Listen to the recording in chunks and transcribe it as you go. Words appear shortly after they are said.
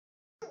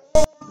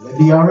Will it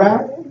be all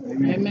right?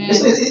 Amen.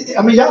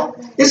 I mean, y'all,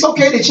 it's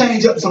okay to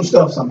change up some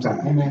stuff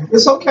sometimes. Amen.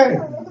 It's okay.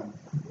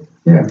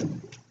 Yeah.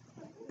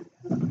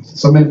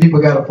 So many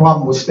people got a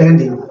problem with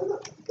standing,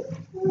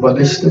 but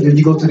when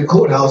you go to the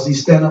courthouse, you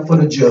stand up for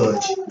the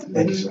judge.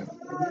 Thank you, sir.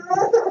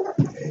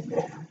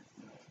 Amen.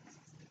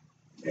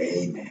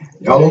 Amen.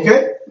 Y'all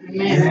okay?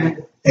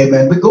 Amen.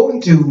 Amen. We're going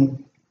to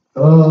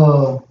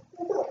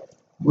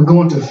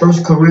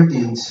 1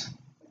 Corinthians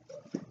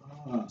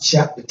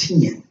chapter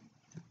 10.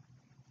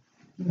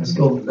 Let's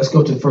go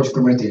to 1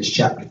 Corinthians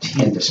chapter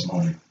 10 this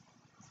morning.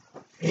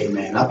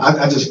 Amen.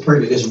 I just pray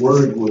that this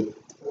word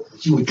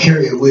you would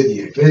carry it with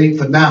you. If it ain't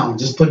for now,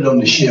 just put it on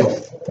the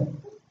shelf.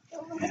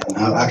 And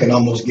I can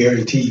almost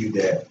guarantee you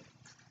that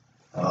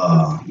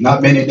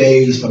not many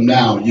days from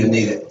now you'll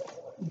need it.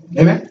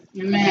 Amen.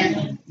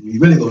 Amen. You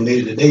really gonna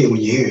need it today when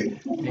you hear it.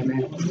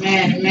 Amen.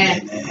 Amen.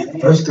 Amen. Amen.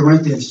 1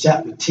 Corinthians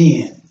chapter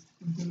 10.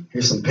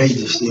 Here's some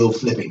pages still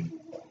flipping.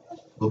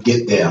 We'll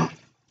get there.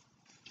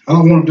 I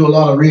don't want to do a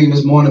lot of reading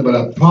this morning, but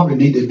I probably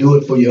need to do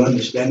it for your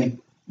understanding.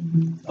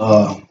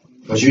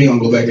 Because you ain't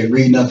gonna go back and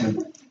read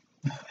nothing.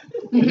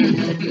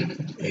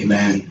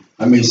 Amen.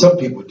 I mean, some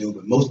people do,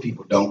 but most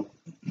people don't.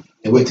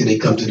 They wait till they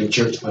come to the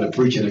church for the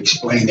preacher to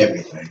explain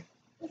everything.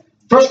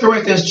 1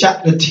 Corinthians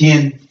chapter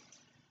 10. I'm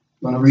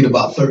going to read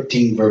about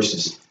 13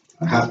 verses.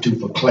 I have to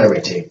for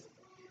clarity.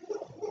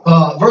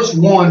 Verse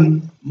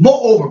 1.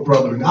 Moreover,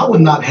 brethren, I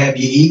would not that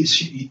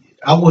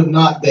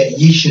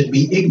ye should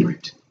be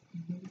ignorant,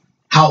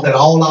 how that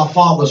all our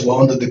fathers were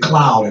under the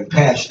cloud and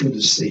passed through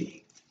the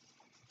sea,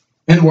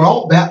 and were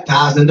all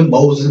baptized into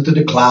Moses, into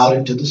the cloud,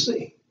 into the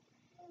sea.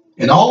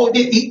 And all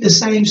did eat the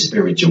same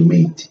spiritual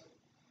meat,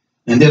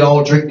 and did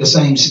all drink the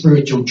same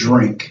spiritual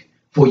drink.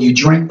 For you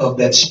drank of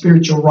that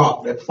spiritual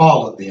rock that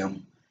followed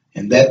them,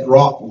 and that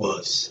rock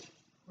was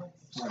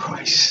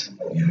Christ.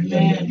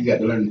 Yeah. You got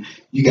to learn.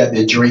 You got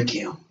to drink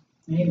him.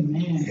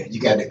 Amen. Yeah, you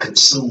got to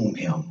consume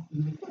him.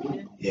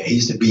 Yeah,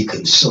 he's to be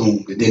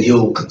consumed, and then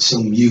he'll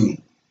consume you.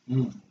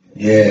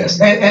 Yes.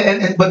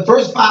 But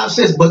verse 5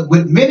 says, but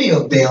with many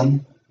of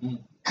them,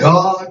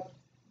 God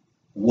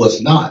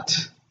was not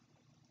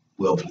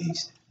well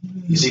pleased.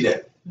 You see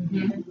that?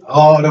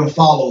 All them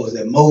followers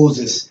that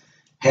Moses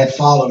had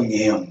following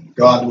him,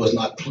 God was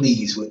not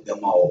pleased with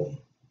them all.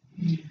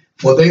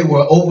 For they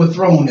were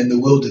overthrown in the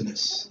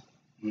wilderness.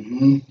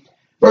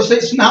 Verse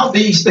 6, now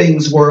these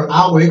things were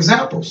our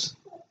examples,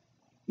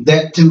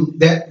 that to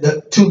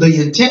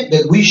the intent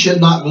that we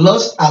should not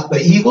lust after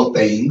evil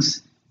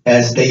things,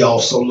 as they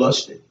also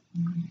lusted.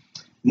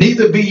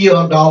 Neither be ye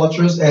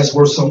idolaters, as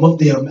were some of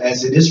them,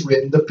 as it is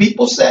written, the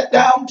people sat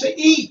down to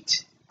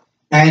eat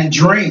and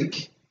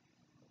drink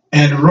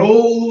and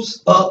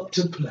rose up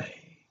to play.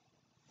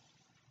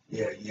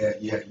 Yeah.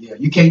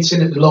 You can't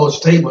sit at the Lord's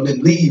table and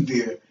then leave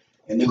here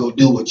and then go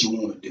do what you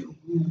want to do.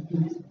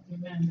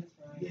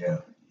 Yeah.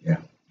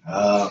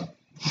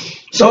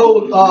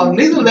 So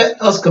neither let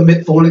us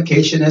commit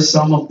fornication, as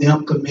some of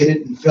them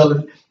committed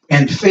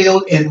and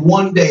failed in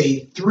one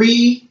day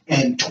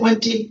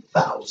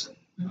 23,000.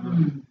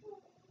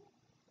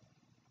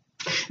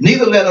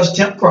 Neither let us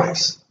tempt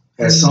Christ,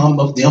 as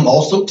some of them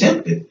also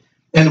tempted,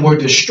 and were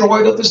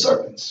destroyed of the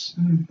serpents.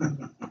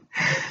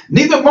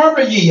 Neither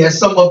murmur ye, as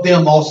some of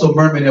them also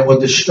murmured and were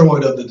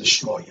destroyed of the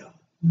destroyer.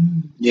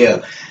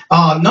 Yeah.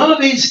 None of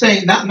these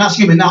things,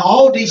 now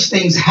all these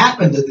things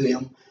happened to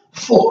them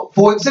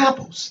for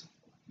examples.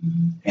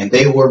 And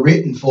they were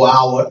written for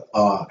our,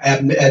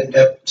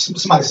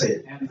 somebody say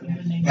it,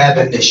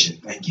 admonition.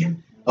 Thank you.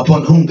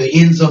 Upon whom the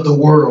ends of the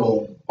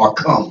world are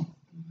come.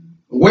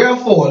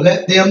 Wherefore,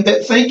 let them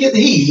that thinketh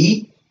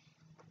he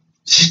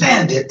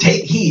standeth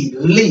take heed,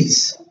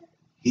 lest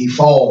he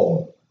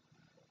fall.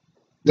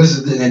 This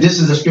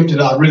is the scripture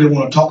that I really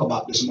want to talk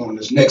about this morning.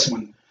 This next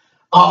one.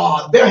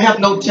 There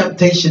have no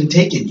temptation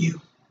taken you,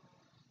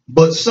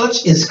 but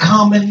such is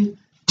common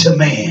to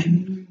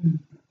man.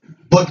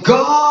 But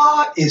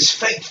God is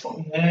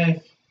faithful,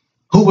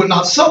 who will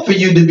not suffer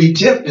you to be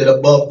tempted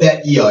above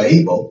that ye are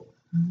able,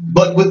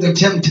 but with the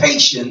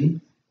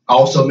temptation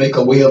also make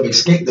a way of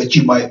escape, that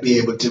you might be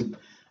able to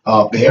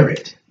bear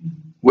it.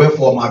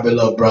 Wherefore, my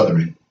beloved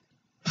brethren,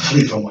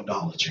 flee from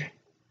idolatry.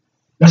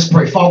 Let's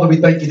pray. Father, we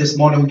thank you this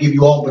morning. We give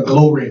you all the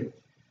glory.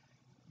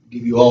 We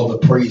give you all the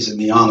praise and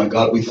the honor.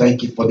 God, we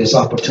thank you for this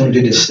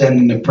opportunity to stand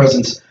in the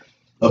presence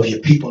of your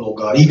people, oh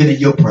God, even in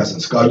your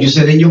presence. God, you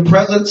said in your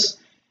presence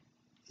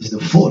is the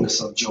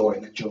fullness of joy,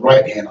 and at your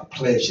right hand are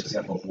pleasures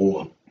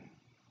evermore.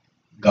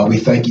 God, we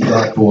thank you,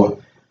 God, for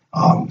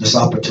this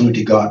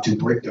opportunity, God, to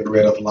break the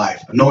bread of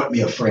life. Anoint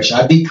me afresh.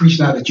 I decrease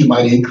now that you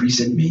might increase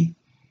in me.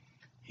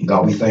 And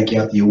God, we thank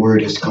you after your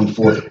word has come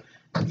forth.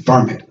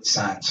 Confirm it with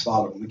signs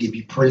following. We give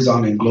you praise,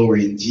 honor, and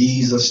glory in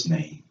Jesus'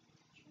 name.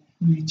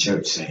 The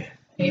church said.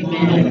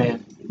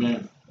 Amen.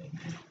 Amen.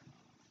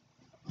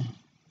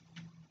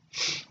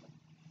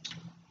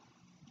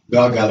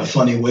 God got a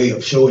funny way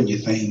of showing you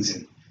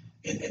things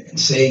and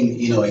saying,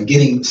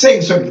 and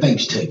saying certain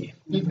things to you.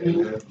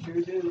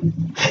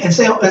 And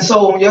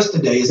so on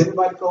yesterday, is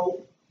everybody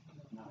cold?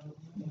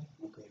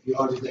 Okay. If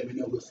Y'all just let me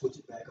know. We'll switch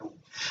it back on.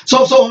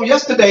 So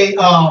yesterday, you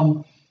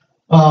know,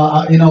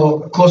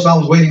 of course, I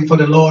was waiting for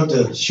the Lord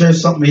to share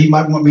something He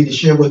might want me to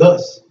share with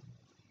us,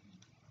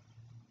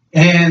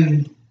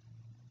 and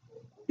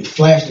it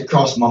flashed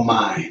across my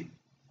mind.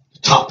 The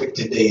topic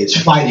today is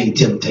fighting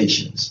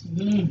temptations.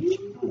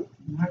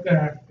 My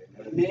God.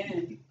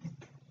 Amen.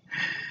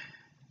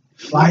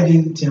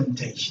 Fighting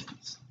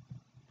temptations.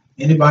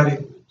 Anybody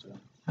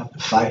have to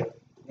fight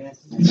Yes.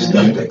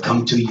 stuff that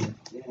come to you?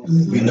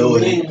 You know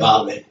it ain't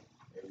godly.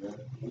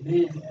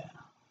 Amen.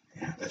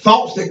 Yeah. The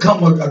thoughts that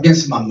come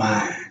against my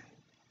mind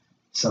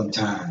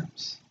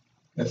sometimes.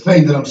 The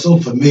thing that I'm so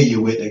familiar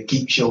with that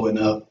keep showing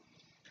up.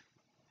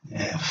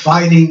 Yeah,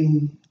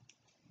 fighting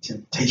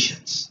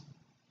temptations.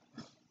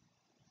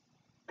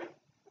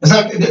 It's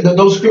like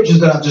those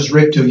scriptures that I just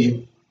read to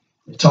you.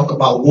 They talk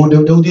about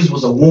warning. These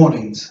was a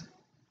warnings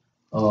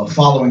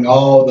following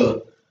all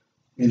the,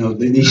 you know,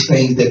 these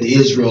things that the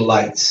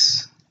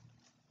Israelites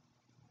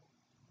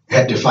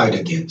had to fight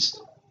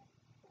against.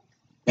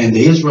 And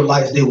the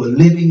Israelites, they were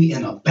living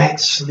in a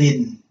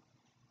backslidden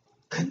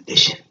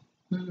condition.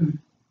 Mm.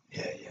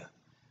 Yeah.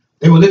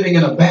 They were living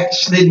in a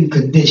backslidden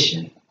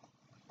condition.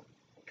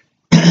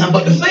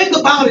 But the thing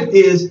about it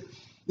is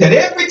that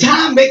every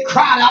time they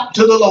cried out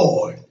to the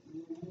Lord,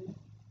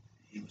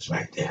 He was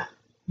right there.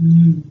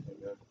 Mm.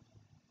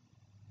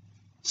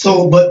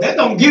 So, but that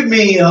don't give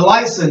me a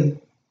license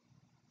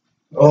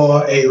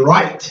or a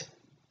right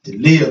to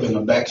live in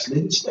a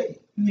backslidden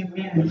state.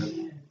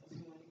 Amen.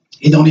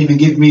 It don't even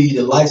give me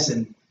the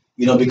license,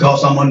 you know,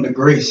 because I'm under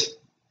grace,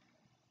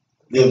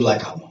 live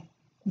like I want.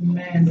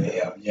 Amen.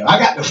 Yeah. I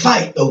got to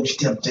fight those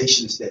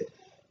temptations that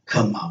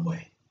come my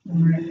way.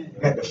 Amen.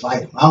 I got to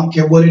fight them. I don't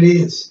care what it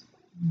is.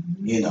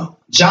 You know,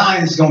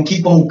 giants gonna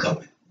keep on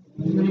coming.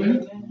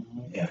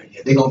 Yeah,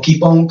 they're gonna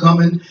keep on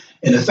coming.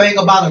 And the thing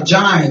about a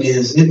giant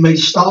is it may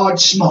start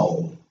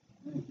small,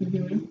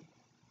 Mm-hmm.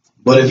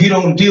 but if you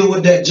don't deal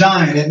with that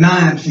giant at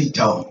 9 feet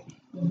tall,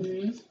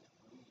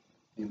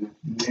 Mm-hmm.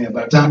 yeah,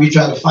 by the time you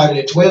try to fight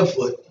it at 12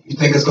 foot, you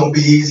think it's gonna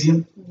be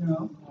easier?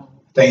 No.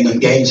 Thing done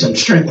gain some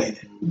strength, ain't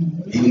it?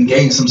 Mm-hmm. Even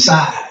gain some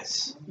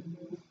size.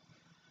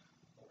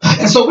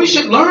 And so we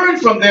should learn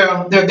from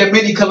their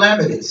many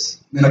calamities.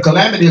 And a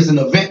calamity is an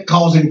event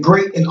causing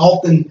great and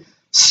often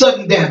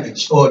sudden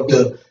damage or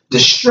the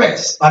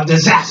distress or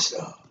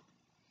disaster.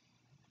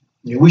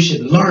 Yeah, we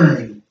should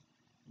learn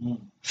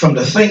from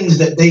the things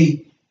that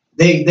they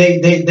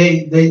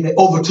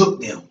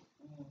overtook them.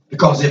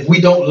 Because if we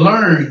don't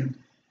learn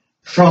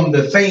from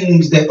the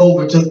things that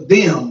overtook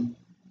them,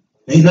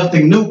 ain't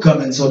nothing new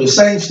coming. So the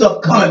same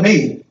stuff come at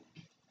me.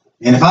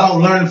 And if I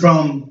don't learn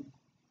from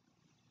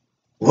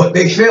what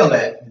they fell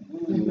at,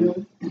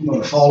 Mm-hmm. I'm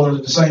going to fall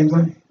into the same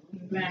thing.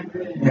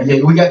 Amen.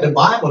 Yeah, we got the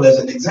Bible as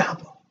an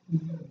example.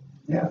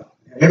 Yeah.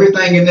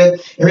 Everything in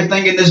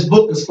this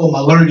book is for my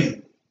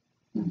learning.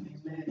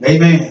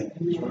 Amen.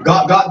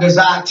 God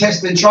desired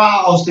tests and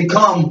trials to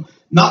come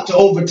not to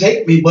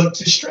overtake me, but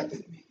to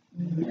strengthen me.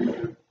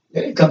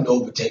 They didn't come to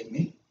overtake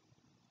me.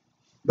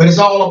 But it's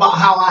all about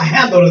how I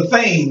handle the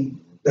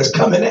thing that's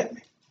coming at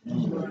me.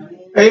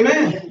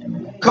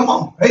 Amen. Come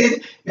on.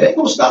 It ain't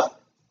gonna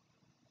stop.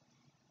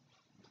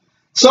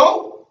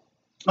 So,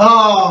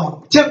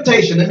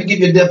 temptation. Let me give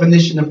you a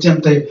definition of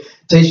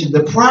temptation.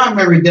 The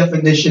primary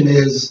definition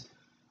is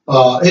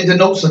it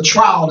denotes a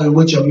trial in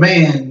which a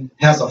man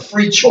has a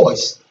free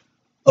choice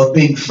of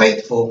being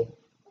faithful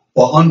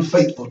or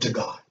unfaithful to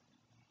God.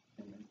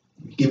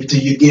 Let me give it to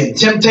you again.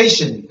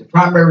 Temptation, the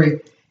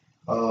primary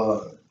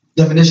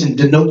definition,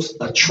 denotes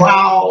a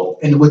trial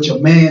in which a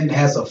man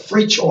has a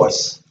free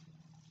choice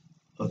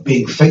of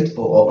being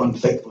faithful or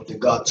unfaithful to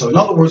God. So in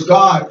other words,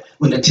 God,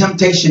 when the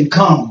temptation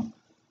comes,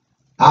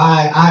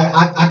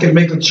 I can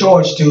make a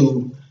choice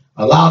to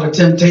allow the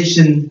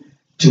temptation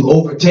to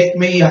overtake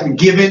me. I can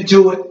give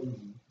into it,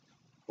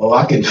 or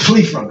I can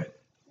flee from it.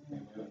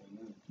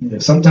 Yeah,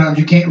 sometimes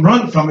you can't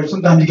run from it.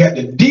 Sometimes you got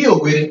to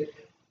deal with it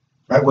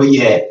right where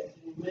you at.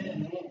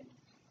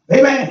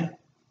 Amen.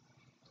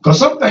 Because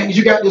some things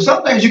you got to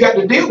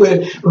deal with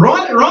it.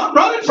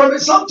 Running from it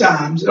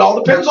sometimes. It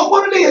all depends on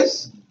what it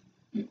is.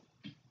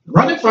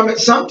 Running from it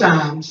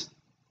sometimes,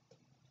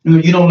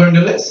 you don't learn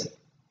the lesson.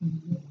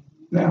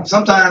 Now,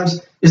 sometimes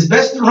it's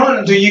best to run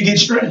until you get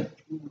strength.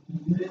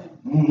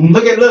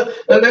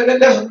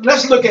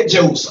 Let's look at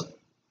Joseph.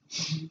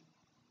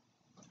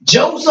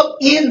 Joseph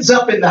ends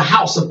up in the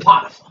house of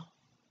Potiphar.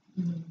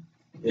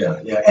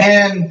 Yeah.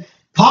 And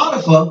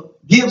Potiphar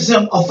gives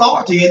him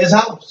authority in his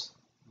house.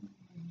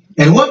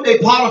 And one day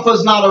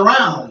Potiphar's not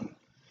around,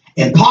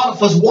 and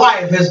Potiphar's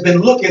wife has been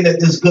looking at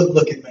this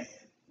good-looking man.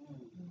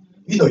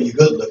 You know you're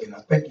good-looking.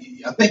 I think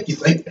you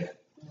think that.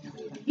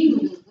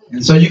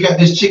 And so you got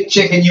this chick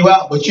checking you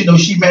out, but you know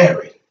she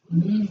married.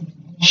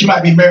 She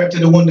might be married to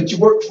the one that you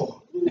work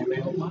for.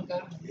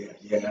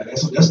 Yeah,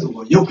 that's the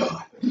one, your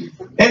God.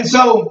 And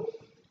so,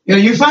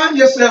 you find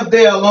yourself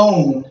there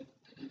alone,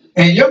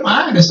 and your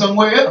mind is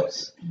somewhere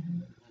else.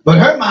 But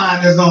her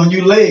mind is on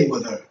you laying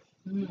with her.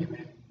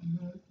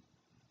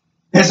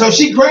 And so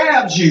she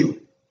grabs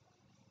you.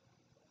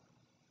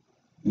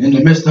 And in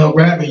the midst of her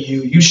grabbing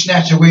you, you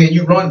snatch away and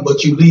you run,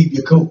 but you leave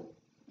your coat.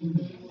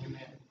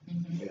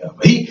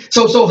 Yeah.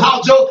 So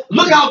how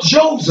look how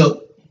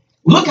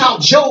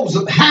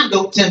Joseph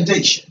handled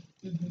temptation.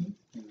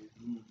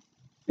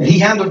 And he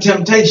handled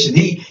temptation.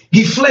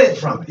 He fled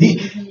from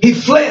it. He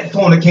fled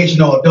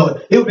fornication or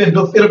adultery. It would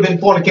have been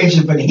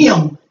fornication for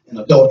him and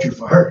adultery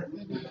for her.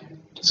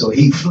 So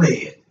he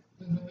fled.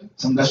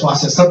 That's why I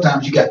said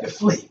sometimes you got to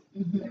flee.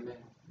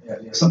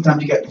 Yeah,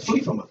 sometimes you got to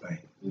flee from a thing.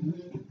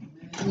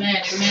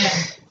 Amen. Amen.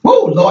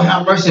 Whoa, Lord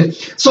have mercy.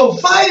 So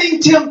fighting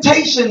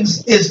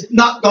temptations is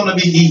not going to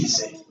be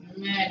easy.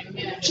 Amen.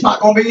 Amen. It's not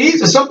going to be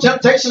easy. Some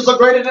temptations are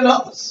greater than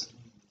others.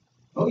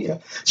 Oh, yeah.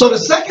 So the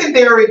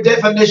secondary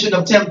definition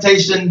of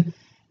temptation,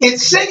 it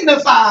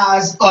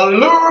signifies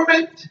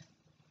allurement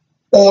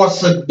or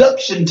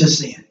seduction to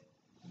sin.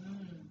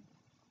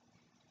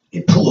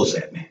 It pulls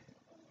at me.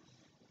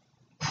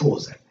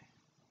 Pulls at me.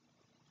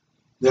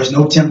 There's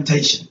no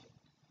temptation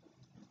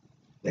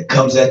that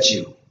comes at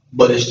you,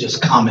 but it's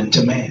just common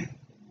to man.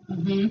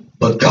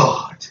 But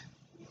God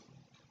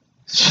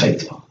is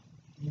faithful.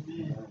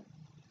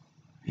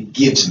 He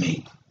gives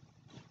me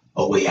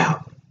a way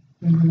out.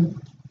 And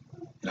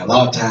a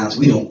lot of times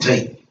we don't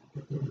take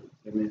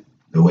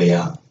the way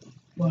out.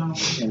 Wow.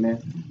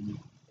 Amen.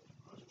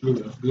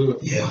 That's good.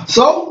 Yeah.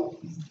 So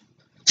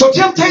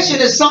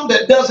temptation is something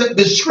that doesn't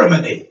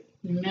discriminate.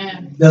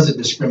 Amen. Doesn't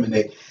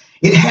discriminate.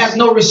 It has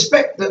no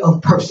respect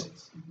of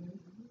persons.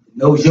 It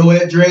knows your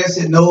address.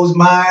 It knows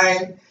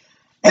mine.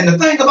 And the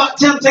thing about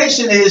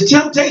temptation is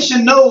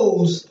temptation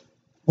knows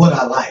what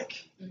I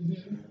like.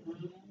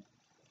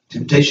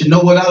 Temptation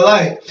knows what I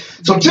like.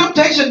 So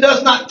temptation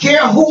does not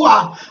care who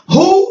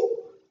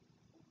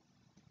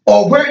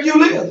or where you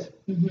live.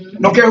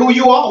 Don't care who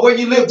you are, where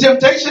you live.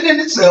 Temptation in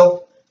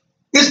itself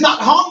is not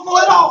harmful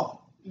at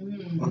all.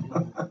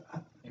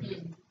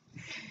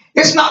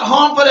 It's not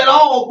harmful at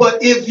all,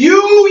 but if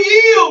you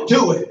yield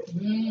to it,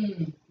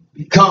 it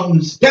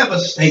becomes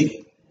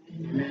devastating.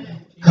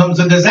 Becomes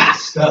a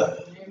disaster.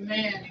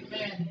 Amen.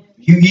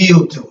 You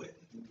yield to it.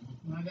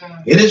 My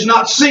God. It is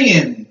not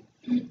sin.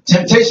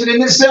 Temptation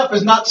in itself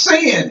is not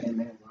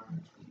sin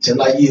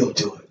until I yield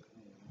to it.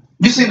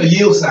 You've seen a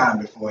yield sign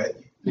before,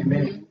 haven't you?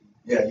 Amen.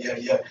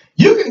 Yeah.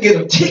 You can get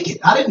a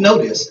ticket. I didn't know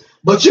this,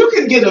 but you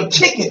can get a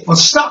ticket for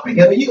stopping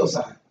at a yield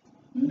sign.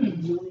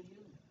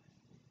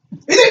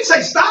 It didn't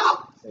say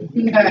stop.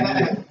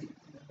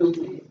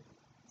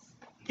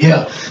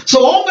 Yeah.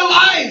 So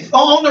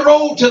on the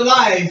road to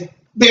life,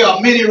 there are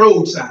many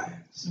road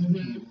signs.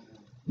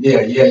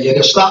 Yeah.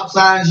 The stop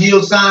signs,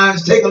 yield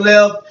signs, take a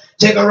left,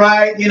 take a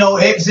right,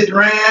 exit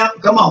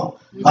ramp. Come on.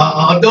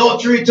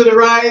 Adultery to the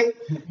right.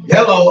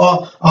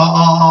 Hello,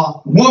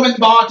 woman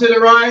bar to the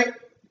right.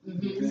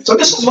 So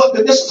this is what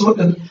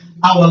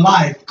our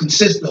life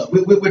consists of.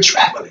 We're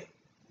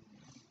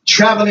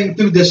traveling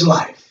through this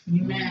life.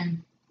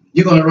 Amen.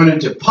 You're going to run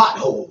into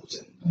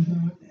potholes.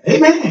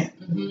 Amen.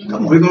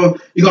 Come on,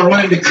 you're gonna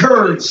run into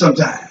curves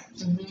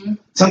sometimes.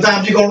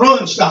 Sometimes you're gonna run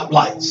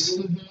stoplights.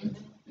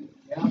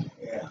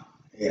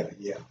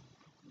 Yeah.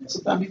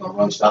 Sometimes you're gonna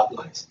run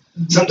stoplights.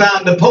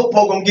 Sometimes the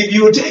popo gonna give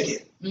you a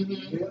ticket.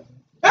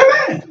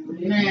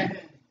 Amen.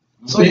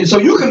 So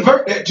you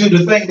convert that to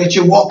the thing that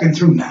you're walking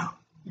through now.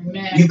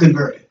 Amen. You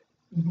convert it.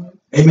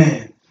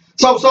 Amen.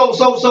 So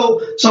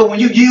when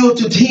you yield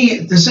to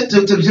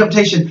the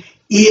temptation,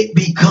 it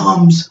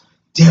becomes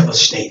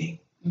devastating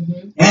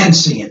and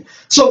sin.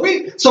 So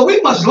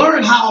we must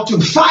learn how to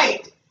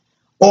fight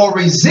or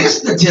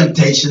resist the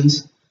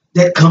temptations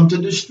that come to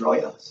destroy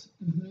us.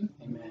 Amen.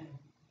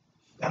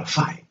 Gotta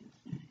fight.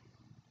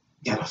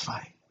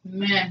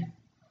 Amen.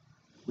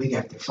 We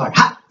got to fight.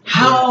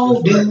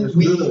 How do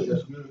we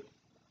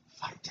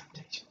fight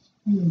temptations?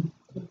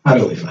 How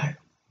do we fight?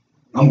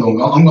 I'm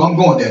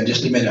going there in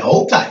just a minute.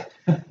 Hold tight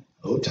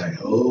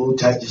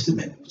just a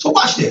minute. So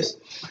watch this.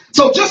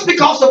 So just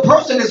because a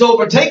person is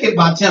overtaken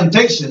by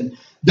temptation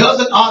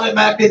doesn't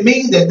automatically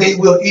mean that they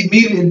will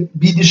immediately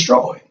be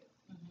destroyed.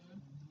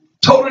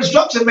 Total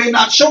destruction may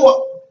not show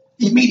up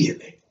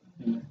immediately.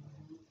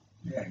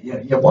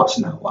 Yeah. Watch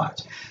now.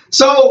 Watch.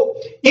 So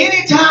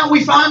anytime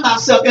we find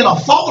ourselves in a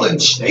fallen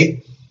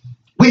state,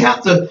 we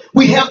have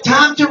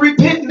time to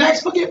repent and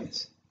ask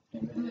forgiveness.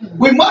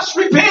 We must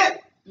repent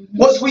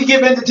once we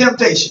give in to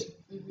temptation.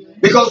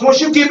 Because once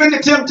you give in to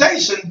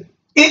temptation,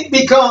 it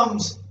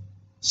becomes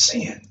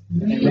sin.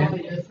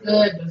 That's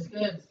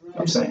good.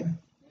 I'm saying.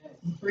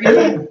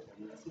 Amen.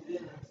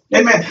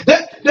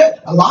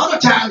 A lot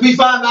of times we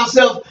find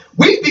ourselves,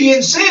 we be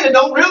in sin and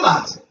don't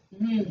realize it.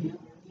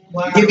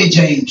 Wow. Give me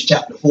James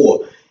chapter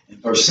 4 and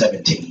verse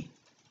 17.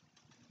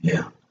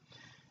 Yeah.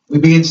 We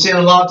be in sin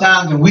a lot of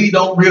times and we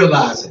don't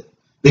realize it.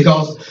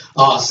 Because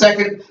the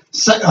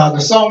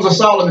Songs of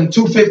Solomon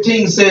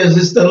 2:15 says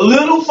it's the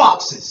little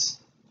foxes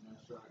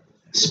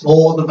that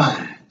spoil the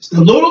vine. It's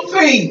the little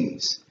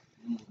things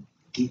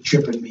keep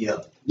tripping me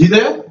up. You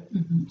there?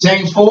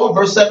 James 4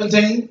 verse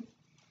 17.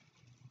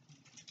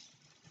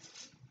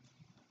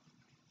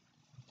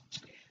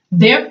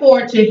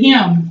 Therefore to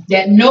him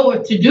that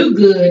knoweth to do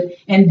good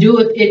and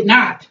doeth it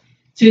not,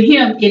 To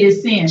him it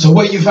is sin. So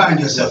where you find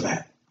yourself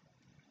at?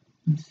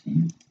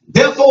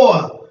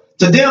 Therefore,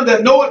 to them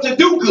that know it to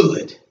do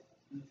good,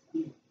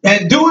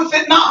 and doeth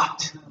it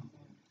not,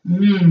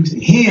 to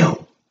him,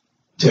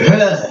 to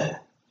her,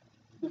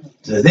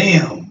 to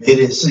them it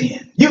is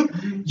sin. You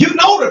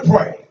know to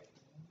pray.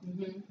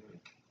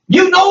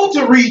 You know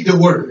to read the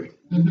word.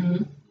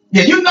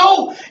 Yeah, you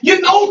know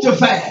to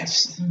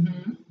fast.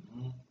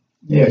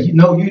 Yeah, you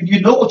know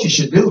what you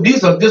should do.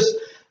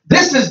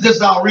 This is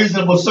just our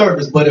reasonable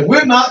service. But if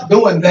we're not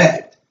doing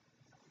that,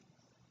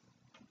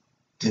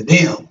 to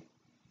them,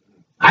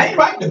 I ain't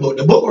writing the book.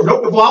 The book was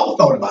wrote before I was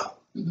thought about.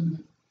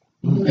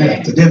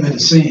 Yeah, to them it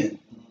is sin.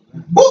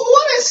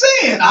 What is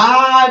sin?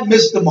 I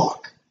missed the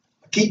mark.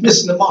 I keep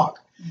missing the mark.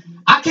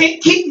 I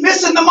can't keep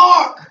missing the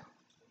mark.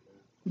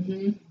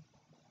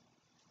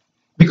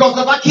 Because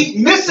if I keep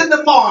missing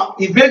the mark,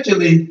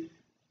 eventually,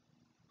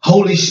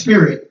 Holy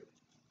Spirit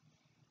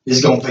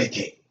is going to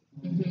vacate.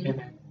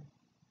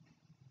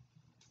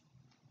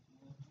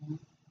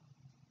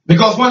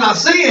 Because when I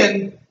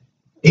sin,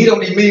 he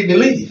don't immediately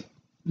leave.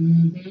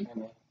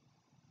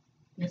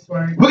 That's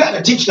right. We got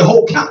to teach the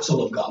whole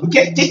counsel of God. We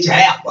can't teach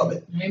half of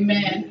it.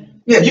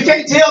 Amen. Yeah, you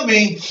can't tell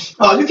me,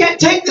 you can't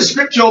take the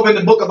scripture over in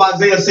the book of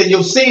Isaiah and say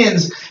your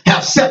sins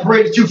have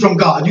separated you from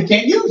God. You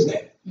can't use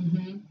that.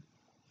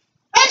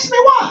 Ask me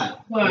why.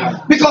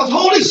 Why? Because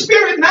Holy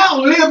Spirit now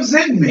lives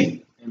in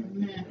me.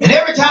 Amen. And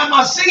every time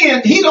I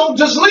sin, he don't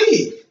just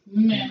leave.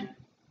 Amen.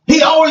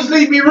 He always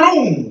leave me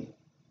room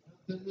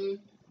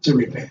to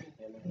repent.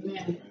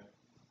 Amen.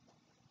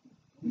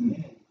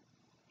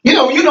 You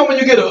know when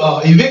you get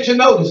a eviction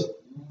notice.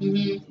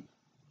 They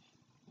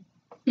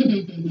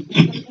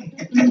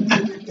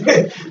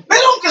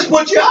don't just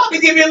put you out, they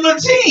give you a little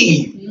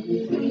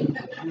team.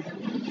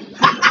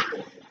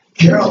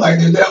 Carol like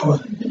that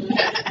one.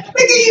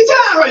 They give you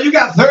time, right? You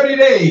got 30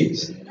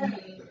 days.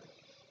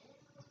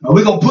 Now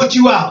we're gonna put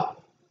you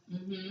out.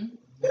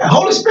 Yeah,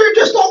 Holy Spirit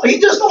just don't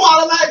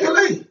automatically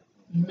leave.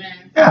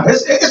 Yeah,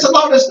 it's a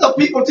lot of stuff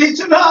people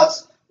teaching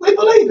us. We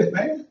believe it,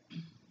 man.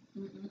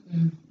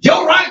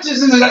 Your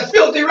righteousness is as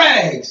filthy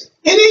rags.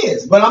 It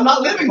is, but I'm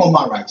not living on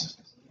my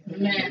righteousness.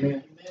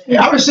 Amen.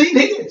 Yeah, I received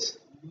his.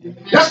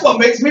 That's what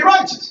makes me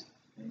righteous.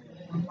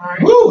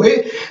 Right. Woo,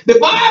 the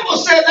Bible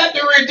said that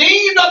the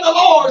redeemed of the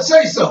Lord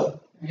say so.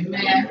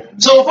 Amen.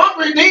 So if I'm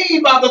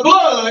redeemed by the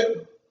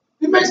blood,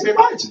 it makes me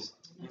righteous.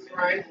 That's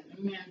right.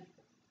 Amen.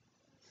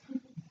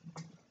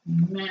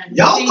 Amen.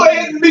 Y'all go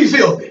ahead and be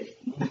filthy.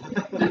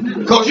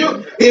 Because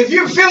if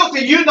you're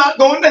filthy, you're not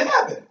going to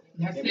heaven.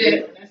 That's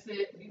it. That's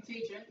it. You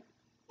teaching.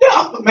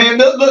 Yeah, man,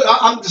 look,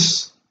 I'm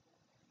just,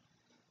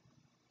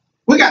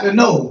 we got to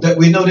know that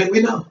we know that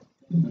we know.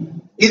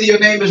 Either your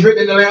name is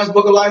written in the Lamb's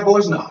Book of Life or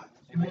it's not.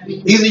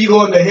 Either you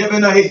go into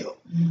heaven or hell.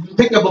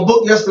 Picked up a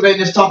book yesterday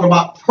that's talking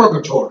about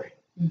purgatory.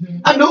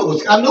 I knew it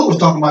was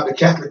talking about the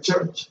Catholic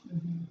Church.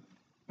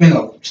 You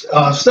know,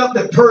 stuff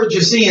that purge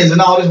your sins and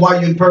all this while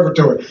you're in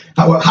purgatory.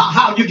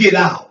 How you get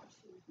out.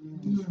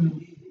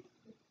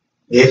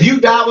 If you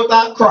die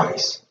without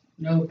Christ,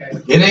 Okay.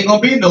 it ain't gonna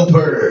be no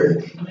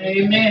purge.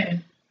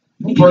 Amen.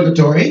 No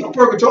purgatory. Ain't no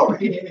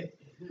purgatory.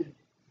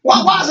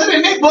 Why is it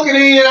in their book and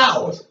it ain't in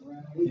ours?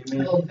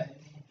 Okay.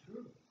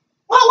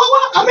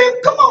 Why? I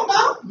mean, come on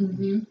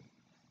now.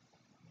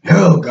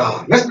 Oh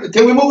God.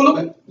 Can we move a little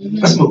bit?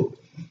 Let's move.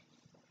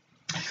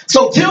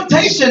 So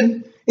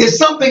temptation is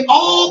something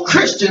all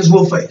Christians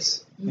will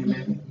face.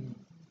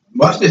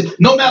 Watch this.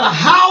 No matter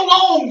how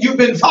long you've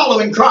been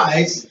following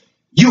Christ,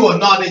 you are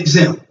not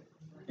exempt.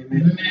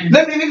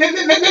 Let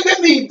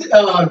me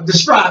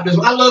describe this.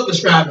 I love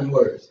describing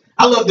words.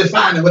 I love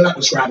defining, but not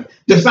describing.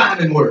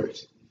 Defining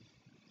words.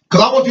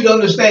 Because I want you to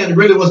understand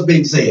really what's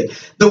being said.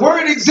 The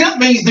word exempt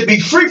means to be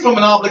free from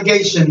an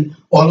obligation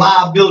or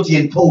liability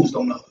imposed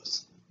on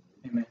others.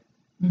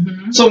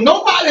 So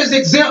nobody is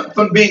exempt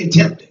from being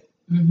tempted.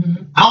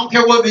 I don't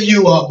care whether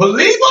you are a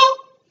believer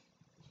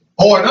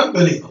or an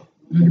unbeliever.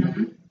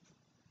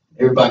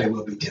 Everybody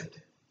will be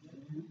tempted.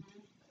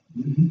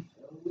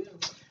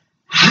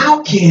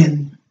 How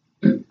can,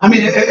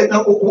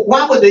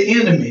 why would the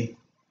enemy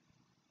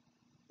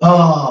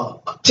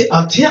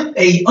tempt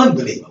a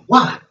unbeliever?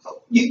 Why?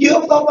 You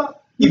ever thought about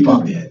it? You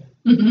probably had.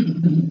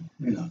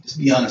 Just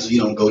be honest, so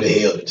you don't go to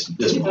hell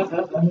this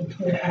morning.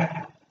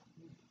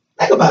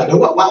 Think about it.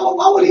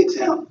 Why would he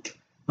tempt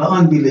an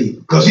unbeliever?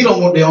 Because he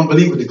don't want the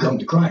unbeliever to come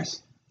to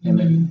Christ. Yeah,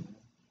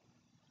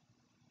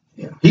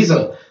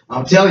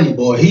 I'm telling you,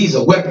 boy, he's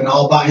a weapon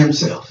all by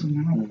himself.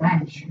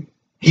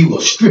 He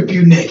will strip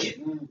you naked.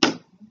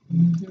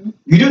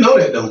 You do know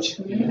that, don't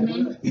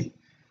you?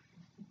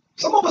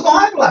 Some of us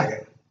don't act like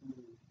it.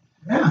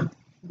 Yeah.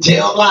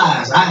 Tell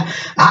lies.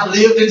 I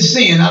lived in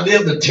sin. I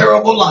lived a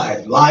terrible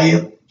life.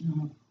 Liar.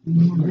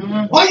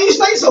 Why you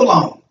stay so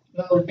long?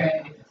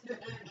 Okay.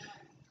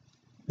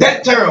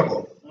 That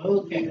terrible.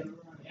 Okay.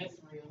 That's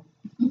real.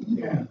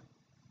 Yeah.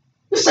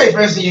 Let's say,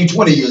 for instance, you're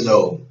 20 years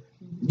old.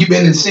 You've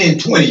been in sin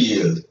 20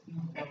 years.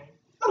 Okay.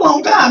 A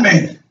long time,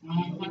 man.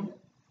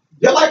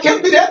 Your life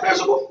can't be that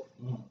miserable.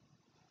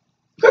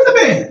 Could have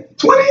been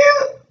 20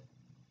 years.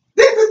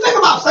 Think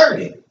about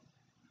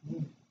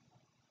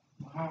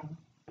Wow.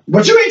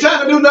 But you ain't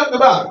trying to do nothing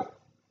about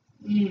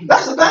it. Mm.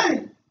 That's the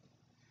thing.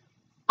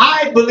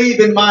 I believe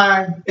in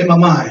my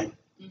mind,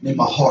 in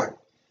my heart,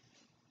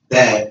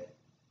 that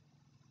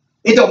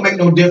it don't make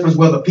no difference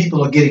whether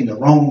people are getting the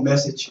wrong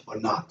message or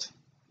not.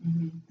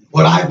 Mm-hmm.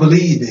 What I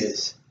believe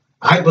is,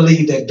 I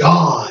believe that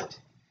God,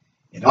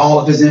 in all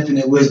of his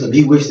infinite wisdom,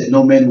 he wished that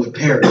no man would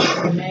perish,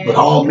 Amen. but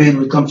all men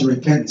would come to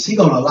repentance. He's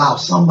going to allow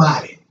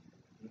somebody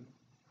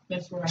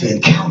That's right. to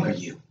encounter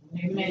you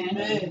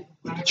Amen.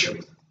 with the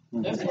truth.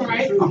 That's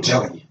right. I'm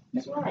telling you.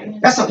 That's right.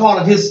 That's a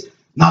part of his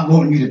not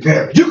wanting you to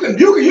perish. You can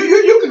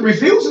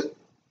refuse it.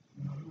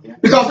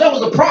 Because there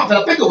was a prophet,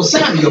 I think it was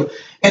Samuel,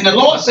 and the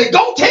Lord said,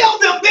 go tell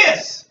them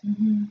this.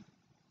 Mm-hmm.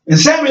 And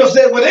Samuel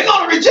said, well, they're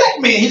going to reject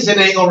me. And he said,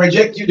 they ain't going to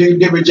reject you.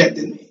 They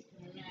rejected me.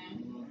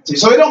 Amen. See,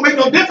 so it don't make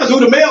no difference who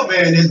the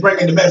mailman is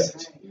bringing the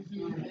message.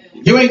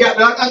 Mm-hmm. You ain't got,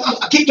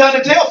 I keep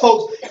trying to tell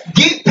folks,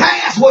 get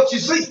past what you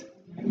see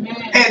Amen.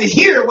 and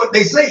hear what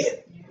they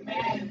say.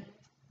 Amen.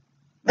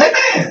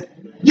 Amen.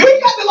 You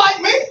ain't got to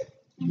like me.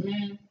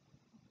 Amen.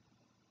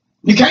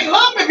 You can't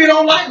love me if you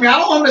don't like me. I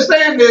don't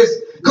understand this.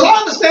 Because I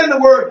understand the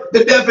word,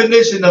 the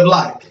definition of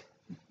like.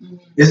 Mm-hmm.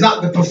 It's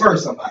not to prefer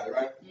somebody,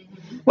 right?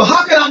 Mm-hmm. Well,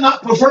 how can I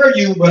not prefer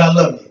you, but I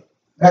love you?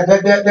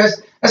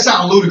 That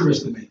sounds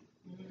ludicrous to me.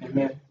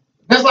 Amen.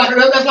 That's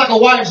like a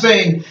wife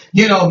saying,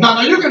 you know,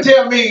 no, you can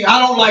tell me I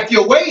don't like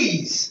your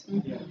ways.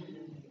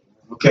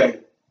 Mm-hmm. Okay.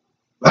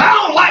 But I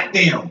don't like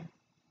them,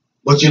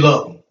 but you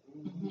love them.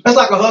 Mm-hmm. That's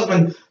like a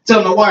husband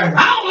telling a wife,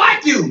 I don't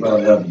like you, but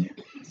I love you.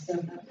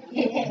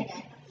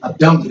 How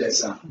dumb did that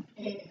sound?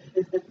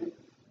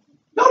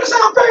 Don't it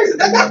sound crazy?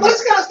 That's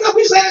the kind of stuff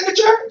we say in the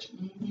church.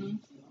 Mm-hmm.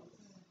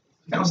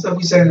 Kind of stuff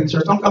we say in the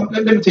church.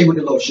 Let me tell you what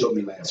the Lord showed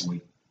me last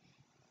week.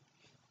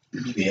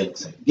 Give me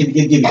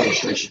an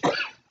illustration.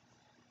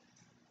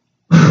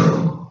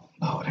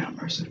 Lord have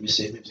mercy. Let me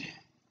see.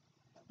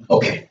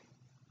 Okay.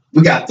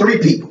 We got 3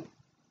 people.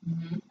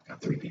 Mm-hmm.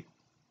 Got 3 people.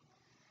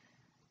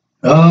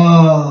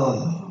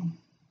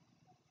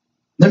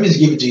 Let me just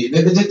give it to you.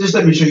 Just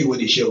let me show you what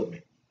he showed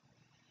me.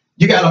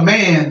 You got a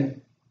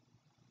man,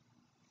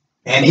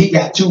 and he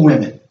got 2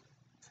 women.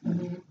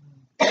 Mm-hmm.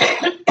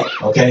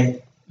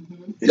 Okay?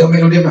 Mm-hmm. It don't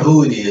make no difference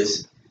who it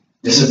is.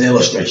 This is an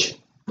illustration.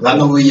 Because I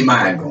know where your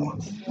mind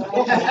going.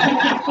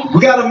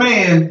 We got a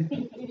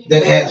man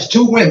that has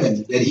 2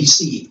 women that he's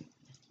seeing.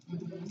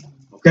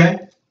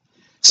 Okay?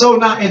 So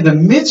now in the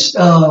midst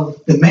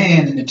of the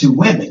man and the 2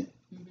 women,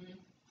 Mm-hmm.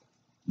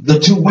 the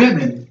 2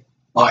 women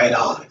are at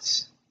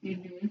odds.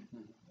 Mm-hmm.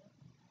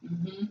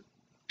 Mm-hmm.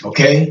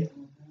 Okay?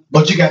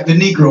 But you got the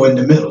Negro in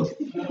the middle.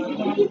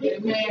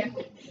 Amen.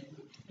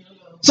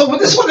 So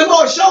this is what the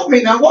Lord showed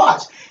me. Now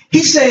watch.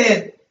 He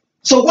said,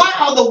 so why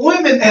are the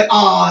women at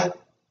odds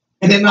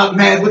and they're not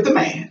mad with the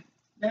man?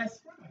 That's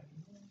right.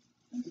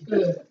 That's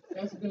good.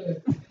 That's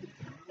good.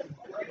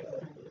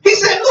 He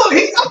said, look,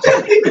 I'm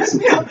telling you, he messed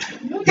me up.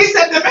 He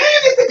said, the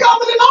man is the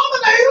common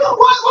denominator.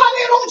 Why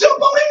they don't jump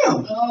on him?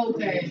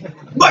 Okay.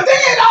 But they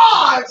at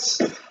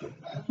odds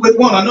with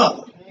one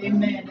another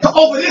Amen.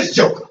 over this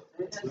joker.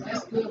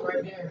 That's good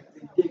right there.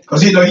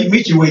 Because he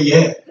meet you where you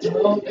at.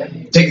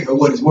 Okay. Take it for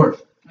what it's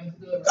worth. That's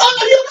good.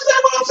 Oh, you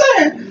understand what I'm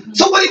saying? Mm-hmm.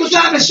 So what he was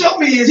trying to show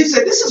me is, he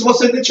said, this is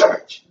what's in the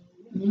church.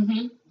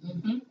 Mm-hmm.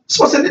 Mm-hmm. This is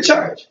what's in the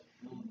church.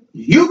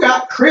 You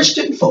got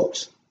Christian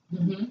folks.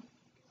 Mm-hmm.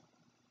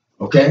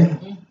 Okay?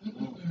 Mm-hmm.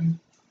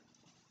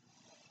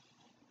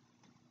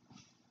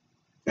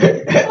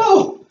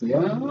 Hello.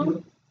 Yeah.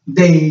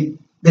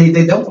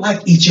 They don't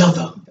like each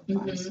other.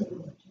 Mm-hmm.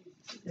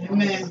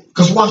 Amen.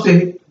 Because watch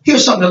this.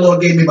 Here's something the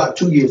Lord gave me about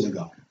 2 years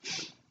ago.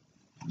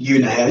 Year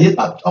and a half.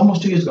 About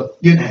almost 2 years ago.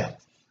 Year and a half.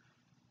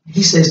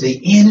 He says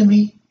the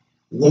enemy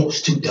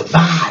wants to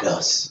divide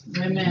us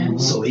Amen.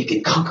 so he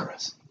can conquer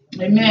us.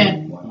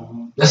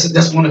 Amen.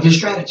 That's one of his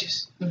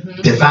strategies.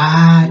 Mm-hmm.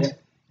 Divide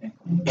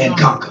and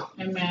conquer.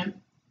 Amen.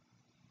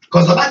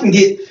 Because if I can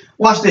get,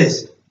 watch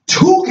this,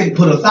 2 can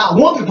put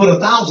 1,000, 1 can put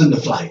 1,000 to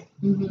flight,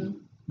 Mm-hmm.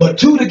 but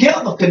 2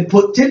 together can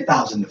put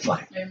 10,000 to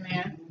flight.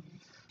 Amen.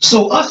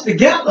 So us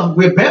together,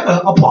 we're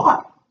better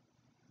apart.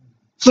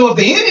 So if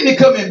the enemy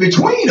come in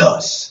between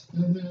us,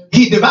 Mm-hmm.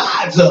 he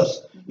divides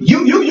us.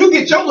 You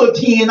get your little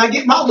 10, I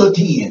get my little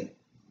 10.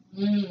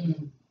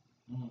 Mm.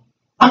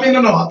 I mean,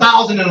 no,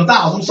 1,000 and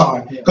 1,000. I'm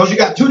sorry, because you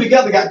got 2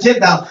 together, got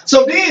 10,000.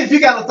 So then, if you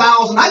got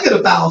 1,000, I get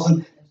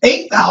 1,000.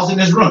 8,000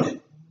 is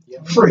running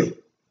free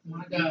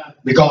My God.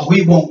 because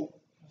we won't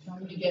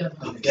Come together.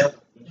 come together.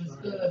 That's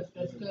good.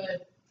 That's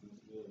good.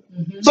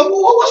 Mm-hmm. So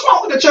what's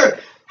wrong with the church?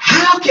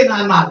 How can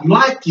I not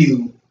like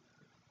you?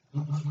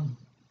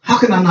 How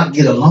can I not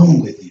get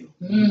along with you?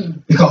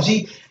 Mm. Because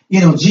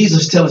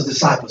Jesus tells his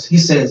disciples, he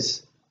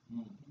says,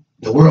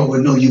 the world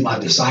will know you my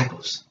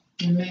disciples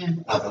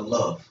Amen. by the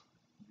love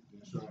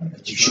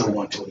that you show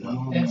one to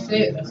another. That's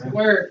it. That's the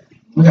word.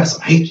 We got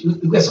some hate.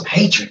 We got some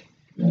hatred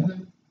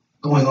Mm-hmm.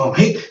 going on.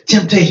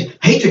 Temptation.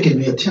 Hatred can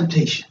be a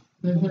temptation.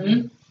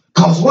 Mm-hmm.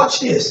 Because watch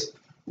this.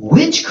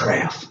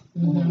 Witchcraft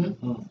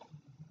Mm-hmm.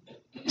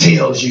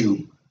 tells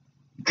you,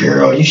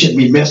 girl, you shouldn't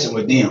be messing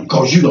with them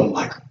because you don't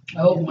like them.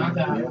 Oh my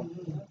God.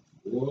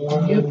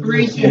 You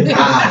preaching. You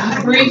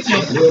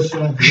preaching.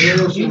 Listen, You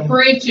listen.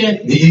 preaching.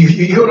 You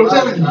hear what I'm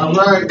telling you? All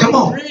right. Come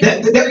on.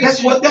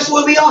 That's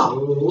what we are.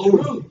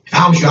 Oh, If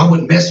I was you, I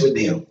wouldn't mess with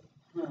them.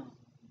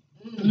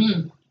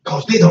 Mm.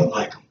 Because they don't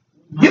like them.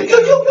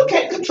 You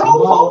can't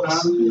control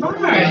folks.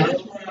 Right.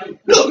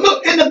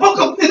 Look, in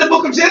the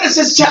book of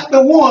Genesis,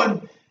 chapter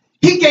 1,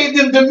 he gave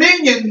them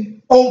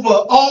dominion over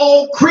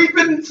all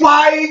creeping,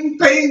 flying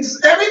things,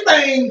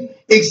 everything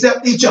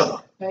except each other.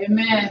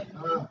 Amen.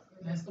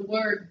 That's the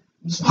word.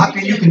 So how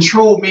can you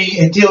control me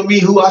and tell me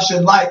who I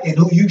should like and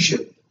who you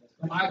shouldn't?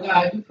 My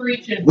God, you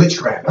preaching.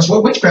 Witchcraft. That's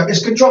what witchcraft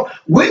is, control.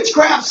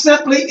 Witchcraft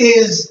simply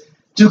is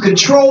to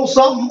control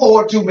something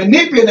or to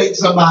manipulate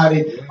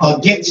somebody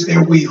against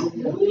their will.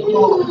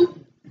 Ooh.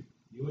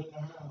 you in the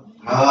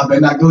house. I better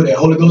not go there.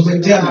 Holy Ghost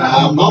didn't tell me.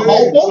 I'm all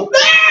for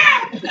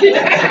that. That's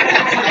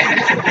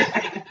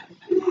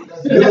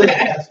good.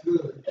 That's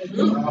good. Mhm. That's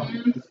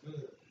good.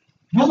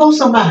 Hello,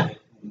 somebody.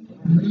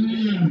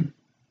 Mm.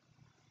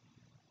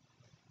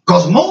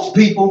 Because most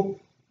people,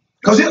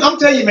 because I'm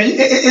telling you, man,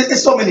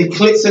 it's so many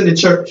cliques in the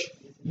church.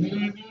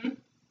 Mm-hmm.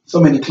 So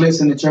many cliques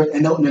in the church.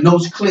 And in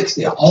those cliques,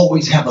 they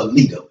always have a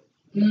leader.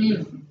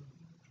 Mm.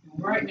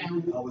 Right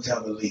now. Always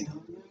have a leader.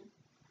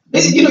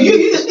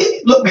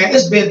 Look, man,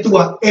 it's been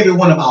throughout every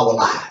one of our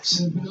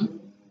lives. Mm-hmm.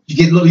 You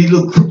get these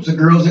little groups of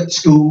girls at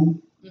school.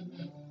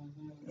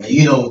 Mm-hmm.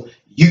 And,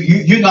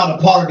 you're not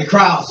a part of the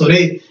crowd. So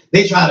they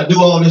try to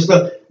do all this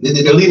stuff.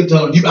 The leader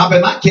told them, I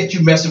better not catch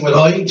you messing with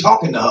her. You ain't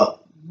talking to her.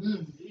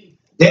 Mm-hmm.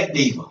 That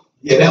diva.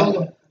 Yeah, that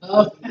one.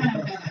 Oh.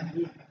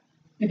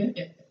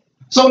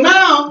 So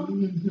now,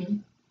 Mm-hmm.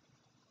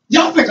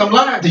 y'all think I'm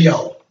lying to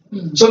y'all.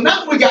 Mm. So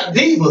now we got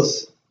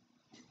divas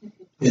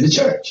in the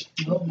church.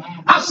 Oh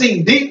my. I've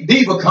seen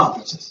diva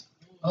conferences.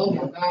 Oh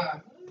my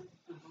God.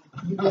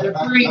 You better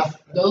preach.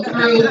 Go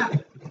through. Tell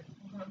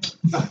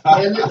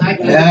it like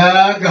it.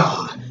 Yeah,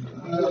 God.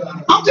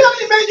 I'm telling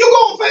you, man, you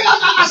gonna think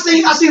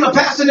I seen a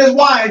pastor and his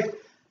wife,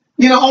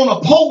 on a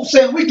pole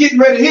saying we getting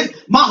ready to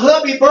hit my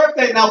hubby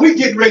birthday now. We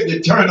getting ready to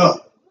turn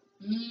up.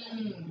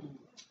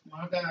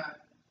 My God.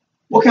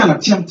 What kind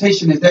of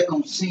temptation is that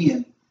gonna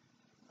send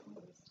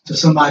to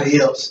somebody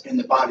else in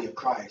the body of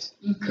Christ?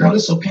 Mm-hmm. Girl,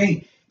 it's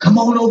okay. Come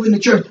on over in the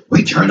church.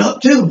 We turn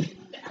up too. Think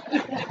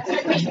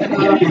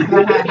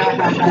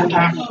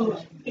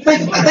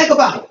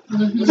about it.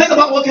 Mm-hmm. Think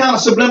about what kind of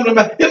subliminal.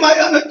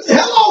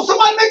 Hello,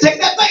 somebody may take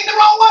that thing the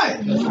wrong way.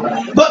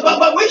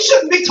 But we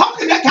shouldn't be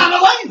talking that kind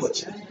of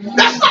language.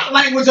 That's not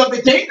language of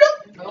the kingdom.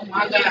 Oh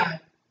my God.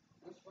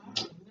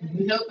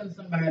 You helping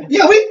somebody.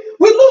 Yeah, we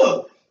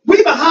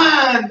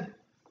behind.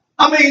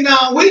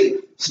 Now we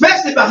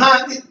especially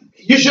behind.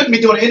 You shouldn't be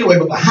doing it anyway,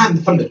 but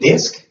behind from the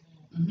desk,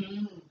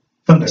 Mm-hmm.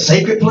 from the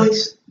sacred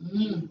place.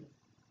 Mm.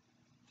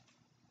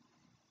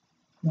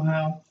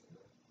 Wow.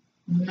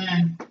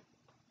 Man.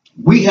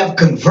 We have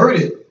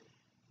converted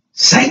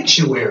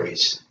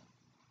sanctuaries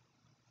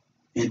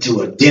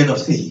into a den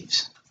of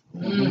thieves.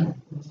 Mm.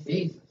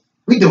 Jesus.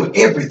 We doing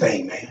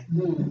everything, man.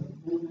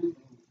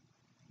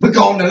 We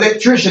calling the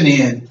electrician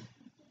in,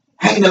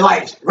 hang the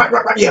lights. Right,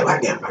 yeah,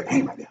 right there,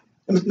 hang right there.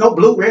 No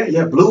blue, red,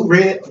 yeah, blue,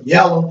 red,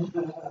 yellow.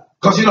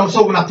 Because,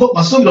 so when I put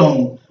my suit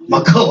on,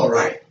 my color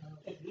right.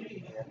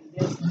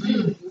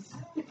 Mm.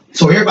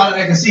 So everybody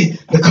that can see,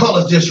 the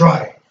color's just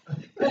right.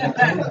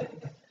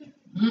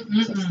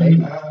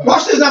 Mm-mm-mm.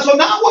 Watch this now. So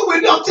now what we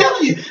do, I'm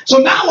telling you. So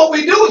now what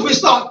we do is we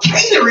start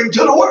catering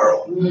to the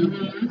world.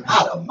 Mm-hmm.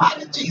 God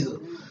almighty Jesus.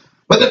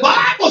 But the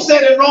Bible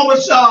said in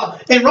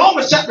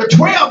Romans chapter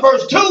 12,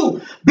 verse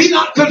 2, be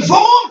not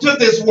conformed to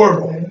this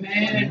world.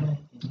 Amen.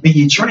 Be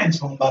ye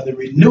transformed by the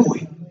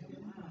renewing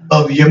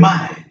of your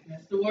mind.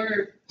 That's the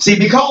word. See,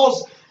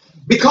 because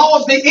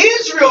the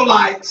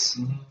Israelites'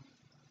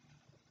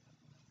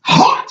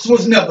 hearts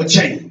was never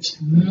changed.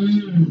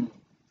 Mm.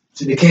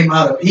 So they came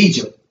out of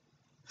Egypt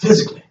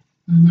physically,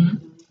 Mm-hmm.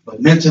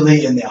 but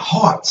mentally in their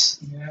hearts,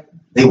 Yep.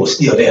 they were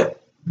still there.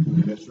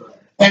 That's right.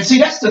 And see,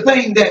 that's the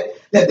thing that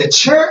the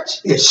church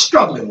is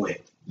struggling with.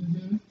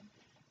 Mm-hmm.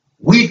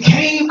 We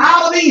came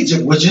out of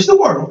Egypt, which is the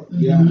world.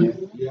 Yeah,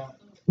 yeah.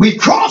 We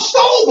crossed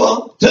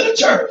over to the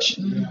church,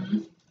 Mm-hmm.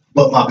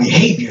 but my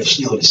behavior is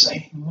still the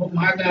same. Oh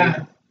my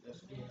God.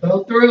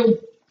 Go through.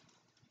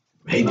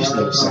 Behavior is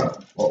still the same.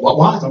 Well,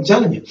 why? I'm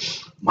telling you,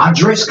 my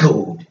dress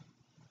code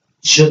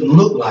shouldn't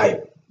look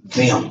like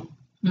them.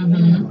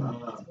 Mm-hmm.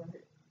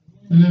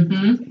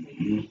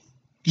 Mm-hmm.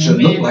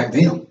 Shouldn't Amen. look like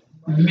them.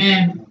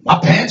 Amen. My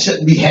pants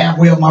shouldn't be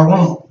halfway up my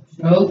rump.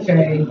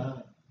 Okay.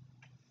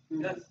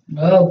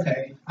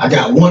 Okay. I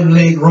got one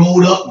leg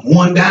rolled up,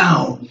 one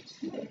down.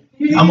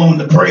 I'm on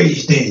the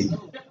praise team.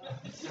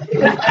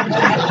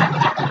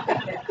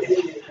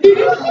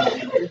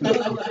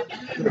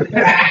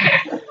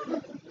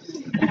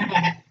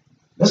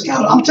 That's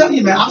kind of, I'm telling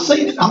you, man, I've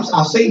seen it.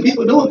 I've seen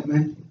people doing it,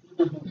 man.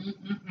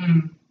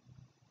 Mm-mm-mm.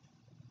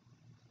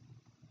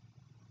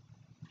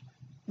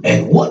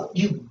 And what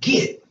you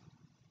get,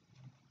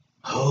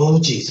 oh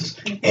Jesus,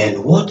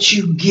 and what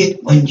you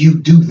get when you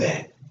do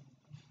that,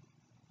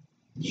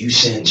 you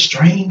send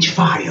strange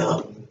fire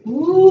up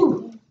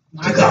Ooh.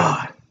 to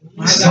God.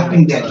 It's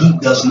something that he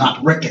does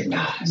not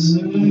recognize.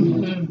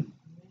 Mm-hmm.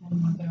 Oh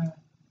my God.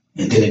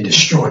 And then it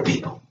destroys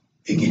people.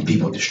 It gets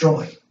people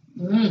destroyed.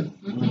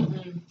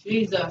 Mm-hmm.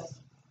 Jesus.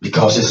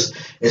 Because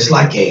it's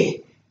like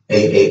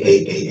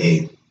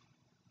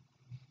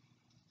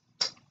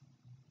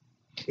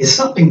it's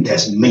something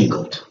that's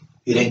mingled.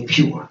 It ain't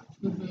pure.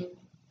 Mm-hmm.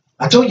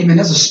 I told you, man,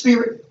 there's a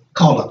spirit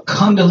called a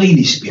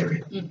Kundalini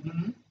spirit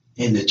Mm-hmm.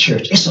 in the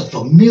church. It's a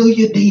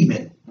familiar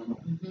demon.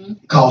 Mm-hmm.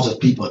 It causes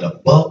people to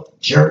buck,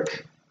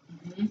 jerk,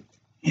 Mm-hmm.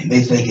 and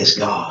they think it's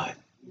God.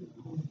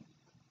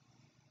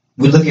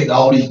 We look at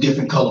all these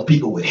different colored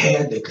people with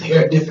hair, the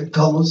hair different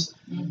colors.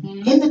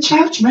 Mm-hmm. In the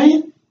church,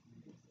 man.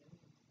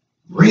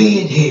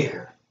 Red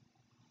hair.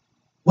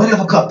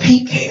 Whatever color,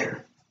 pink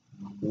hair.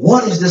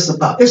 What is this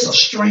about? It's a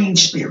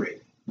strange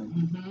spirit.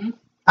 Mm-hmm.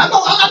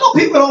 I know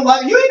people don't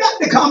like it. You ain't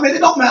got to comment, it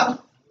don't matter.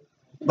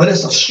 But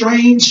it's a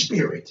strange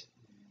spirit.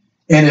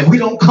 And if we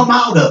don't come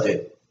out of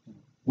it,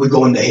 we're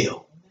going to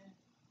hell.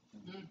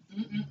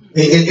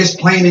 It's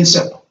plain and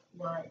simple.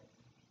 Right.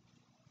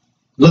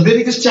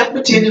 Leviticus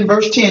chapter 10 and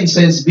verse 10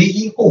 says, "Be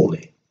ye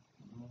holy,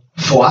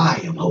 for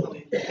I am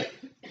holy."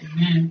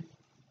 Amen.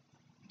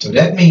 So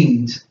that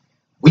means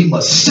we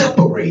must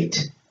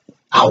separate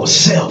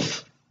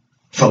ourselves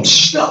from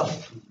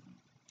stuff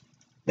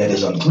that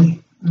is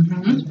unclean.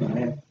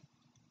 Mm-hmm.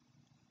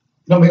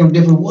 Don't make no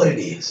difference what it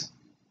is.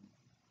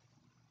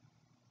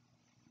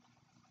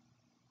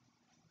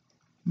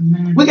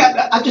 Amen. We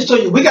got, I just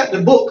told you, we got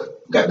the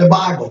book, we got the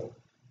Bible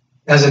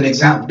as an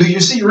example. Do you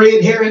see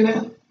red hair in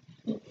there?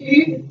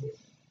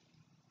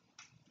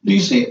 Do you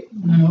see it?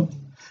 No.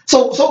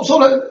 So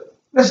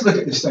let's look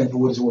at this thing for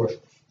what it's worth.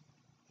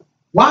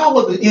 Why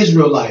were the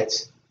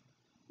Israelites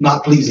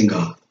not pleasing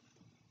God?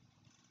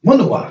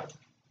 Wonder why.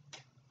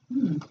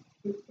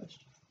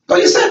 So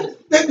you said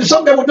that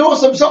some that were doing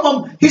some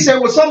of them, he said,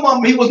 well, some of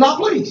them he was not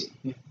pleased.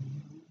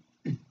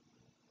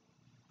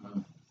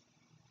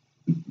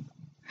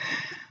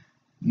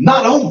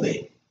 Not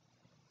only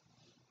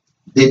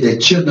did the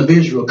children of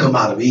Israel come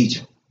out of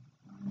Egypt,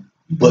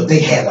 but they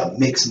had a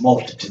mixed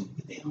multitude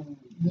with them.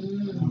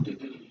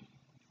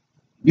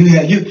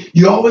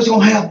 You always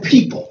gonna have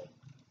people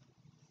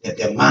that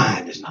their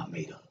mind is not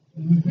made up.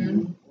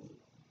 Mm-hmm.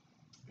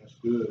 That's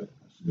good.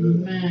 That's good.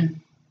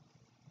 Amen.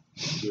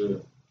 That's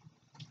good.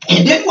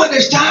 And then when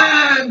it's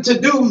time to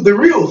do the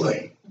real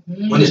thing,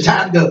 when it's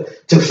time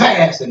to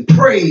fast and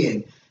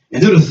pray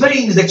and do the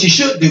things that you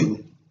should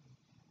do,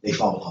 they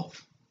fall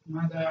off.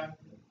 My God.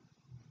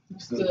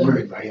 That's Good good.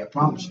 word right here, I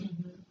promise you.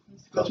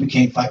 Because we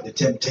can't fight the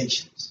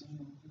temptations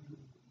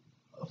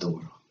of the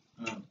world.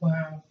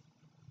 Wow.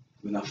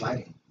 We're not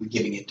fighting. We're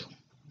giving it to them.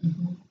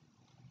 Mm-hmm.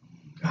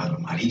 God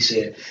Almighty. He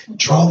said,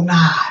 draw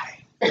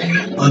nigh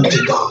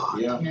unto God.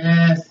 Yeah.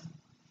 Yes.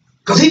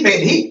 Because he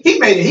made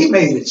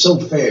it so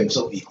fair and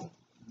so equal.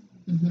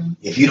 Mm-hmm.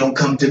 If you don't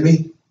come to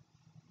me,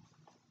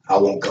 I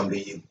won't come to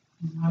you.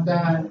 My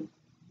God.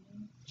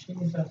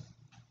 Jesus.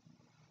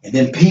 And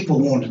then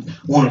people want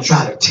to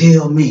try to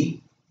tell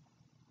me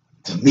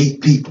to meet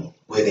people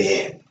where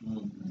they at.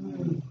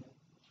 Mm-hmm.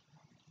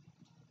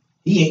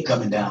 He ain't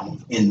coming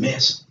down in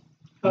mess.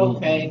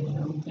 Okay.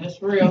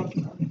 That's real.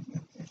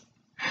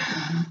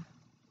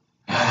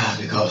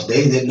 Because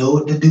they that know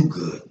it to do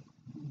good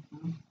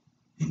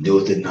and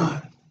do it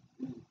not,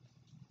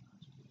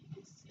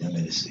 them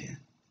that is sin.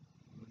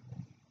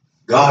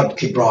 God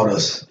brought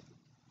us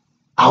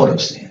out of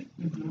sin.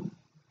 Mm-hmm.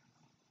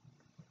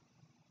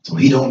 So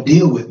he don't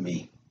deal with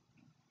me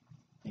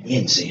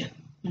in sin.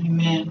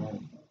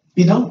 Amen.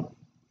 He don't.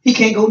 He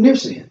can't go near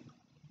sin.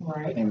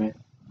 Right. Amen.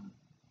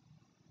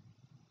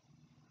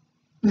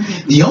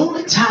 The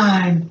only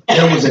time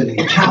there was an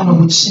encounter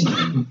with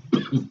sin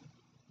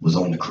was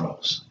on the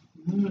cross.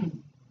 Mm-hmm.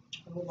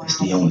 Oh, wow. It's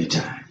the only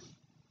time.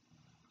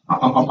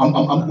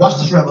 Watch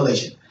this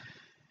revelation.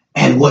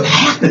 And what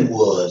happened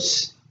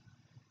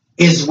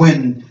is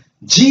when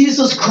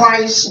Jesus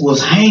Christ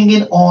was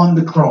hanging on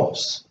the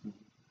cross,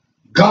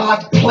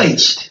 God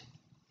placed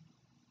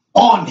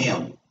on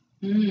him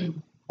Mm-hmm.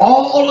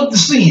 all of the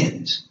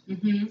sins.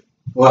 Mm-hmm.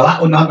 Well, I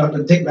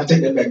take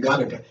that back.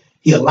 God,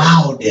 he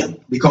allowed them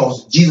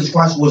because Jesus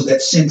Christ was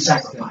that sin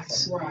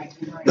sacrifice. Right.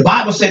 Right. The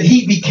Bible said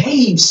he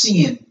became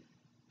sin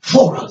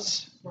for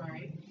us.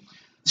 Right.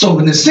 So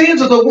when the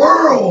sins of the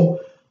world,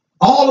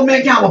 all of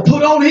mankind were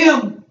put on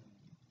him,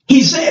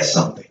 he said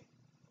something.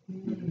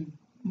 Mm-hmm.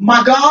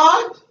 My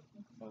God,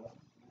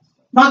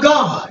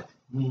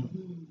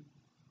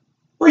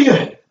 where you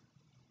at?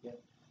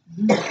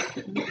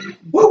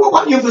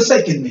 Why you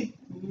forsaken me?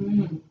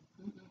 Mm-hmm.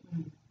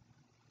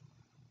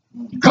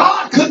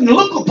 God couldn't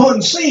look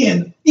upon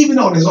sin even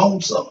on his own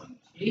son.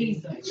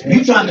 Jesus.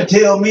 You trying to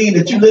tell me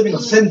that you're living a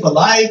sinful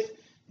life?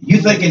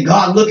 You thinking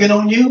God looking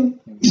on you?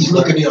 He's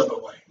looking the other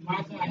way. My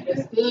God.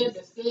 That's good.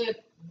 That's good.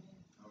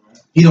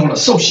 He don't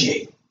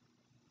associate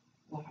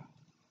Wow.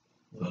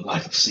 with a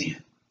life of sin.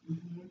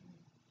 Mm-hmm.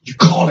 You're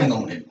calling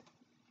on him,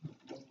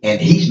 and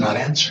he's not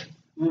answering.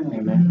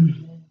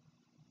 Amen.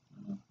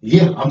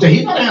 Yeah, I'm telling you,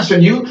 he's not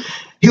answering you.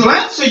 He'll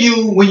answer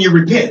you when you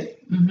repent.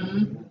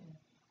 Mm-hmm.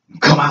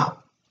 Come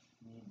out.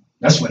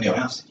 That's when they'll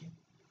answer you.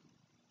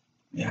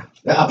 Yeah.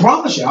 I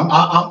promise you,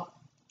 I'm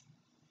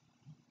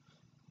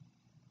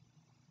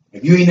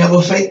if you ain't never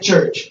faked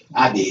church,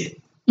 I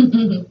did.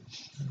 Because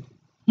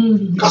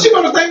you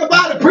know the thing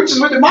about it, preachers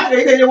with the mic,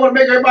 they want to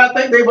make everybody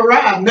think they've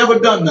arrived, never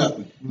done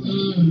nothing.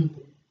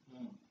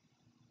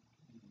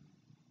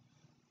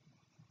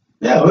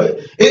 Yeah,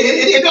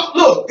 it don't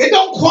look, it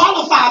don't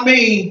qualify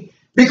me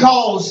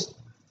because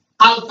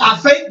I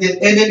faked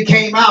it and then it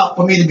came out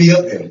for me to be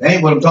up there. That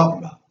ain't what I'm talking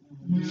about.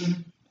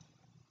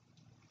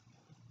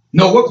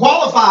 No, what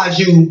qualifies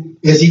you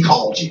is he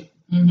called you.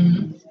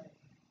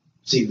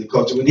 See,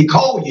 because when he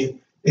called you,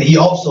 then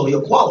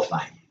he'll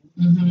qualify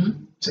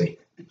you. See,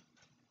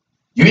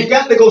 you ain't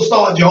got to go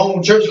start your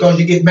own church because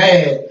you get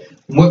mad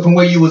from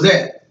where you was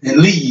at and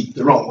leave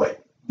the wrong way.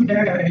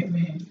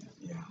 Amen.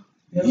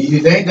 You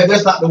think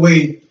that's not the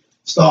way to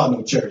start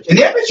no church. And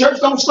every church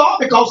don't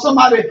start because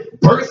somebody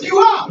birthed you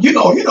out. You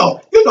know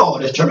all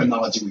this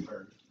terminology we've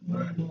heard.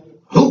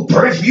 Who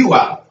birthed you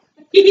out?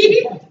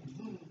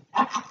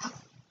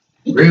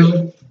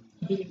 Really?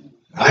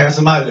 I had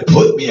somebody that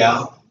put me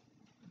out.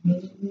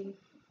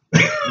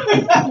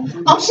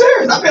 I'm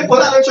serious. I've been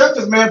put out of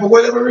churches, man, for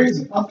whatever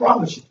reason. I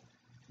promise you.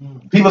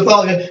 People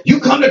thought, you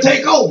come to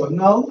take over.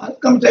 No, I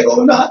didn't come to take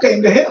over. No, I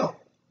came to help.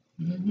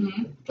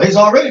 Place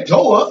already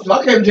tore up, so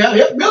I came to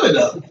help build it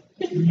up.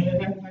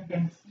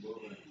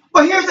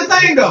 But here's the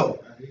thing, though.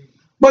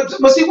 But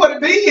see, what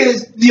it be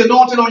is the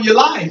anointing on your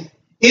life.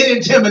 It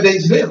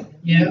intimidates them.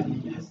 Yeah,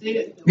 that's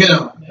it. You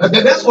know,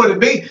 that's what it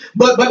be.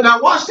 But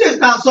now watch this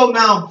now. So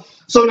now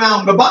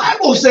the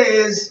Bible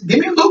says, give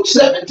me Luke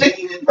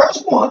 17 and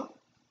verse 1.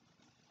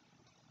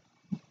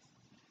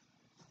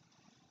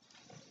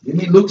 Give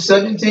me Luke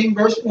 17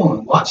 verse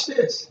 1. Watch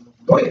this.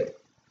 Go ahead.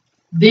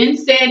 Then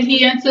said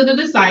he unto the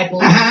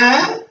disciples,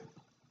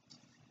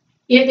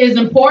 It is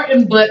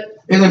important, but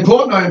it's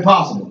important or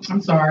impossible?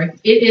 I'm sorry.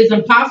 It is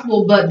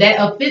impossible, but that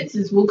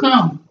offenses will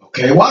come.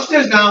 Okay, watch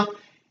this now.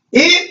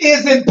 It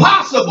is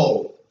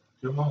impossible.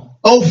 Come on.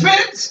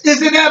 Offense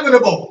is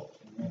inevitable.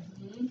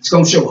 It's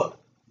going to show up.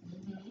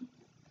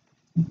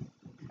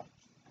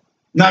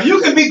 Now,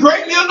 you can be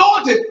greatly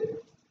anointed,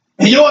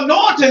 and your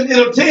anointing,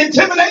 it'll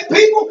intimidate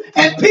people,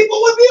 and people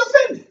will be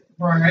offended.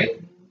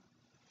 Right.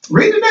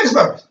 Read the next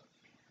verse.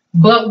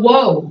 But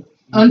woe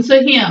unto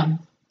him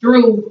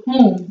through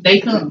whom they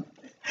come.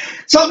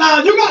 So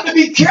now you got to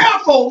be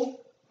careful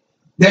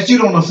that you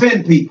don't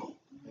offend people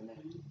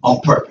on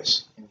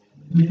purpose.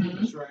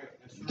 That's right.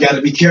 You got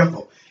to be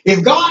careful.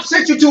 If God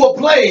sent you to a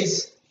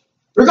place,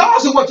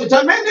 regardless of what you're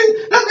talking, man,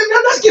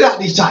 let's get out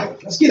of these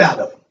titles. Let's get out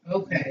of them.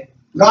 Okay.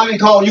 God didn't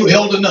call you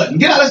elder nothing.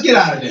 Let's get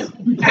out of them.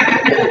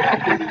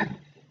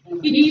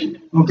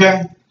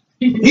 Okay.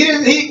 He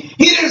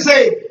didn't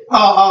say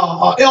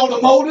elder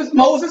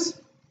Moses.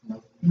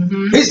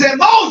 He said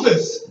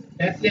Moses.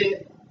 That's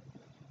it.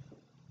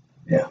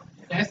 Yeah.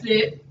 That's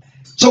it.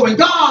 So when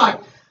God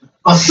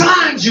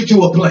assigns you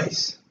to a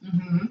place,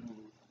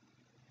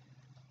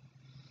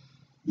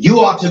 you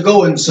ought to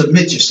go and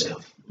submit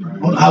yourself. I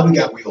don't know how we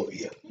got way over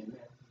here.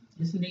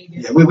 It's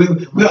needed. Yeah,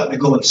 we ought to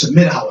go and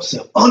submit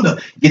ourselves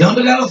get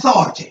under that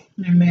authority.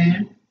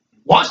 Amen.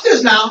 Watch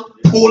this now.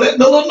 Pull that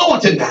little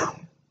anointing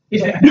down.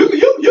 Yeah. You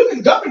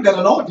can govern that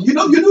anointing. You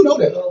do know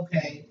that.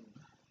 Okay.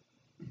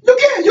 You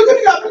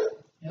can govern it.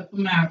 Help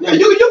them out. Yeah,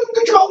 you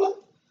can control it.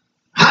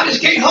 I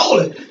just can't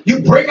hold it.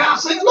 You break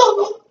out singing,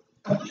 look.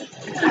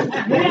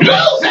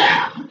 Lose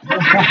out.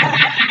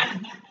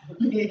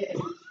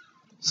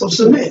 So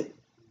submit.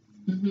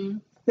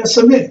 Yeah,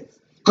 submit.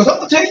 Because I'm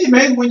going to tell you,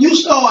 man, when you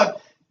start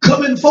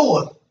coming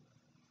forth,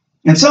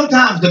 and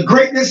sometimes the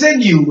greatness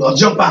in you will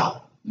jump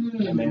out.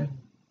 Amen.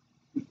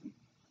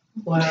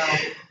 Wow.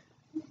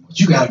 But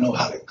you got to know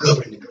how to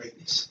govern the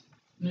greatness.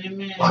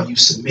 Amen. While you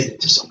submit it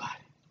to somebody.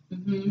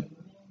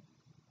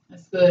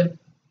 That's good.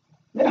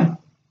 Yeah.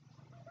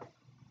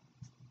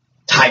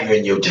 Tiger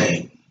in your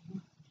tank.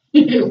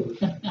 Like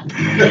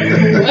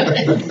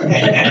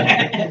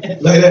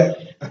that.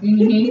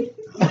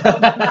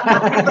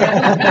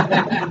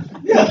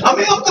 Yeah, I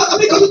mean,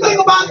 because the thing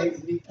about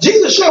it,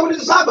 Jesus shared with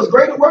his disciples,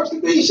 greater works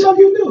than these shall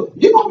you do.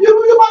 You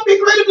might be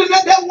greater than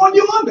that one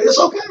you're under. It's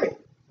okay.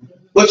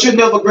 But you're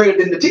never greater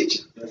than the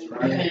teacher. That's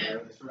right.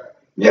 That's right.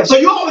 Yeah, so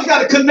you always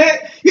got to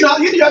connect. Y'all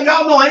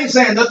know I ain't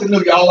saying nothing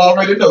new. Y'all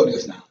already know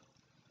this now.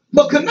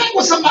 But connect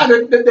with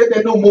somebody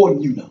that know more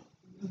than you know.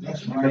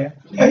 That's right.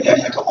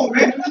 Yeah, come on,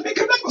 man. I mean,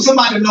 connect with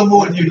somebody that know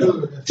more than you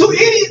know. Two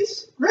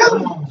idiots, really?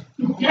 Come on,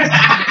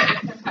 that's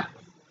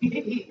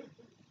good.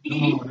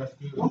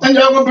 One thing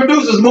y'all gonna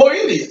produce is more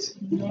idiots.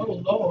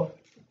 Oh Lord.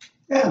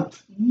 Yeah.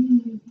 That's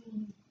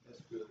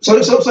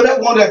good. So that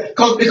one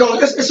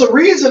because it's a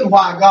reason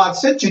why God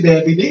sent you there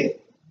if He did.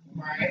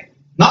 Right.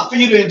 Not for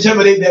you to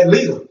intimidate that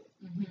leader,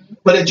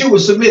 but that you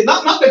would submit.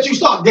 Not that you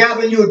start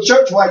gathering you a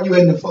church while you're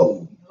in the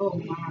fold. Oh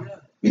my.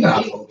 You know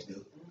how folks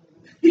do.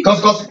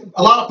 Because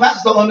a lot of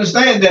pastors don't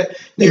understand that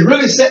they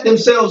really set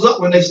themselves up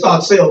when they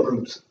start cell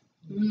groups.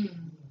 You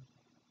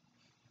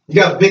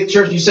got a big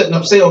church, you're setting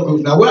up cell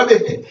groups. Now, well,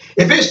 if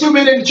it's too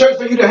many in the church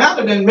for you to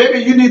handle, then maybe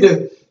you need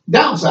to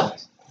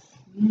downsize.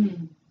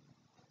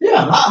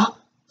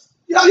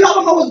 Yeah.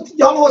 Y'all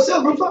know what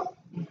cell groups are?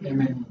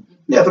 Amen.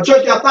 Yeah, if a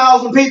church got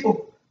 1,000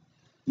 people,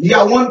 you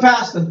got one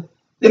pastor,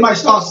 they might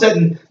start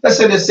setting, let's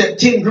say they set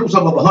 10 groups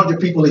of 100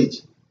 people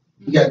each.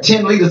 You got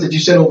 10 leaders that you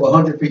set over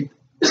 100 people.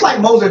 It's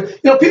like Moses.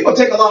 People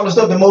take a lot of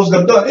stuff that Moses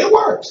have done. It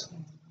works.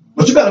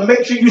 But you got to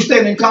make sure you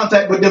stay in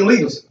contact with them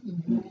leaders.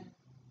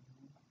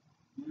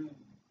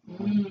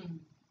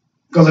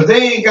 Because if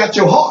they ain't got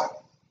your heart,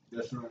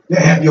 That's right.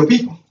 they have your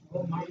people.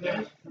 Oh my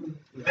God.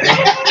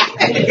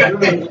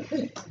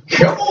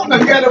 Come on, now,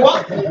 you gotta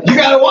watch. You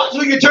gotta watch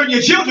who you turn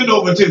your children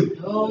over to.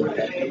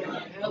 Okay.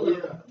 Hello.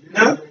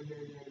 Huh?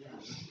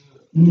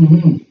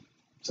 Mm-hmm.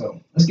 So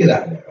let's get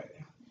out of there right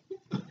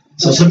now.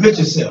 So submit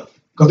yourself,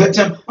 because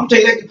I'm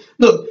telling you,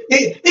 look,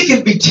 it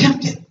can be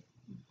tempting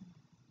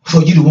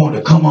for you to want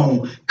to come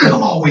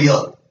all the way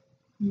up,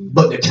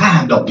 but the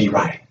time don't be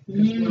right.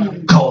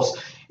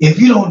 Because if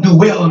you don't do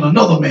well in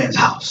another man's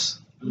house,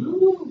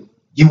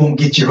 you won't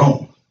get your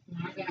own.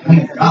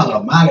 God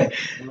Almighty.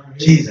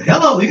 Jesus.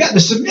 Hello, you got to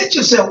submit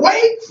yourself.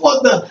 Wait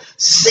for the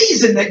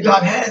season that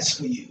God has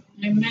for you.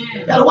 Amen.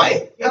 You gotta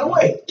wait. You gotta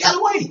wait. You gotta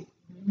wait.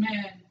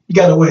 Amen. You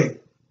gotta wait.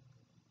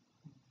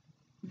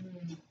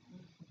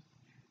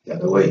 You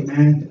gotta wait,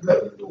 man.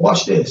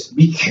 Watch this.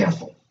 Be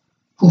careful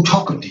who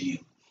talking to you.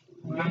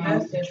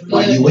 Wow, that's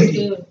While good. you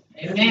waiting. That's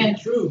good. Amen.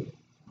 True.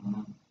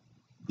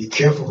 Be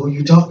careful who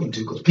you talking to,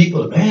 because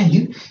people, man,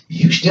 you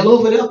still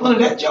over there up under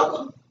that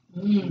jungle.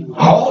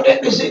 All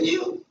that is in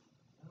you.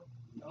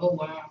 Oh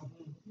wow.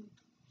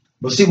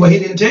 But see, what he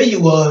didn't tell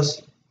you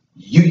was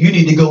you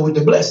need to go with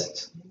the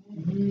blessings.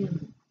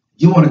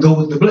 You want to go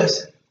with the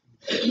blessing.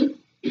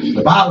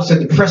 The Bible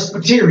said the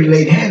presbytery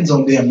laid hands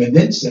on them and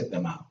then sent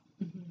them out.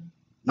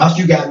 Not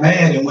you got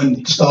mad and when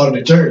you started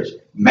the church,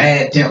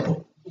 mad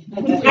temple.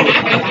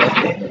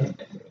 Because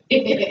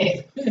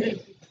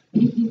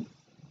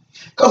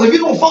if you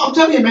don't follow, I'm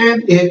telling you,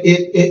 man,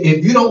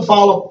 if you don't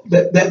follow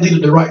that leader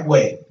the right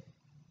way,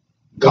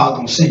 God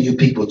gonna send you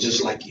people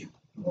just like you.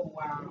 Oh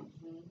wow.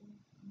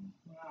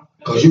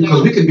 Because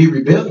we can be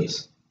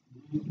rebellious.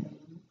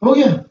 Oh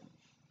yeah.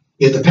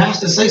 If the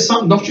pastor says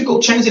something, don't you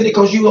go changing it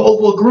because you are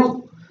over a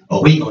group.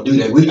 Oh, we ain't gonna do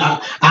that.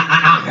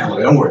 I'll handle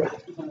it. Don't worry about it.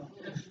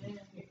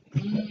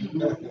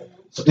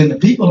 So then the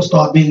people will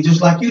start being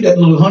just like you, that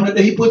little 100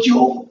 that he put you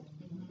over.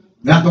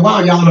 And after a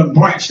while, y'all done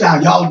branched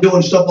out. Y'all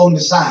doing stuff on the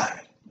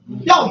side.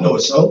 Y'all know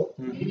it so.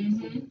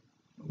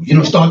 You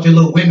don't start your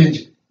little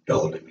women's.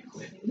 Oh, let me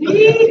quit.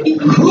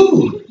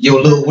 Ooh,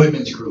 your little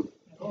women's group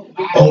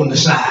on the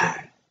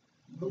side.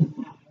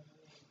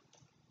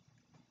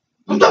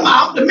 I'm talking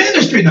about the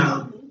ministry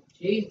now.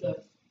 Jesus.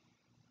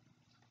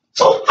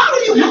 So how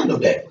do you handle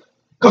that?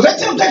 Because that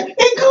temptation,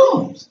 it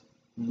comes.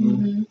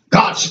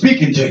 God's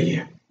speaking to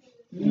you.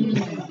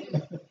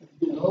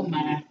 Oh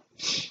my.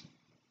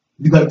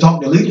 You got to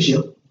talk to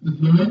leadership.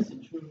 Mm-hmm.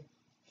 You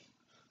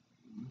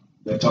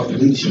got to talk to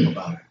leadership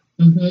about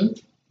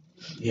it.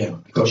 Yeah,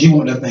 because you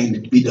want that thing to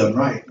be done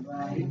right.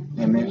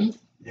 Amen.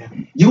 Yeah.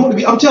 You want to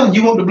be. I'm telling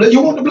you, you want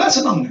the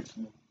blessing on it.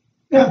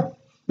 Yeah.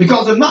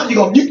 Because if not,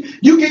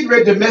 you get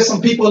ready to mess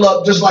some people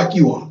up just like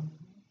you are.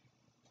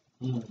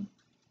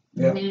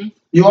 Yeah.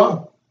 You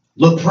are.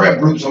 Little prayer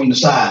groups on the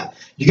side.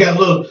 You got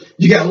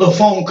little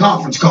phone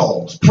conference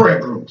calls, prayer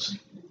groups.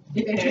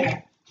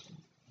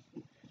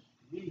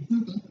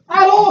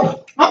 Out of order.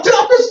 I'm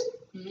telling you this.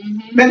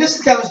 Man, this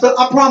is the kind of stuff,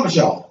 I promise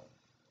y'all.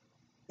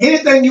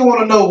 Anything you want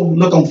to know,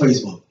 look on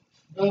Facebook.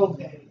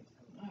 Okay.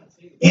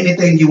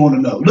 Anything you want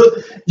to know.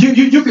 Look,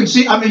 you can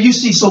see, you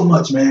see so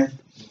much, man.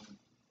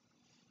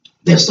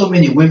 There's so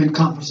many women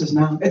conferences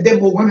now. And there are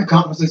more women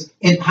conferences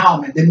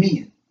empowerment than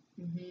men.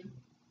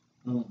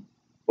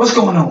 What's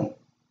going on?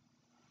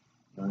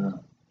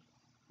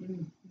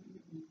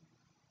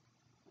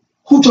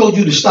 Who told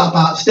you to step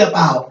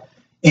out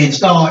and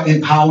start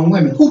empowering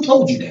women? Who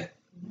told you that?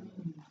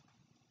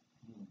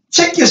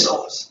 Check your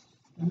source.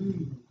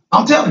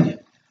 I'm telling you.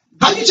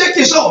 How you check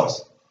your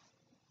source?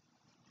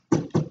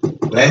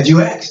 Glad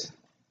you asked.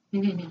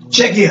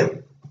 Check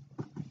here.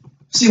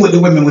 See what the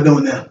women were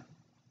doing there.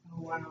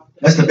 Oh, wow.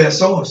 That's the best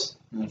source.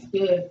 That's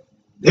good.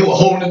 They were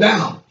holding it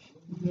down.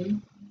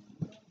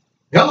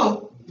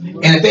 Hello.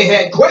 And if they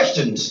had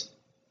questions,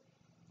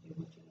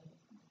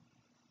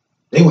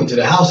 they went to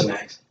the house and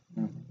asked.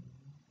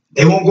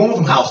 They won't go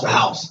from house to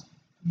house.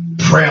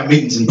 Prayer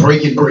meetings and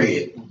breaking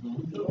bread.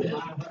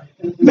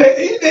 Man,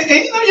 you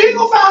ain't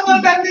gonna find none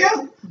of that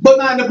there. But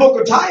now in the book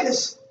of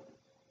Titus,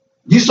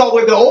 you saw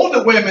where the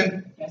older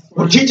women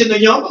were teaching the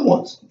younger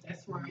ones.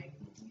 That's right.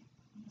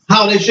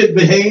 How they should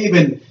behave,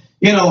 and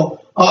some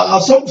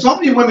of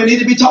these women need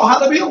to be taught how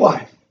to be a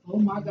wife. Oh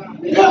my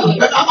God.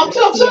 Yeah, I'm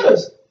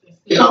serious.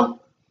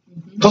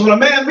 Because when a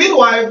man be a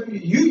wife,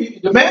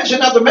 the man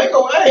shouldn't have to make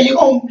her. Hey, you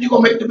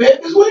gonna make the bed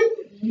this week?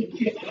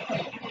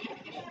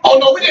 Oh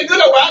no, we didn't do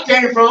that where I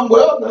came from.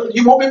 Well,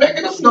 you won't be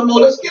making this no more.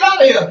 Let's get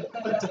out of here.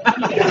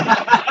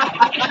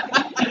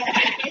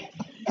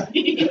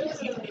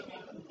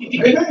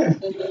 Amen.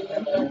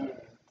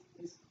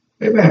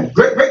 Amen.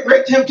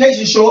 Great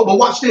temptation show up, but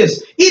watch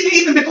this.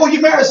 Even before you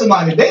marry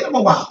somebody, date them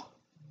a while.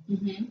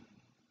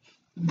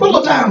 Put a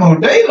little time on,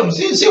 date them,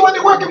 see what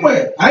they're working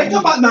with. I ain't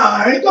talking about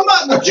I ain't talking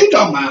about what you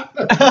talking about.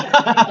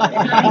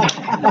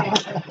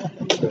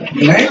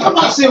 I ain't talking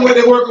about seeing what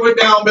they're working with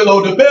down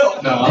below the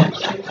belt. No, I'm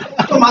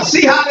talking about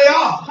see how they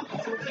are.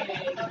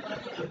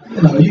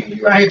 You know,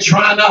 you right here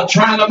trying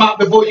them out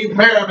before you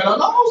marry them.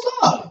 No,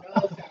 stop.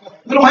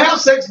 We don't have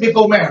sex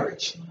before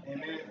marriage.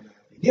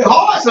 It get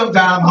hard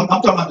sometimes. I'm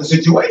talking about the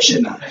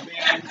situation now.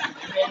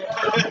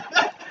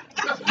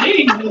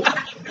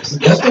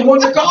 That's the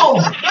one to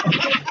call.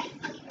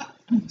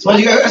 That's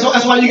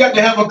why you got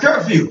to have a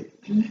curfew.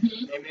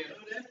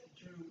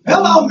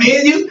 Hello,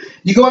 man.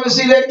 You going to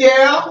see that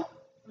gal?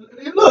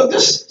 Look,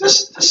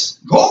 just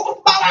go over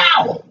about an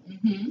hour.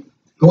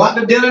 Go out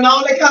to dinner and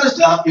all that kind of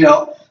stuff. You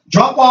know,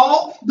 drop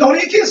off. Don't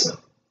even kiss her.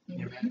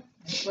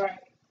 That's right.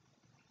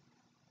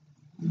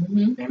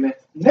 Amen.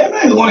 That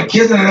man want to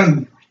kiss her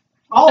and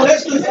all that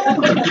stuff.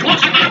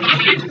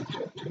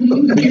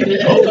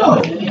 Oh,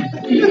 no.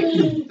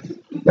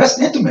 That's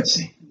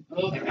intimacy.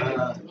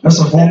 That's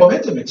a form of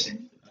intimacy.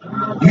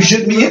 You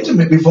shouldn't be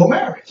intimate before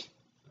marriage.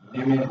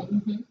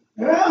 Amen.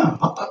 Yeah.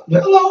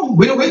 Hello.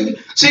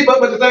 See,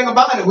 but the thing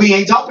about it, we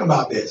ain't talking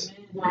about this.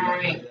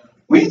 Right.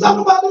 We ain't talking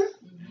about this.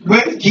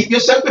 Well, keep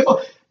yourself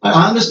before.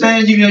 I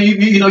understand.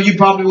 You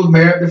probably was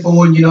married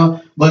before,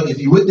 but if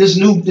you with this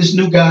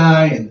new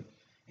guy and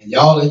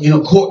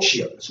y'all,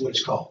 courtship. That's what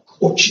it's called,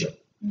 courtship.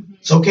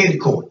 It's okay to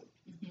court.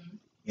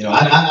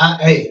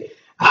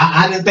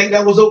 I didn't think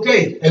that was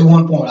okay at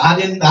one point. I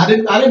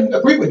didn't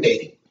agree with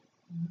dating.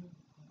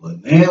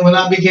 But man, when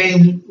I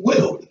became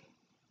widowed,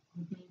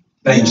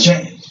 things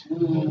changed.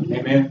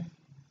 Amen.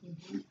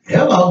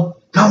 Hello.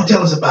 Come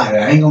tell us about it.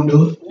 I ain't gonna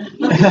do it.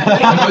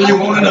 I know you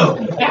want to know.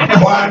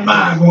 Why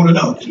mind want to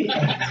know?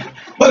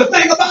 But the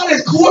thing about it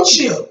is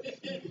courtship.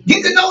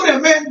 Get to know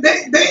them, man.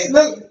 They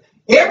look.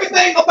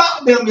 Everything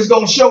about them is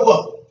gonna show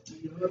up.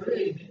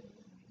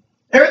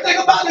 Everything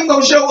about them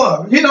gonna show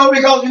up.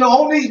 Because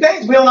on these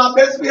days we on our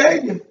best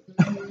behavior.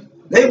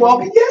 They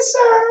walking, yes,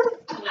 sir.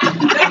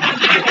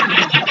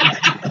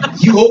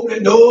 You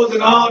opening doors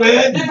and all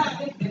that.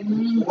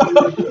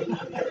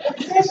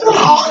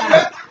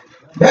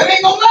 That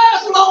ain't gonna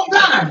last a long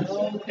time.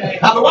 Okay.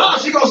 After a while,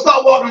 she gonna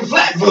start walking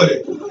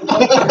flat-footed. You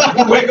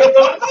wake up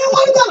going, man,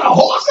 what is that, a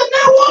horse in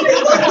there?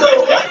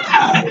 What?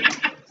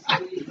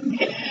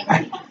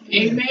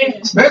 Amen.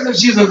 Especially if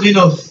she's a,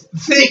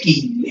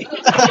 thicky.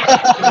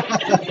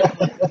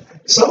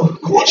 So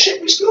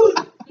courtship is good.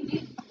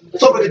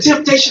 So, but the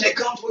temptation that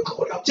comes with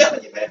court, I'm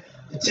telling you, man,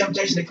 the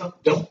temptation that comes,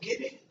 don't give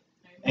in.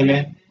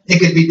 Amen. It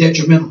could be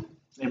detrimental.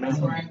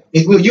 Amen. Right.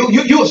 It will.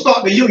 You'll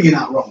start the union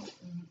out wrong.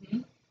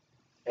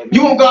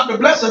 You want God to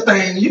bless a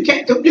thing, you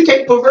can't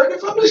pervert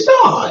it from the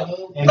start.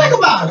 Okay. Think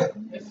about it.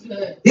 That's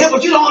good. Yeah,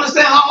 but you don't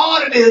understand how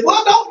hard it is.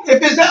 Well, don't.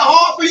 If it's that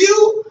hard for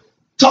you,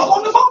 talk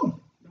on the phone.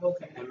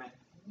 Okay. Amen.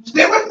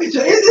 Stay with me.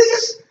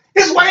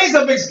 It's ways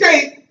of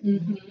escape.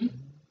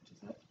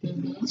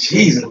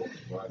 Jesus.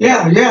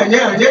 Yeah.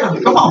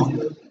 Come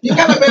on. You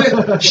gotta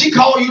better. She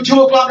called you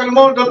 2 o'clock in the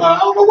morning. I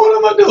don't know what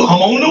I'm gonna do.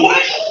 I'm on the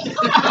way.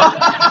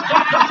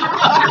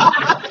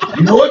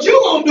 You know what you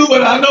gonna do,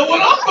 but I know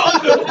what I'm gonna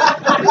do.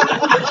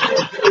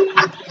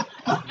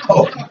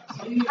 Oh.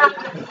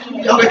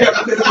 Y'all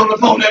got this on the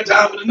phone that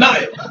time of the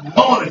night,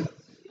 morning.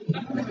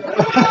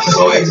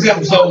 So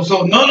exempt.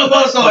 So none of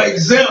us are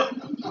exempt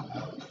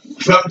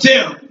from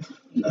Tim.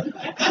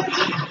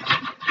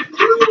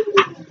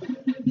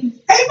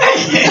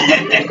 Amen.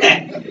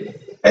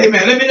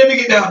 Amen. Let me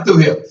get down through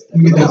here.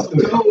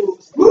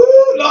 Woo,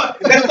 Lord.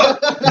 That's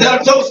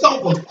a toe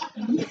stomper.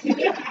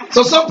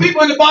 So some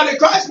people in the body of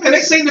Christ, man,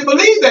 they seem to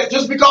believe that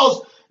just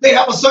because they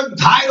have a certain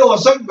title or a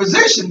certain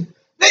position,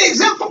 they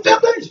exempt from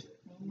temptation.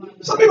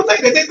 Some people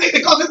think that they think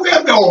because we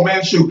have oh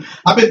man, shoot,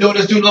 I've been doing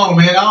this too long,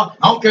 man. I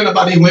don't care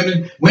about these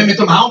women. I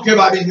don't care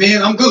about these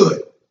men. I'm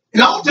good.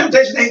 All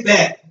temptation ain't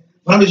that.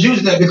 But I'm just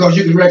using that because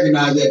you can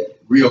recognize that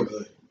real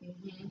good.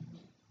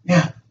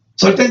 Yeah.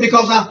 So I think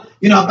because I've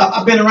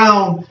been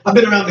around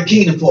the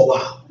kingdom for a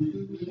while.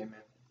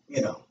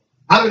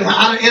 I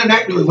don't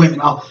interact with women,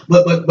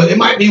 but it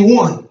might be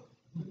one.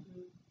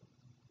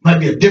 Might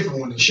be a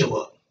different one to show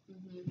up.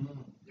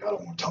 Y'all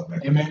don't want to talk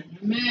back to me.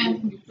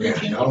 Amen. Yeah,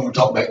 y'all don't want to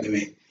talk back to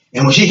me.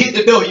 And when she hit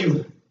the door,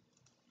 you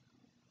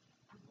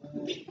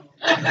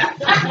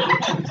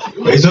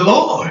praise the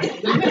Lord.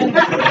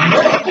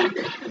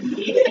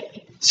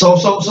 So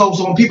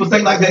when people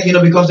think like that,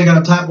 because they got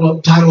a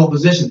title or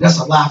position, that's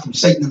a lie from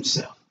Satan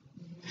himself.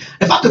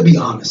 If I could be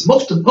honest,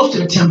 most of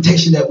the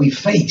temptation that we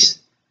face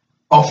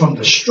are from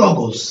the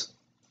struggles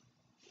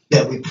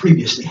that we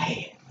previously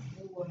had.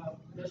 Wow.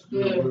 That's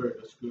good.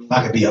 If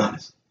I could be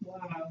honest.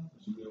 Wow.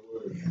 Yeah,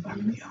 if I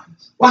could be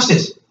honest. Watch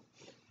this.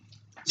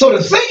 So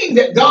the thing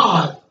that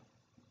God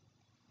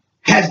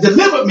has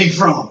delivered me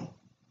from,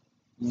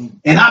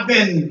 and I've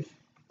been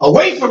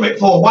away from it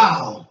for a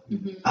while,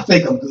 I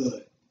think I'm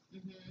good.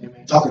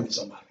 Talking to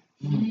somebody.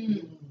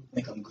 I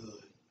think I'm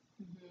good.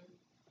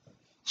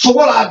 So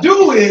what I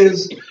do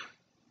is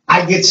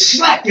I get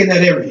slack in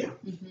that area.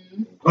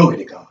 Glory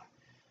to God.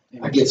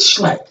 I get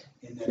slack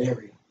in that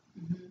area.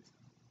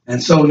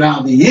 And so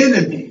now the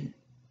enemy,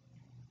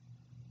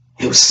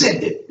 he'll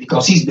send it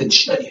because he's been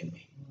studying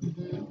me.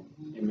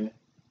 Amen.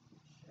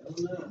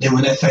 Then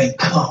when that thing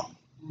comes,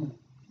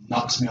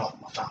 knocks me off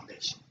my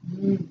foundation.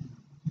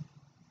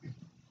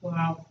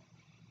 Wow.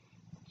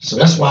 So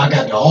that's why I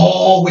got to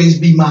always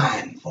be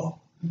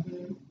mindful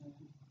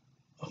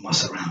of my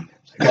surroundings.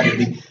 I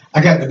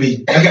got to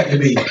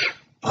be,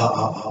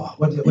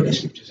 what the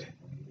scripture say?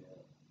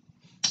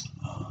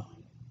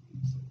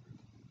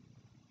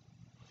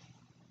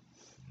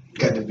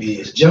 Got to be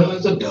as gentle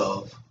as a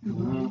dove,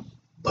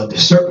 but the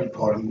serpent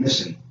part I'm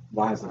missing.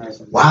 Wise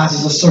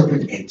As a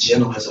serpent and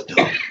gentle as a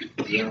dove.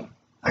 Yeah.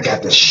 I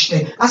got to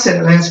stay. I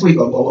said it last week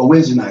or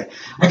Wednesday night.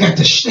 I got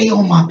to stay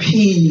on my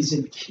P's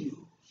and Q's.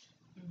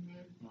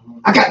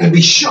 I got to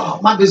be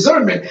sharp. My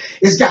discernment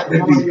has got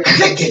to be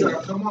clicking.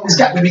 It's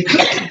got to be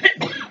clicking.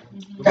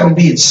 Got to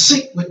be in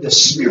sync with the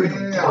Spirit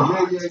of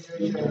God.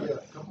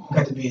 I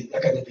got to be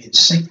in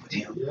sync with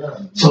Him.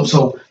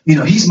 So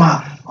He's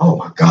my. Oh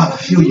my God, I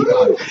feel you,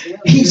 God.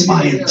 He's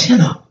my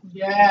antenna.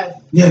 Yes.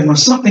 Yeah, when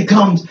something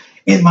comes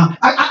in my,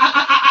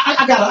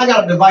 I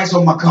got a device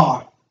on my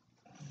car.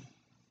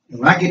 And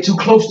when I get too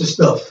close to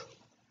stuff,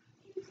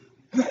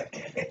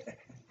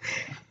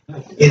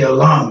 it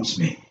alarms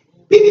me.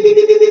 Beep, beep, beep,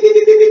 beep, beep,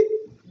 beep, beep,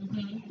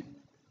 beep.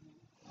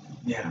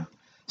 Yeah.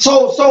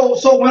 So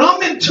when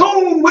I'm in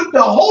tune with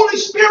the Holy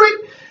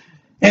Spirit,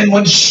 and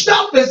when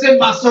stuff is in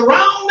my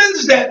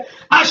surroundings that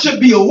I should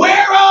be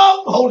aware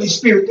of, Holy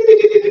Spirit.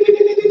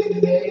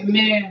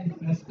 Amen.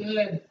 That's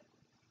good.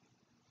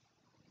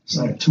 It's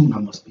not in tune I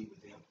must be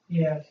with them.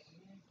 Yes.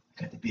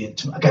 I got to be in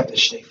tune. I got to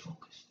stay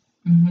focused.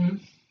 I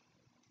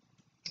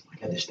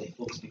got to stay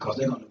focused because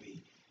there are going to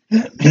be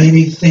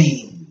many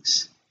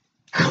things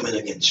coming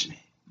against me.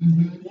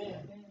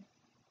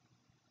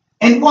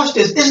 And watch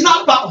this. It's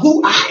not about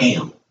who I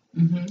am,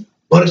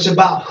 but it's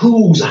about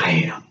whose I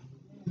am.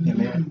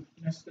 Amen.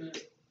 That's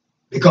good.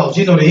 Because,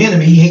 the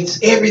enemy, he hates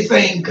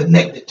everything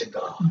connected to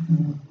God.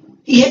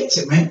 He hates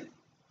it, man.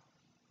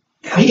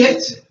 Yeah, he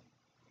hates it.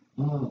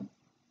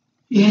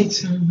 He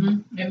hates it.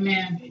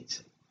 Amen. He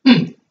hates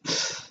it.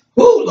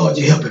 Oh, Lord,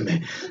 you're helping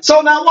me.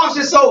 So now watch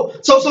this. So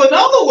in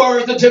other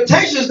words, the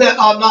temptations that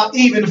are not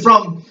even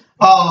from,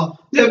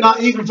 they're not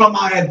even from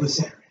our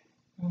adversary.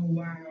 Oh,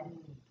 wow.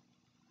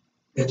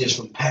 They're just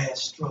from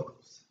past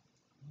struggles.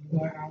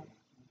 Wow.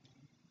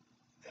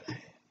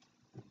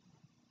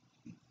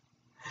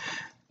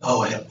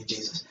 Oh, help me,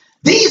 Jesus.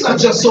 These are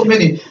just so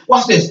many.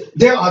 Watch this.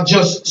 There are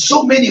just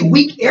so many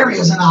weak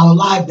areas in our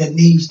life that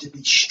needs to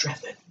be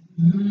strengthened.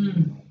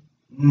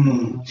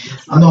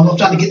 I know I'm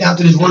trying to get down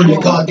to this word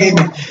that God gave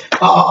me.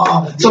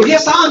 So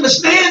yes, I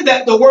understand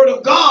that the word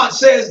of God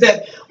says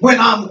that when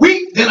I'm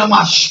weak, then am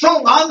I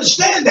strong. I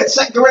understand that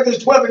 2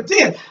 Corinthians 12 and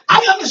 10.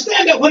 I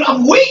understand that when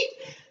I'm weak,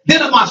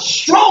 then am I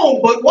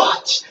strong. But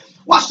watch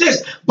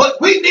this.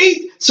 But we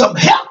need some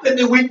help in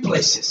the weak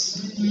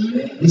places. We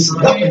need some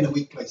help in the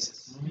weak places.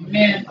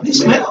 Amen. I need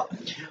some help.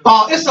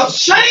 It's a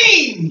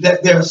shame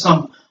that there are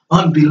some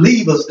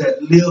unbelievers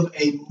that live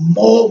a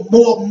more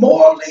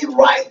morally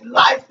right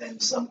life than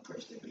some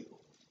Christian people.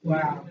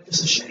 Wow.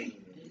 It's a shame.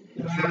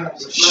 Wow.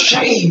 It's a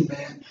shame,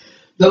 man.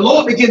 The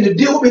Lord began to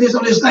deal with me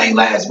on this thing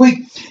last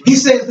week. He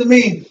says to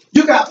me,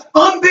 you got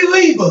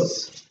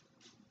unbelievers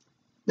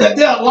that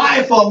their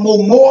life are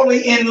more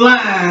morally in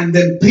line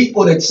than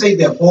people that say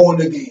they're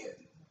born again.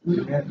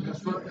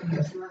 That's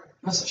right.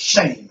 That's a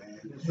shame, man.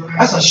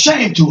 That's a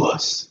shame to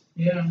us.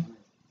 Yeah.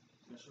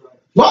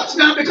 Watch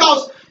now,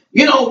 because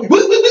we don't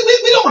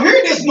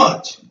hear this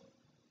much.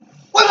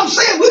 What I'm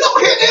saying, we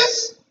don't hear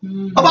this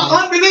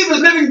about unbelievers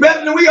living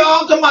better than we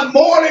are. I'm talking about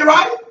morally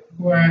right.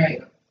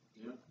 Right.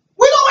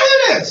 We don't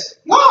hear this.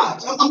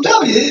 Watch. I'm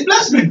telling you, it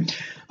blessed me.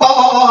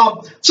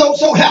 So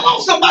hello,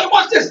 somebody,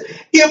 watch this.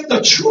 If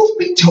the truth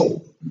be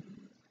told,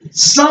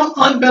 some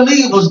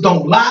unbelievers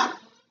don't lie,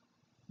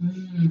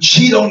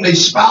 cheat on their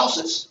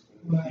spouses.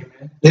 Right.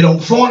 They don't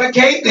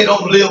fornicate. They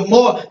don't live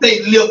more.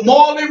 They live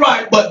morally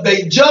right, but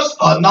they just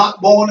are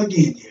not born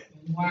again yet.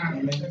 Wow.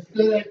 That's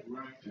good.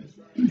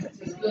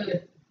 That's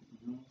good.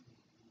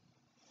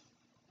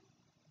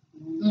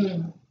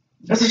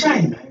 That's a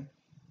shame, man.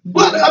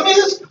 But I mean,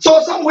 so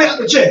it's something we have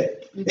to check,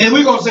 and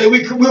we're gonna say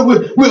we're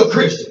a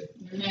Christian.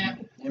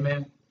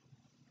 Amen.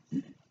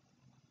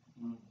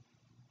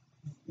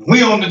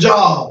 We on the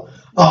job,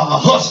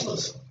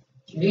 hustlers.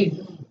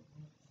 Jesus.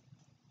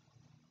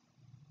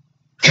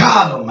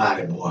 God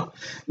Almighty, boy.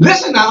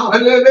 Listen now,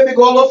 let me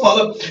go a little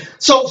further.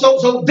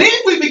 So then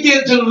we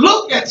begin to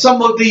look at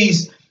some of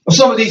these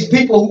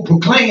people who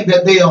proclaim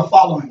that they are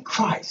following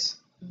Christ.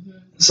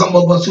 Some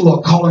of us who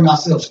are calling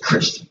ourselves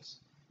Christians,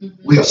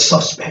 we are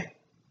suspect.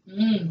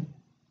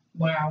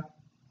 Wow.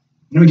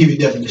 Let me give you a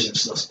definition of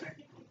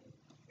suspect.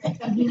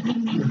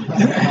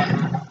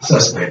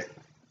 Suspect.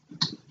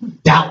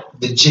 Doubt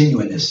the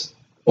genuineness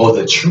or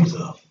the truth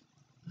of.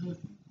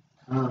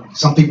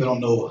 Some people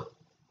don't know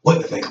what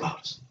to think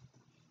about us.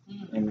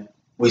 Amen.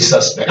 We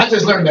suspect. I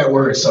just learned that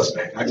word,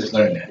 suspect. I just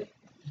learned that.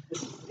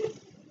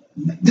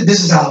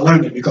 This is how I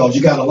learned it, because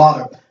you got a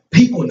lot of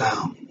people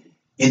now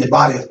in the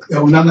body of,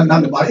 not in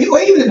the body,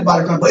 even in the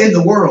body of Christ, but in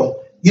the world,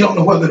 you don't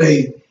know whether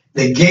they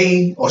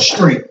gay or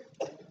straight.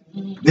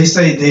 They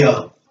say they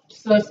are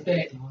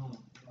Suspect.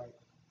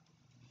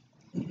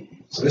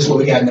 So this is what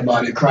we got in the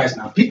body of Christ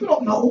now. People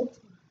don't know.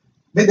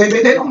 They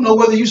don't know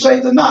whether you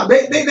saved or not.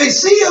 They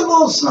see a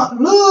little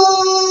something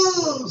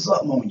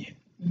on you.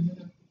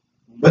 Mm-hmm.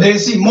 But they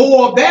see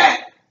more of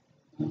that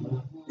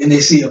than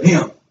they see of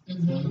him.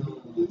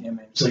 Mm-hmm.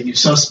 So you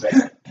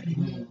suspect.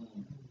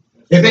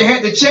 If they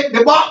had to check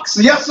the box,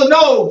 yes or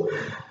no,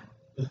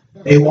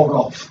 they walk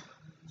off.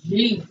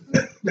 Jeez.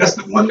 That's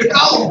the one to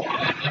go.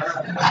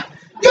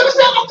 You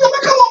understand?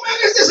 Come on, man.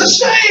 This is a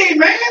shame,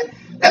 man.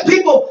 That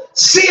people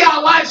see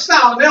our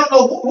lifestyle and they don't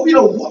know,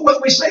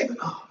 what we're saving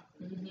on.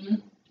 Mm-hmm.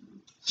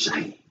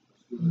 Shame.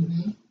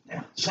 Mm-hmm.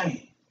 Yeah,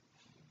 shame.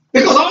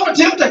 Because all the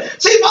temptation.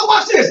 See, now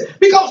watch this.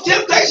 Because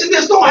temptation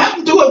just don't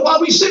happen to us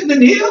while we're sitting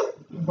in here.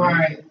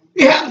 Right.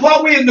 It happens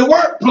while we're in the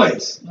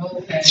workplace.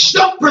 Okay.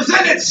 Stuff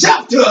presents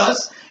itself to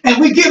us and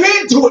we give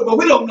into it, but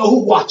we don't know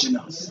who's watching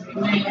us.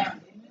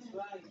 Amen.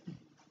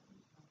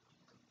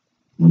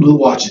 Who's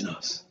watching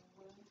us?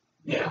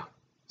 Yeah.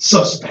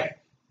 Suspect.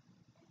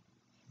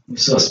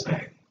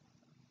 Suspect.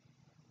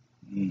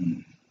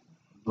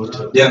 Go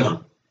to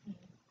dinner.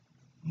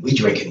 We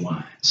drinking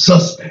wine.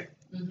 Suspect.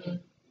 Mm-hmm.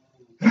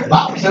 The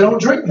Bible said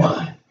don't drink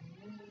wine.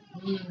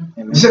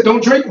 Mm-hmm. It said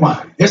don't drink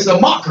wine. It's a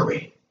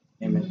mockery.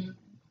 Amen.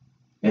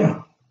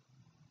 Yeah.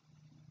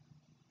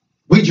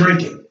 We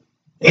drinking.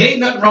 It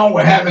ain't nothing wrong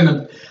with having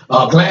a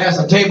glass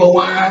of table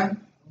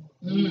wine.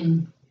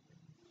 Mm.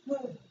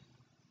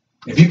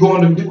 If you go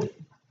on to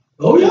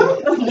oh yeah.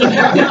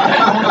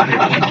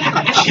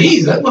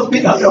 Jeez, that must be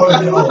yeah,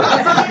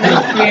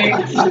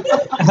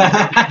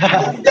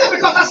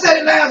 because I said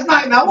it last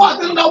night. Now why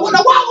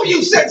would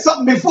you set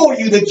something before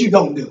you that you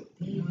don't do?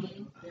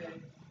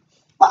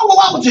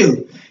 Why would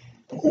you?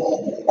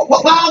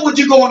 Why would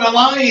you go in a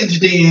lion's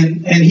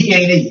den and he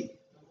ain't eat?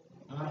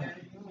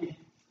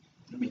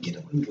 Let me get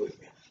up.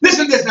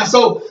 Listen to this now.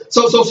 So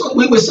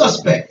we were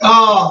suspect.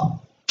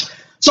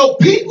 So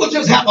people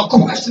just have a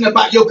question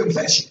about your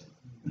confession.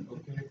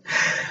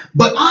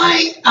 But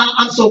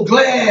I'm so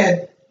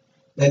glad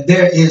that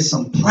there is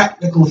some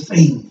practical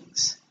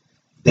things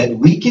that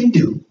we can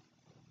do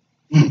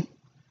to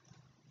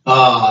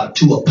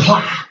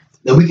apply,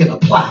 that we can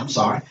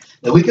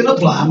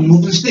apply, I'm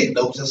moving stick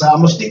notes, that's how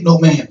I'm a stick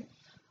note man,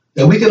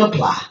 that we can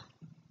apply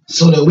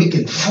so that we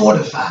can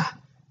fortify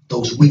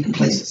those weak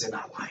places in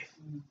our life.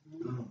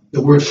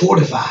 The word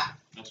fortify,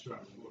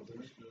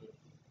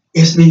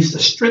 it means to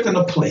strengthen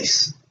a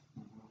place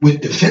with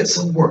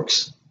defensive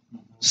works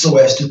so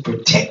as to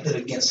protect it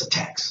against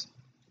attacks.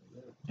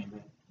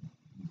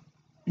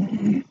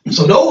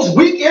 So those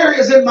weak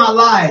areas in my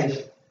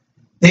life,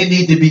 they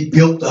need to be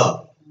built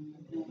up.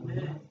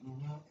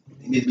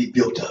 They need to be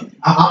built up.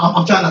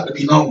 I'm trying not to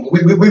be long, but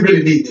we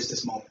really need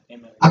this moment.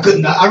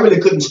 I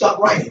really couldn't stop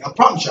writing. I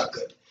promise you I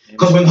could.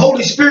 Because when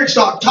Holy Spirit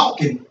starts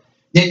talking,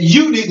 then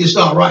you need to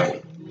start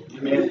writing.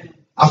 Amen.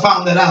 I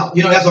found that out.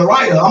 As a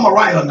writer, I'm a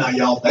writer now,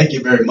 y'all. Thank you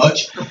very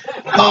much.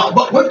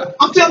 But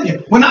I'm telling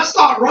you, when I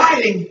start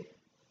writing,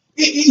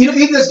 either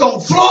it's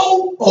going to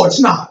flow or it's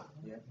not.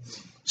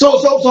 So I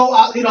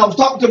was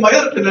talking to my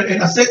editor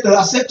and I said to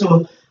her,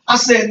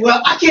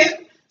 well, I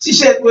can't. She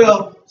said,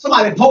 well,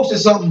 somebody posted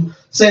something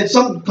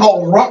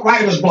called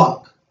writer's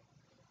block.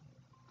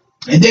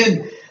 And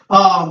then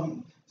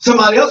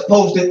somebody else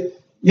posted,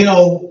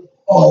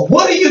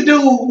 what do you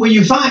do when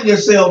you find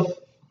yourself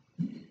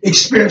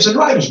experiencing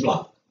writer's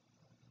block?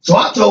 So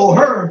I told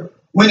her,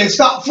 when it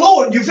stopped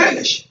flowing, you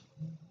finish.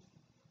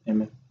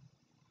 Amen.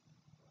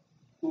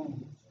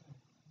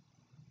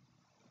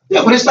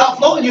 Yeah, when it stopped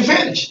flowing, you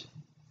finish.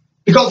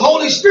 Because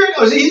Holy Spirit,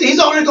 he's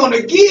only going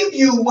to give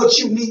you what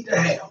you need to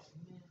have.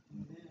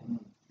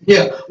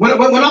 Yeah, when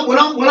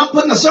I'm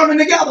putting a sermon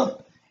together,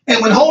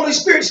 and when Holy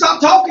Spirit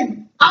stopped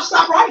talking, I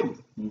stop writing.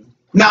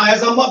 Now,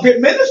 as I'm up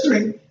here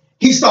ministering,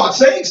 he starts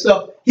saying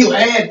stuff. He'll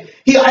add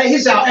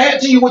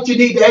to you what you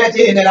need to add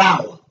to in that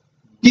hour.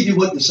 Give you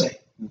what to say.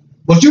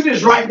 But you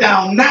just write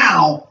down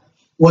now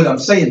what I'm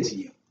saying to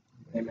you.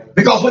 Amen.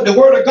 Because with the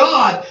word of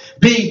God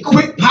being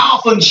quick,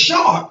 powerful, and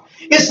sharp,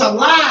 it's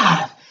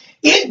alive.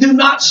 It do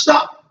not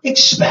stop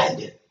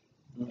expanding.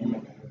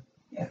 Amen.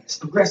 Yeah, it's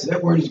progressive.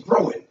 That word is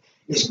growing.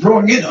 It's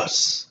growing in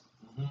us.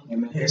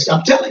 Amen.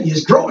 I'm telling you,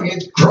 it's growing.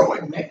 It's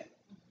growing, man.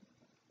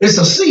 It's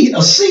a seed.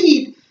 A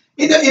seed.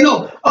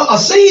 A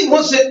seed,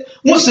 once it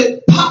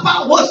pop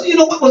out, what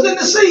was in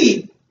the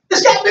seed,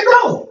 it's got to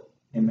grow.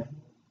 Amen.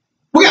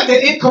 We got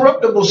that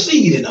incorruptible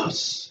seed in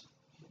us.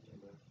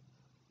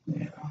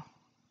 Yeah.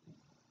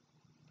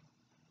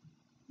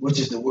 Which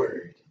is the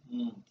word.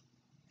 And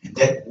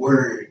that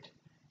word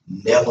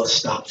never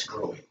stops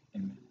growing.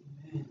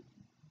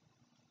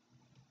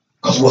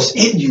 Because what's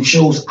in you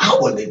shows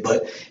outwardly,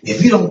 but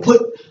if you don't get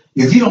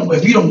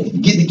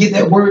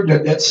that word,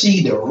 that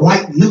seed, the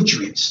right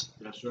nutrients,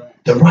 that's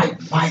right, the right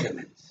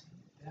vitamins,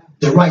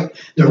 the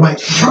right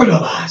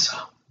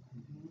fertilizer,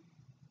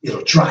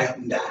 it'll dry up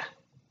and die.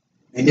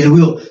 And then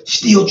we'll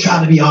still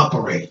try to be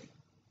operating.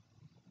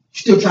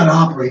 Still trying to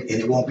operate and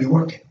it won't be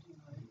working.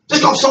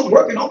 Just because something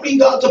working don't mean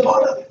God's a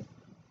part of it.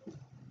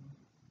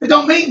 It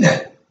don't mean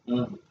that.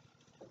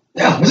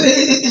 Yeah,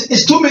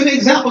 it's too many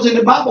examples in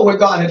the Bible where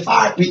God had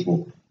fired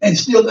people and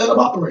still let them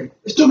operate.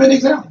 It's too many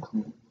examples.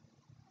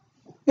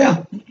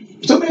 Yeah,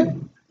 it's too many.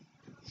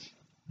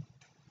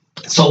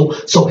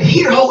 So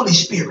hear Holy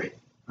Spirit.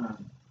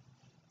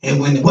 And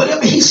when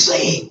whatever he's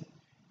saying,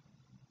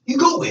 you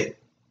go with.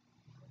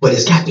 But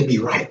it's got to be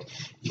right.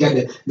 You got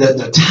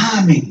the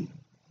timing.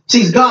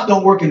 See, God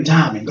don't work in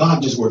timing.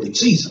 God just works in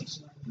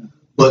seasons.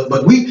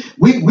 But we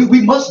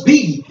must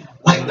be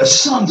like the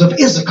sons of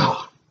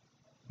Issachar.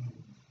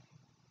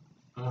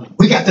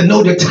 We got to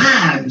know the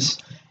times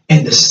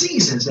and the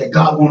seasons that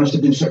God wants us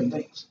to do certain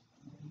things.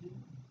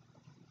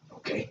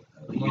 Okay,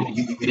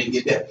 you didn't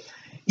get that.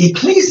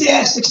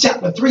 Ecclesiastes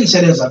chapter 3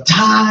 said there's a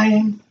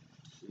time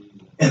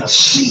and a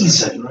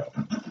season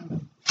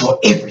for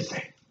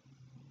everything.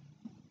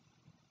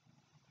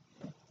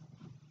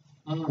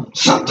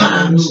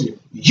 Sometimes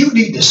you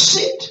need to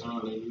sit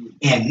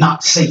and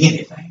not say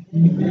anything.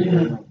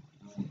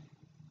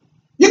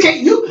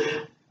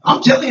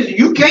 I'm telling you,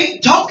 you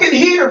can't talk and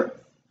hear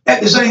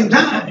at the same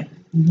time.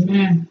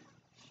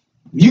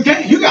 You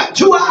can't. You got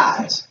two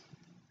eyes,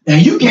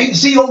 and you can't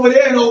see over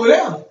there and over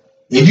there.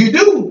 If you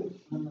do,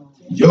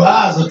 your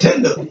eyes are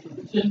tender.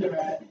 You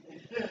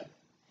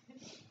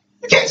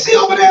can't see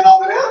over there and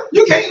over there.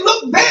 You can't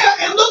look there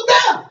and look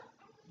there.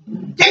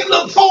 You can't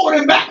look forward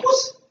and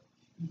backwards.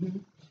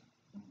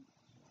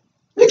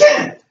 You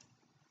can't.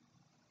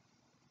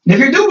 And if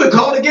you do, we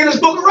call it Guinness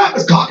Book of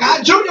Records.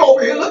 Cockeye Jr.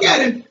 over here. Look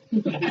at him.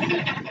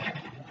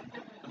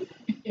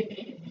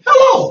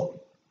 Hello.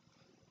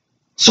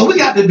 So we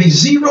got to be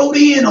zeroed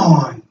in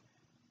on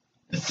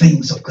the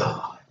things of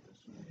God.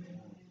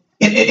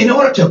 In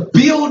order to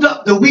build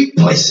up the weak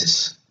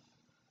places,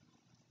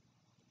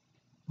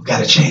 we got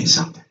to change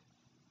something.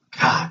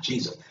 God,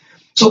 Jesus.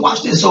 So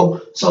watch this.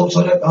 So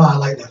that, I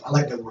like that. I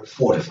like that word,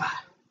 fortify.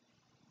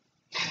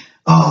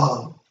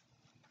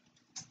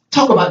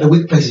 Talk about the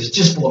weak places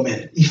just for a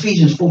minute.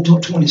 Ephesians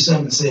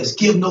 4:27 says,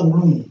 give no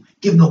room,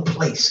 give no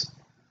place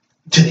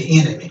to the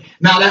enemy.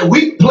 Now that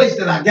weak place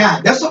that I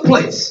got, that's a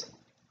place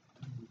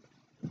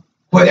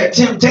where that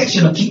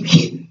temptation will keep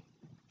hitting.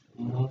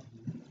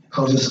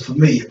 Because it's a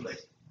familiar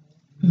place.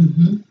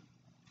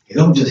 It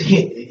don't just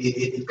hit,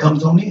 it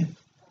comes on in.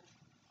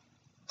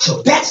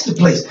 So that's the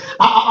place.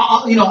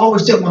 I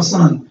always tell my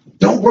son,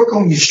 don't work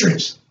on your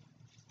strengths.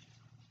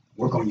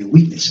 Work on your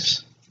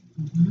weaknesses.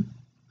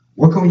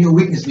 Work on your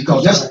weakness,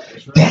 because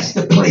that's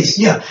the place.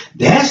 Yeah,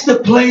 that's the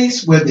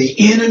place where the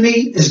enemy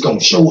is going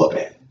to show up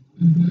at.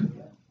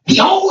 He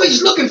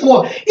always looking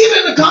for, even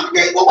in the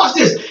congregation. Well, watch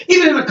this.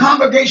 Even in a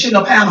congregation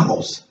of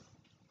animals,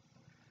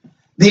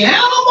 the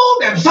animal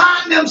that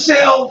find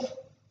themselves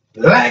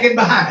lagging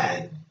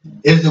behind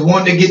is the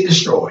one that get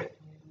destroyed.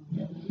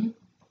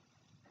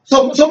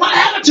 So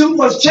my attitude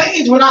must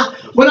change when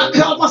I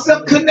call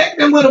myself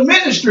connecting with a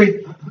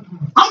ministry.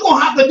 I'm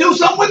gonna have to do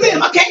something with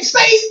them. I can't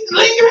stay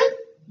lingering.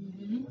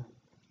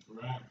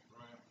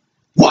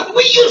 What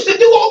we used to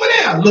do over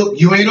there, look,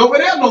 you ain't over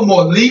there no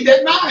more. Leave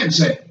that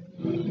mindset.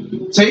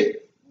 See,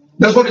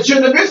 that's what the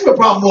children of Israel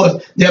problem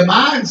was. Their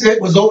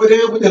mindset was over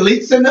there with the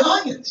leeks and the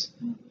onions.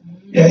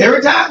 Yeah,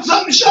 every time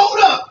something showed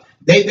up,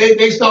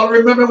 they started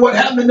remembering what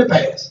happened in the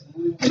past,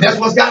 and that's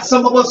what's got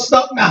some of us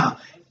stuck now.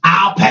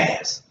 Our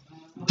past.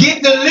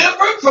 Get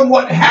delivered from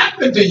what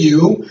happened to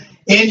you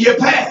in your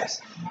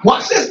past.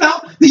 Watch this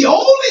now. The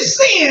only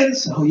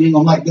sins, oh, you ain't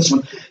gonna like this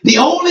one. The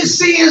only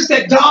sins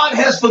that God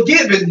has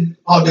forgiven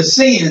are the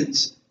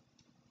sins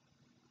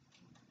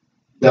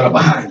that are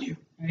behind you.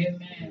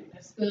 Amen.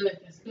 That's good.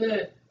 That's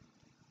good.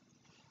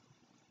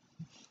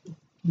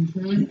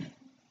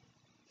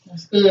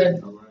 That's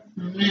good.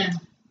 Amen.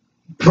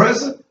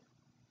 Present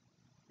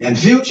and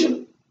future,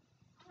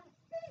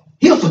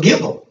 he'll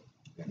forgive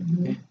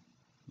them.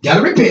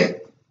 Gotta repent,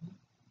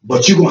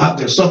 but you're gonna have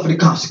to suffer the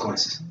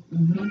consequences.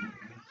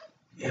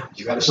 Yeah,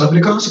 you got to suffer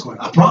the consequence.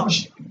 I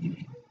promise you.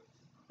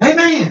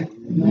 Amen.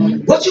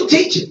 What you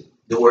teaching?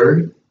 The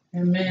word.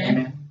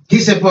 Amen. He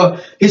said,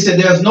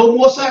 there's no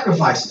more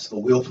sacrifices for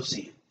willful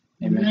sin.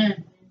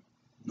 Amen.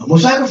 No more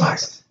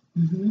sacrifices.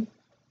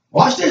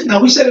 Watch this.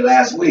 Now, we said it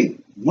last week.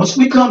 Once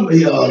we come,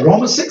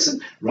 Romans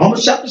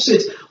chapter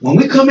 6, when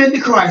we come into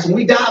Christ, when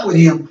we die with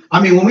him,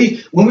 when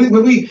we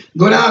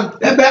go down,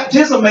 that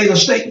baptism made a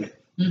statement.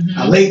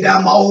 I laid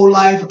down my old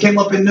life, I came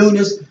up in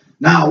newness.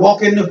 Now I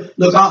walk in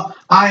look,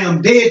 I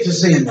am dead to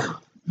sin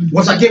now.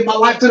 Once I give my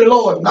life to the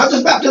Lord, not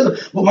just baptism,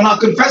 but when I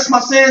confess my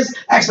sins,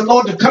 ask the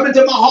Lord to come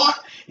into my heart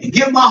and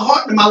give my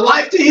heart and my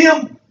life to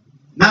him.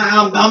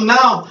 Now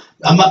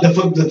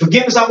the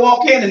forgiveness I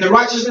walk in and the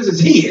righteousness is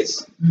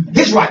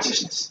his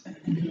righteousness.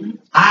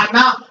 I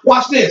now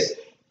watch this.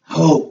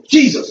 Oh,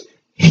 Jesus,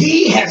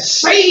 he has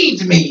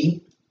saved me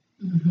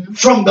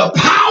from the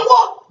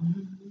power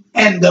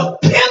and the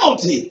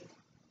penalty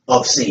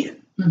of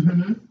sin.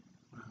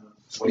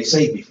 That's what he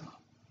saved me from.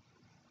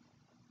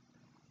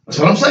 That's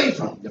what I'm saved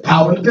from, the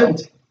power and the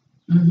penalty.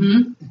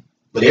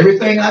 But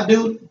everything I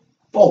do,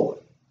 forward.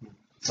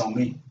 It's on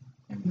me.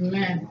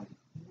 Amen.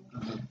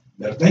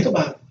 Better think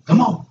about it.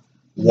 Come on.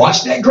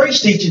 Watch that grace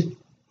teaching.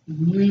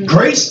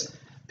 Grace.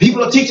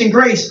 People are teaching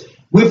grace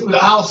with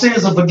our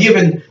sins are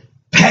forgiven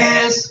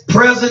past,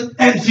 present,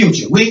 and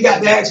future. We ain't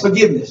got to ask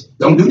forgiveness.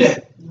 Don't do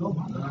that.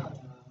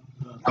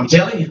 I'm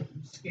telling you.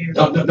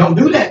 Don't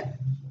do that.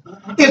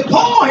 If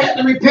Paul had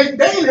to repent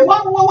daily,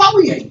 why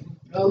we ain't?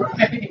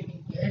 Okay.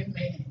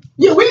 Amen.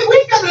 Yeah, we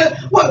ain't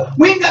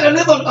got to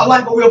live a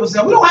life of will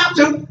ourselves. We don't have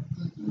to.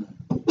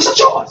 It's a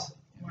choice.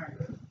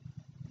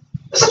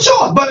 It's a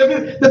choice.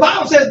 But the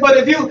Bible says, but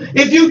if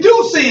you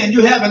do sin,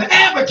 you have an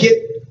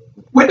advocate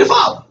with the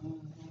Father.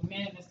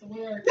 Amen. That's the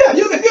word. Yeah, if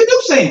you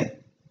do sin,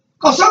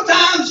 because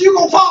sometimes you're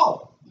gonna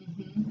fall.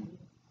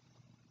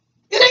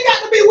 It ain't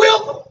got to be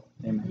willful.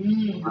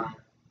 Amen.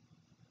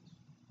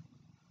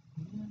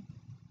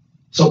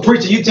 So,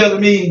 preacher, you telling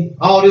me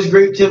all this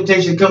great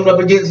temptation coming up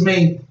against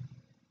me,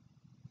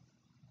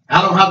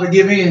 I don't have to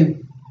give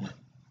in?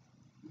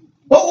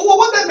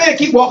 What that man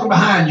keep walking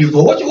behind you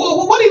for? What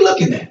are you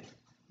looking at?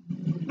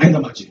 I ain't talking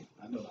about you.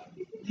 I know.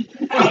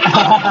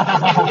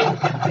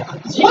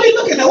 What are you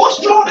looking at? What's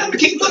drawing him to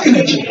keep looking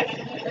at you?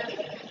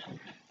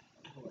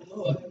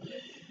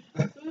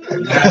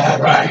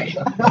 Right.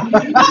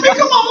 I mean,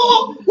 come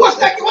on. What's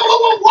that?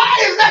 Why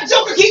is that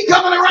joker keep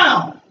coming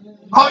around?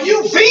 Are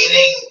you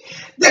feeding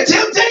the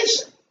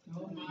temptation?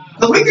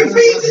 Because we can feed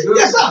it.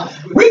 Yes,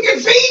 sir. We can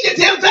feed the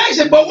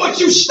temptation, but what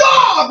you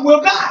starve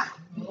will die.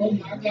 Oh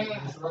my God.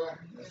 That's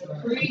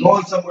right.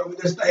 Going somewhere with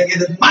this thing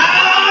in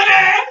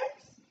mighty.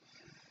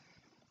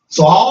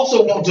 So I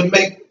also want to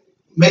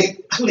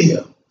make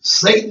clear,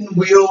 Satan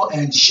will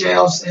and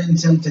shall send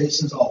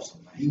temptations also.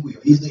 He will.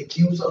 He's the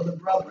accuser of the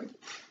brethren.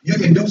 You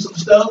can do some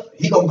stuff,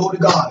 he gonna go to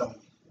God on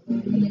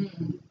you.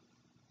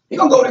 He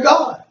gonna go to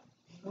God.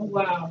 Oh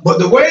wow. But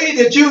the way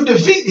that you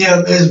defeat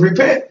him is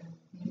repent.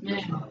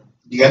 Amen.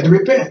 You got to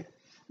repent.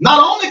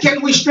 Not only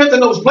can we strengthen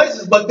those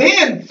places, but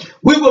then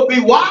we will be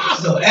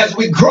wiser as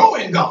we grow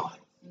in God.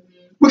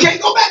 We can't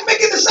go back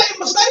making the same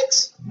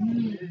mistakes.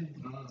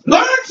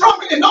 Learn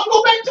from it and don't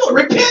go back to it.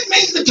 Repent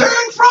means to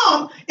turn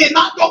from and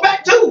not go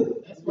back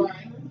to. That's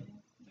right.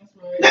 That's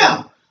right.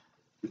 Now,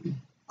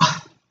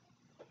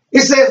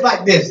 it says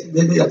like this.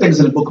 I think it's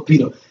in the book of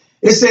Peter.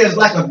 It says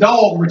like a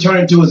dog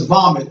returning to his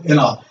vomit in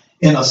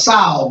a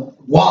sow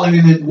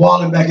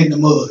wallowing back in the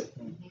mud.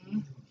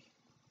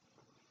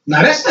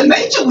 Now that's the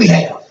nature we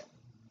have,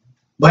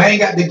 but I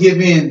ain't got to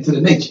give in to the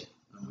nature.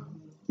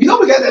 You know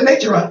we got that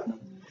nature, right?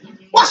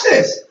 Watch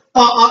this.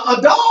 A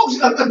dog's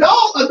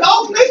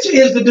nature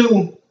is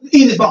to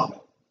eat his vomit.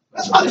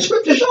 That's why the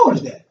scripture shows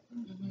us that.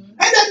 Ain't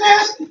that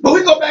nasty? But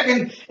we go back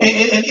and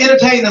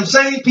entertain them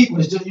same people.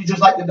 It's just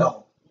like the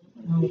dog.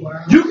 Oh,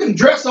 wow. You can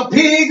dress a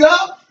pig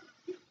up,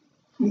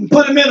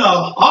 put him in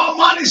a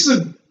Armani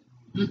suit.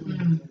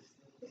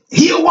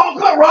 He'll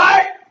walk up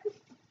right,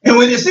 and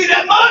when you see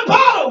that mud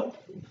puddle,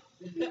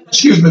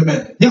 excuse me a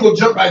minute, he will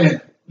jump right in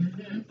it.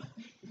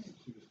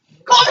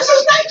 God is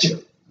his nature.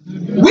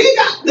 We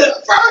got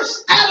the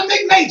first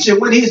Adamic nature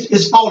when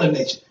his fallen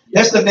nature.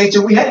 That's the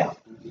nature we have.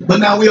 But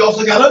now we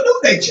also got a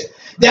new nature.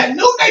 That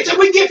new nature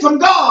we get from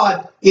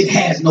God, it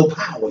has no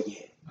power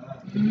yet.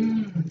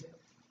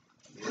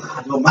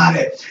 God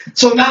Almighty.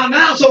 So now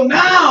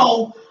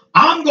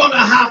I'm gonna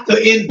have to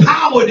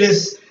empower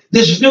this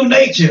new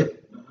nature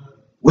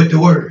with the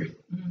word,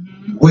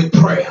 with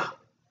prayer,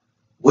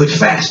 with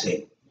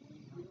fasting.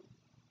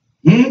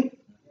 Amen.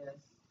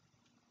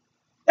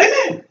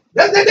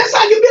 That's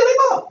how you build him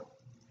up.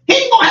 He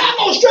ain't gonna have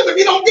no strength if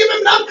you don't give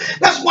him nothing.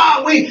 That's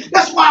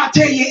why I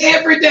tell you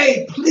every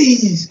day,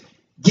 please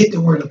get the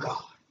word of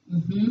God.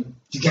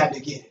 You got to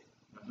get it.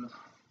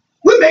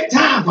 We make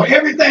time for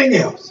everything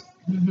else.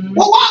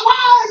 Well,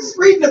 why is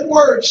reading the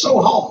word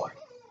so hard?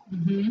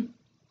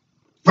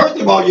 First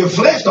of all, your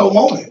flesh don't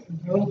want it.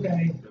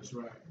 Okay. That's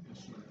right.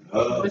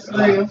 That's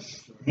real.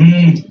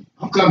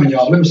 I'm coming,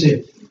 y'all. Let me see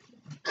it.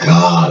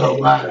 God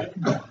Almighty.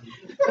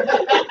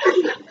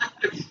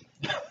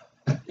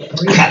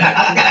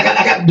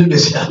 I got to do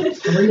this.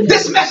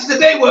 This message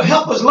today will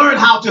help us learn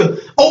how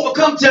to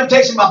overcome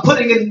temptation by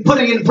putting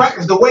in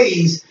practice the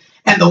ways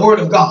and the word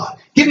of God.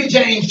 Give me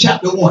James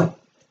chapter 1,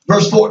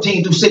 verse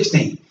 14 through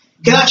 16.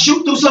 Can I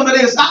shoot through some of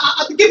this?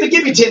 Give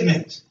me 10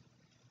 minutes.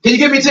 Can you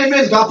give me 10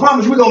 minutes? I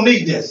promise we're going to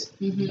need this.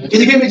 Can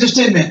you give me just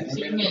 10 minutes?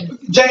 10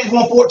 minutes. James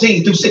 1,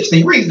 14 through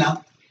 16. Read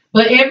now.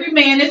 But every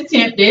man is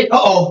tempted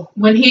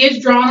when he is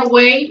drawn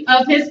away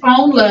of his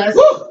own lust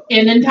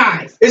and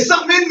enticed. It's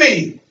something in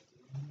me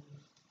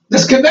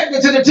that's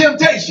connected to the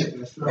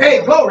temptation. Right.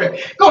 Hey, glory.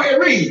 Go ahead,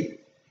 read.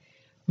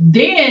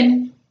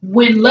 Then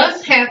when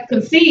lust hath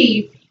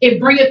conceived, it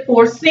bringeth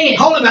forth sin.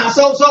 Hold it now.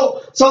 So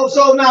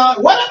now,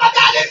 what have I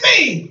got in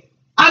me?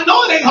 I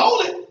know it ain't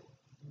holy.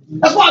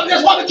 That's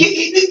why we keep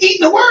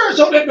eating the word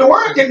so that the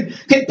word can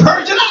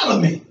purge it out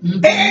of me.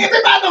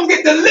 Everybody don't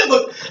get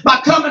delivered by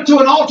coming to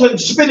an altar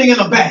and spitting in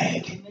a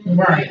bag.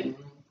 Right.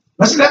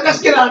 Let's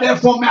get out of that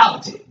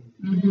formality.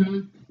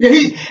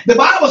 Yeah, the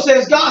Bible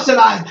says, God said,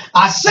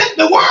 I sent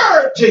the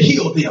word to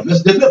heal them.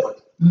 It's delivered.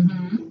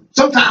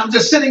 Sometimes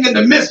just sitting in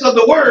the midst of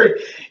the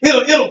word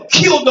it'll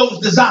kill those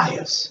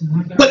desires.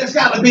 But it's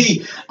got to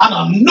be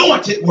an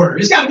anointed word.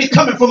 It's got to be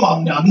coming from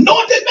an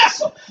anointed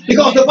vessel.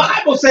 Because the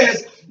Bible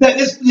says that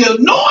it's the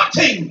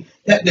anointing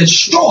that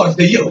destroys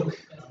the yoke.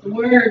 The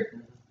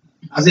word.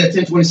 Isaiah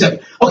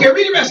 10:27. Okay,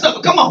 read the rest of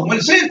it. Come on. When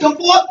the sin come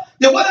forth,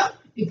 then what?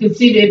 You can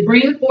see that it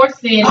bringeth forth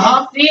sin.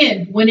 Uh-huh. And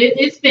sin, when it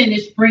is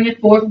finished, bringeth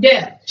forth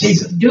death.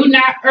 Jesus. Do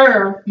not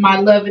err, my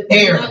beloved.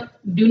 Err.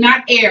 Do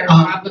not err,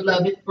 my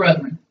beloved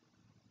brethren.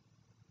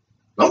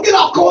 Don't get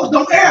off course.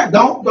 Don't err.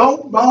 Don't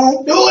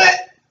do it.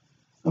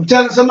 I'm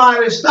telling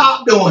somebody to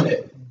stop doing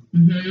it.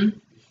 Mm-hmm.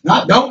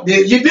 Not don't.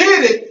 You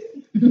did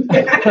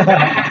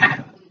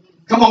it.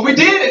 Come on, we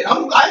did it.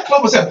 I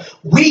told myself,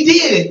 we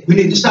did it. We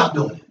need to stop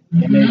doing it.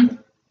 Mm-hmm.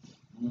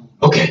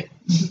 Okay.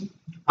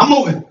 I'm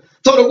moving.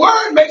 So the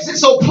word makes it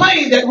so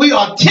plain that we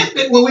are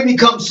tempted when we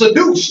become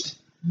seduced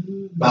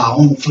by our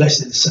own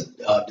fleshly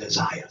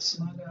desires.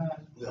 My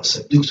God. We are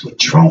seduced, we're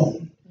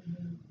drawn.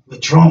 We're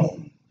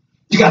drawn.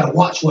 You got to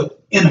watch what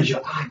enters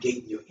your eye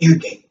gate and your ear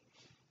gate.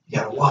 You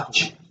got to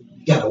watch.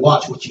 You got to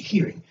watch what you're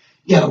hearing.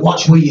 You got to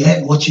watch where you're at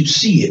and what you're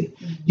seeing.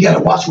 You got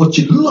to watch what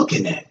you're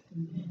looking at.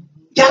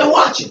 You got to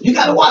watch it. You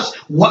got to watch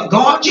what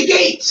guard your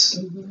gates.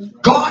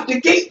 Guard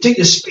the gate to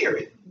your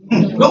spirit.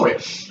 Glory.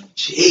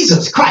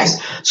 Jesus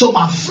Christ. So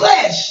my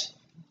flesh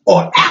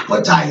or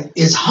appetite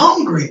is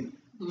hungry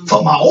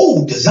for my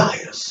old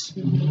desires.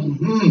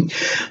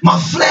 My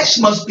flesh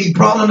must be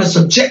brought under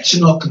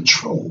subjection or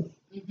control.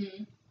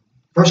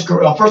 1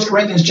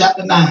 Corinthians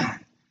chapter 9.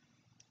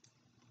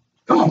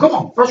 Come on.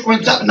 1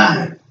 Corinthians chapter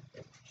 9.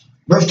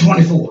 Verse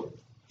 24.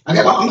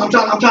 I'm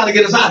trying to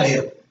get us out of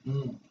here.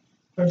 1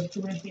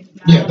 Corinthians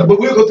 9. Yeah, but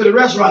we'll go to the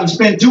restaurant and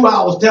spend 2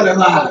 hours telling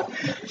lies.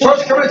 1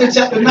 Corinthians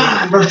chapter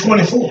 9, verse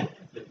 24.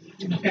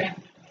 Okay.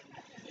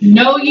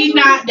 Know ye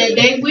not that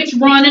they which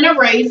run in a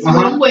race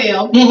run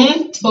well,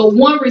 but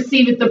one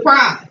receiveth the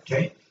prize.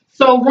 Okay.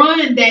 So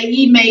run that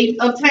ye may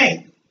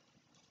obtain.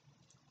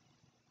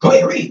 Go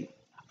ahead, read.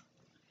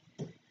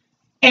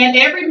 And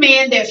every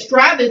man that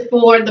striveth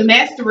for the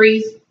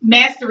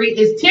mastery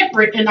is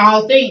temperate in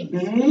all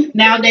things.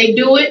 Now they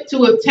do it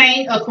to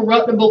obtain a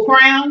corruptible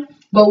crown,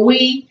 but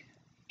we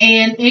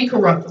an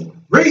incorruptible.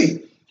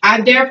 Read.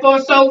 I therefore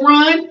so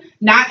run,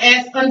 not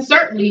as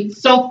uncertainly,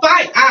 so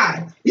fight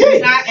I,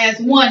 not as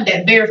one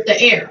that beareth the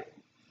air.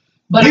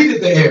 But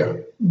Beateth the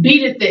air.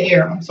 Beateth the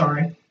air, I'm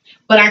sorry.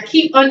 But I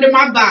keep under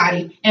my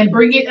body and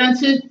bring it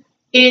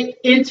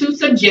into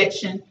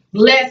subjection,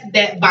 lest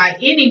that by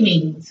any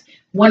means,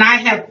 when I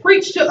have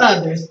preached to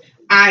others,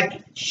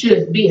 I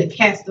should be a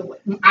castaway.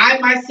 I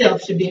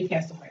myself should be a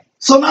castaway.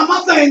 So now my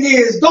thing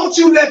is, don't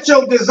you let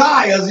your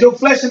desires, your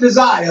fleshly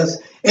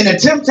desires, and the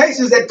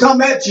temptations that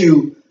come at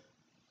you,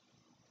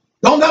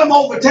 don't let them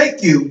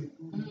overtake you.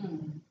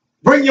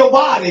 Bring your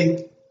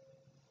body,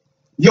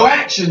 your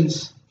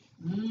actions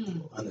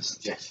under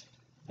subjection.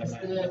 That's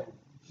good.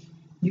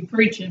 You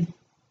preaching.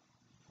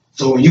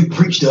 So when you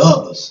preach to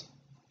others,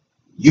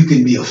 you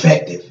can be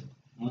effective,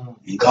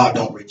 and God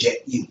don't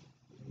reject you.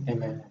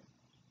 Amen.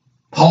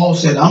 Paul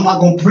said, I'm not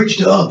going to preach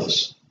to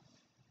others,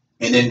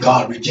 and then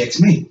God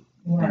rejects me.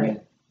 Right.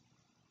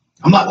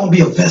 I'm not going to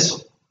be a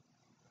vessel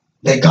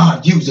that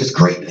God uses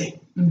greatly.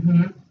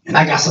 And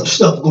I got some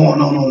stuff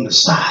going on the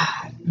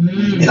side,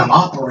 and I'm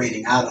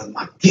operating out of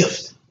my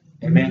gift.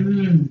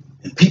 Amen.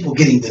 And people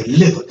getting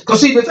delivered.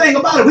 Because see, the thing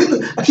about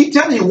it, I keep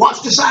telling you,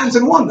 watch the signs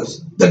and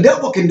wonders. The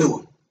devil can do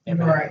it.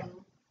 Amen. Right.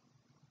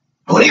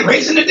 Oh, they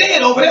raising the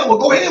dead over there. Well,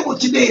 go ahead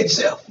with your dead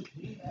self.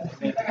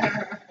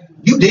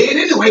 You dead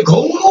anyway.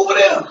 Go on over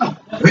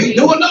there. You ain't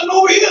doing nothing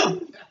over here.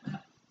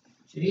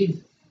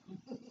 Jesus.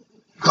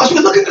 Because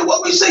we're looking at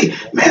what we see.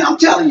 Man, I'm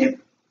telling you,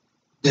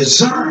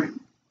 discern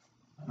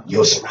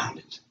your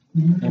surroundings.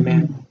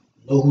 Amen.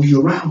 Know who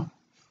you're around.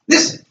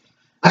 Listen,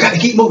 I got to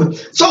keep moving.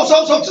 So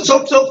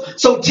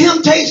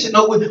temptation.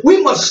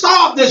 We must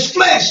starve this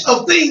flesh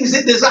of things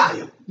it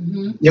desire.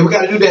 Yeah, we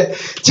got to do that.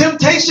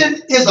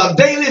 Temptation is a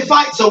daily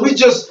fight, so we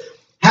just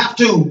have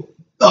to,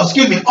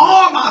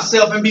 arm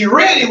ourselves and be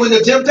ready when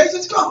the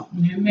temptations come.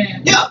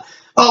 Amen. Yeah.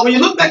 When you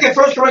look back at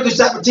 1 Corinthians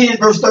chapter 10,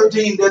 verse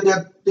 13,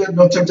 there's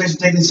no temptation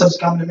taking such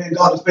common to man.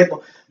 God is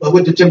faithful. But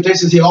with the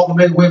temptations, he often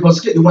made a way for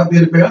us to might be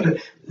able to bear under.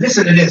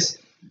 Listen to this.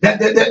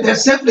 That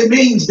simply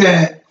means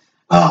that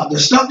the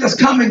stuff that's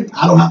coming,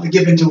 I don't have to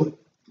give into it.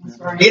 That's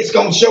right. It's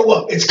going to show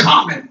up. It's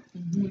common.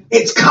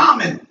 It's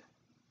common.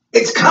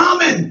 It's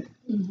common.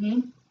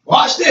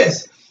 Watch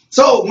this.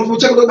 So we'll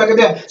take a look back at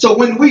that. So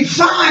when we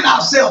find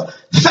ourselves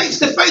face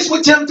to face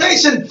with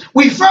temptation,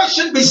 we first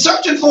should be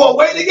searching for a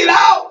way to get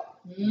out.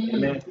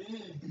 Amen.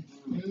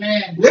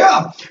 Amen.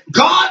 Yeah.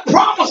 God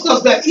promised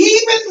us that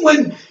even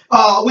when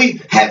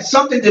we had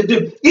something to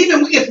do,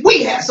 even if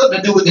we had something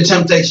to do with the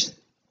temptation,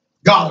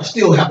 God will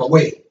still have a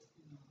way.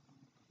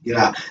 Get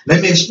out.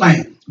 Let me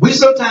explain. We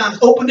sometimes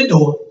open the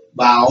door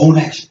by our own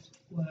actions.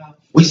 Wow.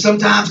 We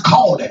sometimes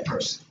call that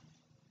person.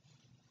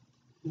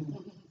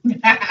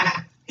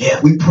 Yeah,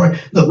 we pray.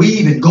 Look, we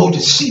even go to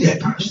see that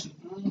person.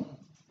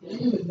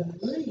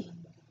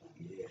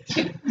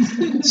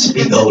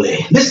 Speak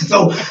holy. Listen,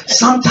 so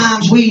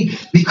sometimes we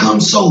become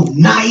so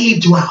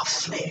naive to our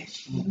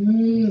flesh.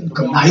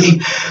 Become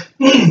naive.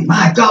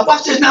 My God,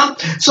 watch this now.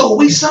 So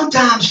we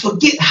sometimes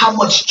forget how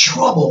much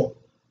trouble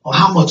or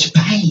how much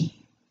pain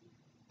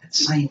that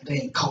same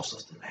thing cost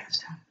us the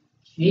last time.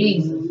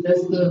 Jesus,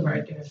 that's good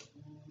right there.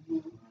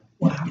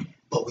 Wow.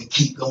 But we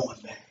keep going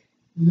back.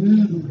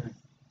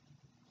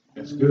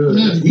 That's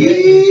good.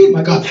 Yeah,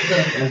 my God.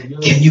 That's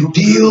good. Can you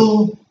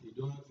deal You're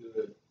doing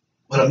good.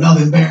 with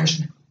another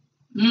embarrassment?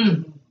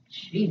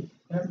 Jesus,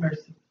 have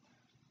mercy.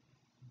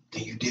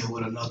 Can you deal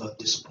with another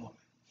disappointment?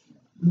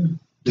 Mm.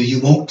 Do you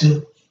want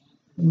to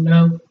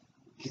No.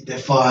 get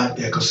that far out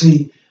there? Because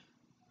see,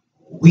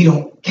 we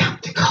don't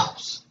count the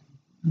cost.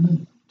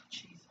 Mm.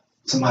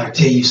 Somebody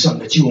tell you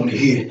something that you want to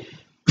hear,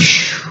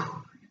 phew,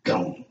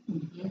 gone.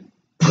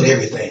 Put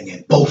everything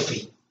in, both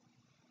feet.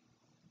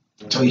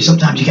 I told you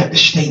sometimes you got to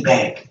stay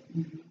back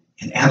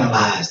and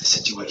analyze the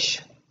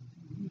situation.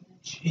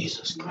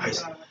 Jesus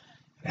Christ.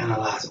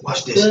 Analyze it.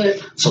 Watch this.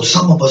 Good. So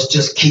some of us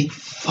just keep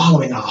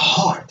following our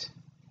heart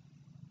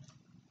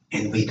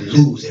and we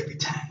lose every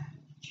time.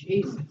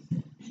 Jesus.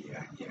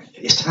 Yeah.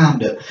 It's time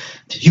to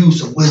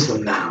use some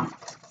wisdom now.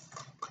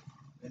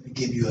 Let me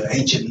give you an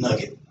ancient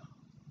nugget.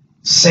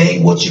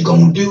 Saying what you're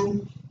going to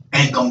do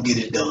ain't going to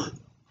get it done.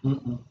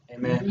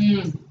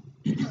 Amen.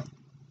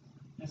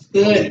 That's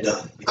Get it good.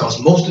 done. Because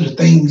most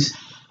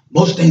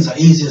things are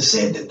easier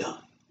said than done.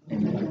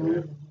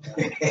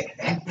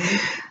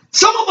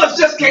 Some of us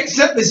just can't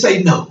simply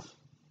say no.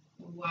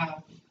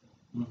 Wow.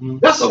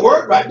 That's a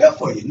word right there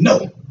for you.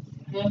 No.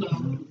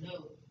 Hello.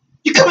 No.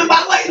 You coming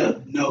by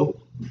later? No.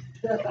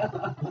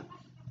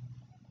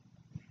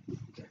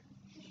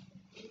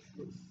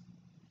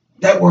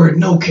 That word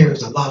no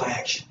carries a lot of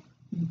action.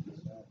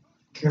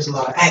 Carries a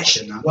lot of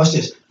action. Now watch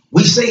this.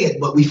 We say it,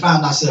 but we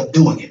find ourselves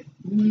doing it.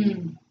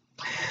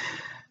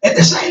 At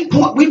the same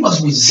point, we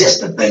must resist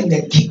the thing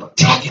that keep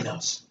attacking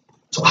us.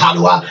 So how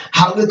do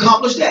we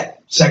accomplish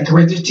that? 2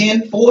 Corinthians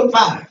 10, 4 and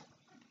 5.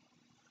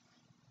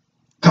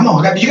 Come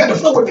on, you got the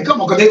flow with me.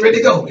 Come on, because they're ready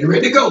to go. They're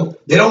ready to go.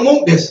 They don't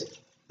want this.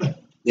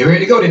 They're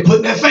ready to go. They're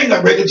putting their finger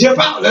up, ready to jump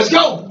out. Let's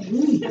go.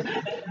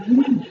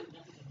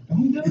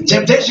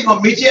 Temptation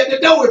gonna meet you at the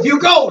door if you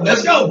go.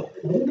 Let's go.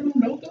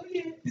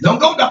 Don't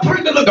go.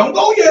 Don't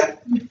go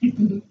yet.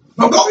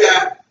 Don't go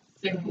yet.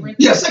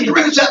 Yeah, 2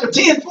 Corinthians chapter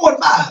 10, 4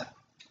 and 5.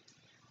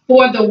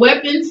 For the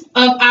weapons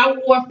of our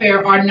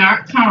warfare are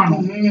not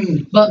carnal,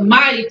 but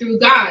mighty through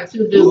God to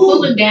the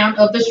pulling down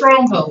of the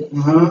stronghold,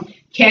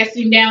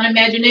 casting down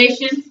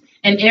imaginations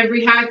and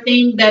every high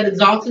thing that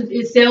exalted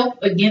itself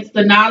against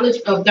the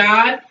knowledge of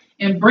God,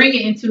 and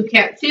bringing into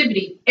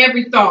captivity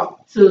every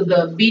thought to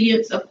the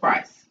obedience of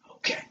Christ.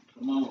 Okay.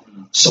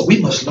 So we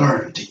must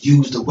learn to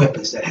use the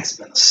weapons that has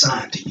been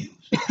assigned to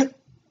use.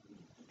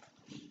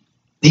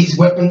 These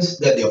weapons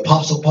that the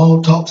Apostle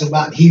Paul talks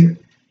about here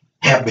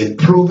have been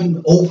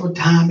proven over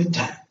time and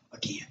time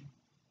again.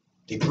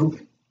 They're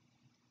proven.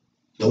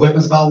 The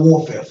weapons of our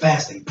warfare,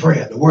 fasting,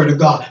 prayer, the word of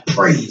God,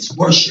 praise,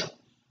 worship.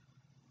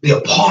 They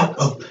are part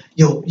of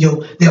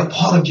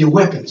your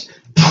weapons.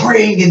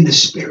 Praying in the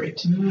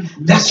Spirit.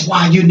 That's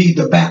why you need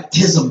the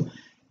baptism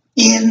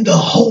in the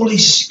Holy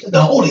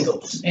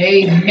Ghost.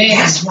 Amen.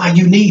 That's why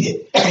you need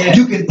it.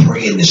 You can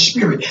pray in the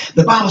Spirit.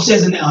 The Bible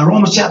says in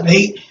Romans chapter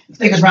 8, I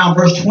think it's around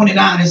verse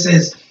 29, it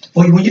says,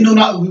 "For when you know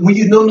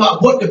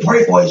not what to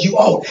pray for as you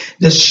ought,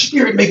 the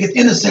Spirit maketh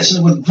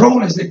intercession with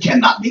groanings that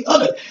cannot be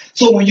uttered."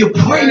 So when you're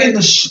praying in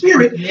the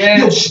Spirit,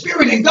 your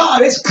spirit and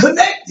God is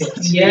connected.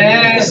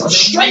 Yes. It's a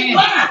straight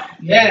line.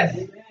 Yes.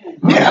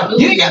 Yeah,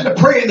 you ain't got to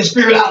pray in the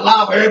Spirit out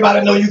loud for everybody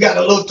to know you got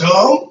a little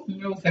tongue.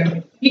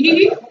 Okay.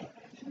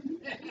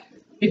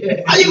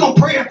 How you gonna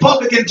pray in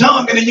public in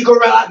tongue and then you go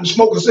right out and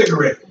smoke a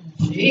cigarette?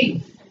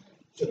 Jeez.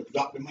 Should have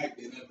dropped the mic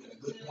then. That'd been a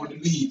good point to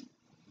leave.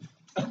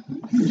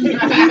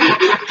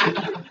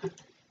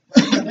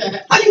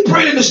 How you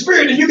praying in the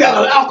Spirit and you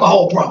got an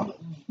alcohol problem?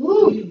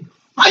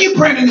 How you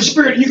praying in the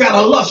Spirit and you got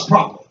a lust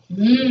problem?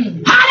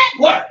 How that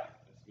work?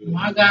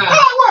 My How God.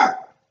 it work?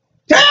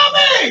 Tell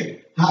me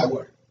how it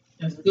work.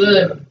 That's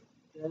good.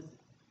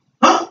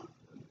 Huh?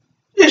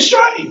 It's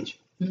strange.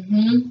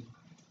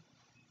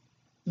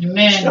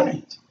 Amen.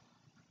 Strange.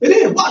 It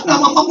is. Watch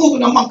now. I'm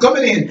moving. I'm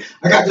coming in.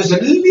 I got just a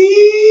little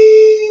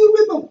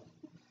bit more.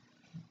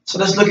 So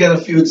let's look at a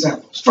few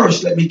examples.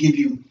 First, let me give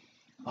you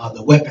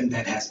the weapon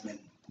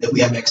that we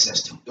have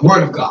access to. The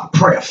Word of God,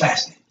 prayer,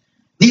 fasting.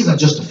 These are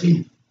just a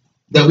few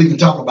that we can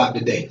talk about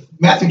today.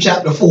 Matthew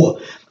chapter 4,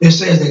 it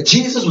says that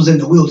Jesus was in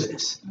the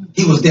wilderness.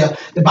 He was there.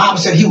 The Bible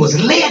said he was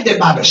led there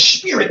by the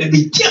Spirit to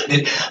be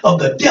tempted of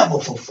the devil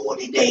for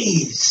 40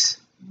 days.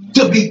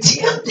 To be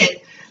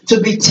tempted.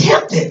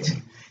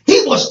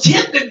 He was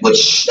tempted with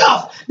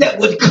stuff that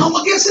would come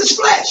against his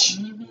flesh.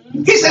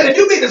 He said, if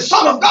you be the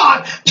Son of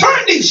God,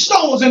 turn these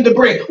stones into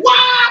bread.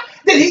 Why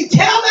did he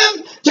tell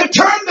them to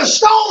turn the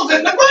stones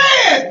into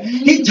bread?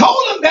 He told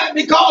them that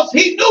because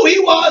he knew he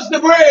was the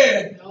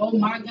bread. Oh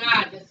my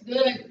God, that's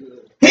good.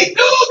 He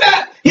knew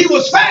that he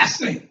was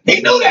fasting.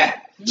 He knew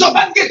that. So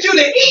by don't get you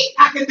to eat,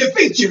 I can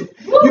defeat you.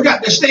 You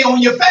got to stay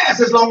on your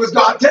fast as long as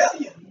God tells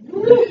you.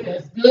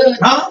 That's good.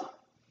 Huh?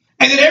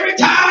 And then every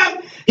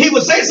time he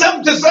would say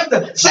something to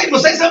something, Satan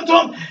would say something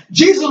to him,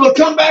 Jesus would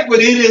come back with,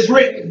 it is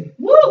written.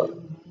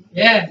 Woo.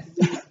 Yes.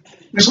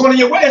 It's one of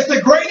your ways. It's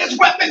the greatest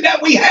weapon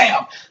that we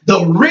have.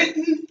 The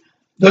written,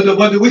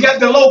 we got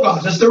the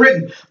logos, it's the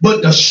written,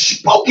 but the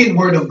spoken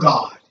word of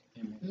God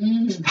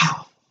is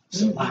powerful.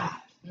 It's alive.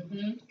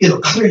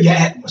 It'll clear your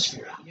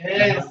atmosphere out.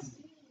 Yes.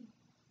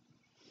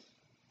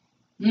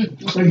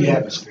 Clear your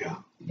atmosphere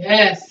out.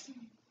 Yes.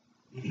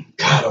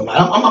 God Almighty,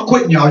 I'm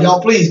quitting y'all.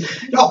 Y'all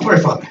please, y'all pray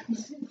for me.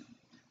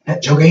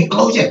 That joke ain't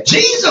closed yet.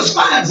 Jesus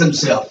finds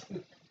himself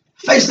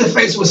face to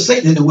face with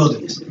Satan in the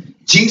wilderness.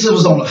 Jesus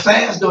was on a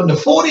fast during the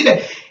 40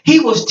 days. He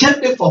was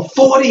tempted for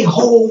 40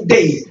 whole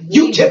days.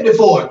 You tempted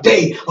for a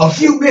day, a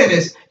few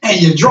minutes, and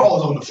your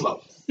drawers on the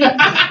floor.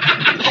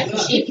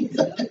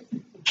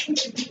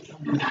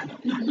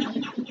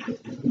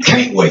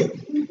 Can't wait.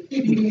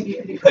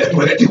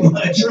 But that's too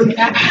much.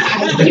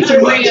 Keep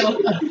it real.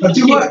 That's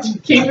too much.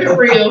 Keep it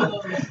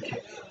real.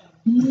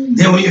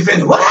 Then when you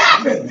finish, what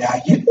happened?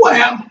 What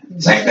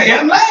happened? Same thing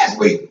happened last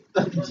week.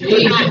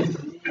 Jesus.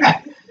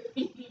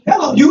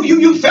 Hello,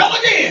 you fell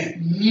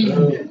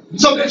again.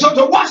 So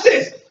watch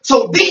this.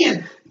 So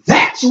then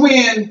that's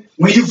when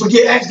you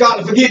forget, ask God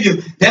to forgive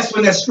you, that's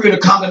when that spirit of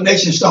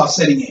condemnation starts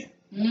setting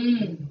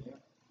in.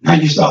 Now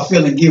you start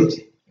feeling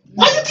guilty.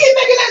 Why you keep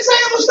making that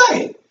same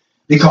mistake?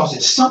 Because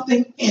it's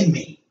something in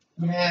me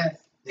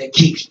that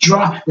keeps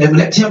drawing. That when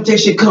that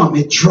temptation comes,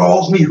 it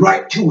draws me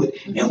right to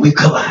it, and we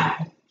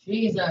collide.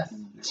 Jesus.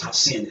 That's how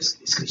sin is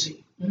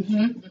conceived.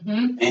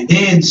 And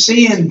then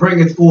sin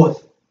bringeth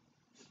forth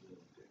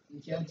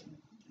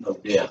no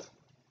death.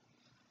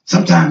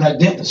 Sometimes that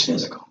death is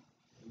physical.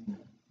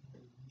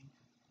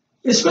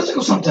 It's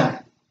physical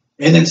sometimes.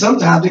 And then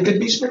sometimes it could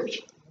be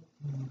spiritual.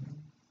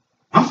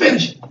 I'm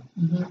finished.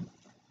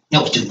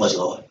 That was too much,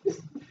 Lord.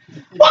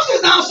 Watch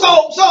this now.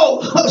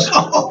 So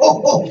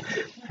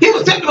he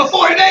was tempted for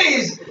 40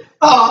 days.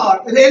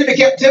 And the enemy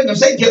kept tempting him.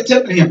 Satan kept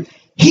tempting him.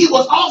 He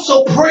was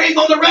also praying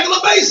on a regular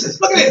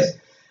basis. Look at this.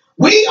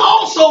 We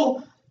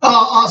also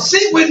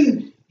see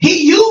when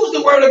he used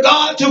the word of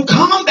God to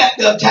combat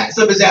the attacks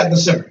of his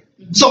adversary.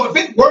 So if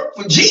it worked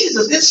for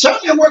Jesus, it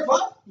certainly worked for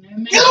us.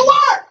 It'll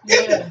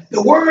work.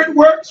 The word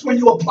works when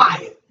you apply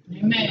it.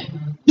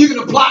 Amen. You can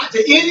apply it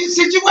to any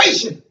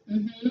situation.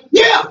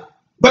 Yeah.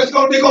 But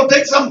they're gonna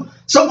take some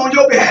on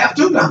your behalf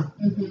too now.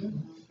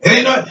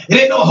 It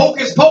ain't no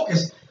hocus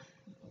pocus.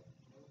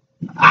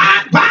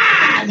 I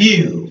bind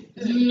you.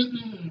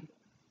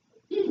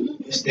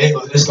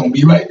 It's gonna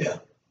be right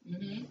there.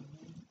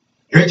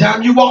 Every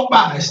time you walk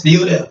by, it's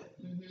still there.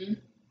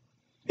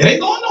 It ain't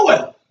going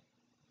nowhere.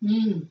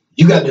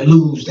 You got to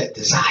lose that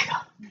desire.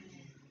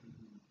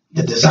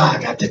 The desire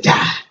got to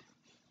die.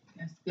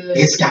 That's good.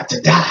 It's got to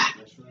die.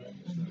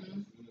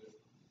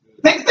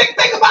 Think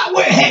about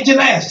where it had you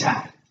last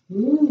time.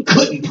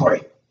 Couldn't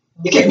pray.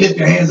 You can't lift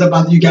your hands up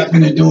after you got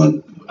finished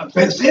doing a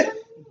fence in.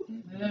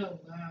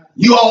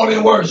 You all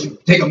in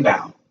worship. Take them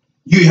down.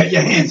 Your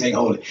hands ain't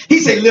holy. He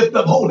said lift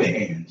up holy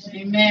hands.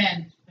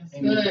 Amen. That's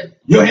good.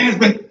 Your hands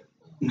been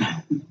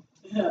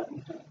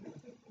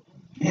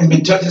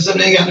touching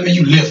something ain't got to be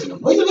you lifting them.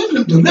 What are you lifting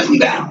them to? Lift them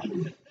down.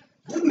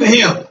 Lift them to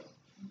him.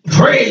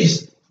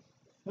 Praise.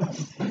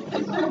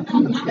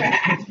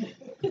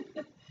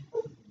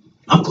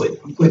 I'm quitting.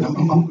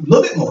 I'm a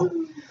little bit more.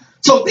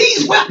 So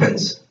these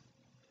weapons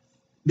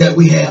that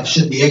we have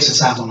should be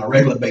exercised on a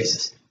regular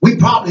basis. We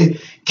probably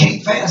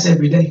can't fast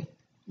every day,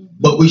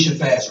 but we should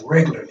fast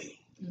regularly.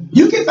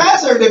 You can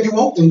fast every day if you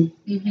want to.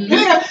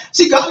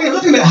 See, God ain't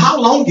looking at how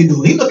long you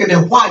do it. He's looking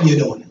at why you're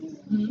doing it.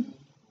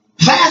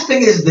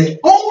 Fasting is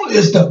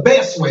the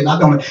best way,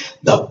 not only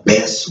the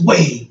best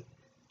way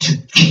to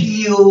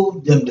kill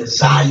them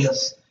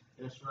desires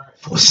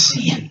for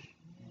sin.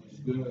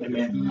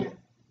 Amen.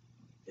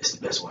 It's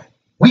the best way.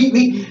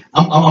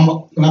 I'm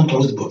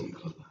close the book.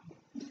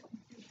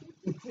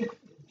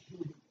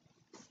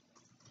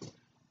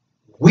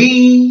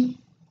 We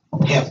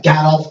have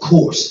got off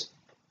course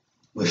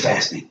with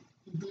fasting.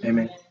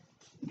 Amen.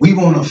 We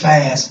want to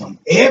fast from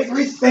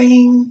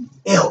everything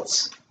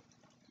else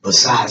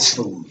besides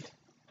food.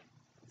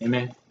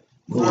 Amen.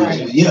 We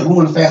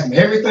want to fast from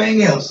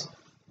everything else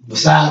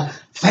besides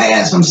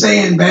fast from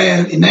saying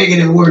bad and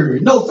negative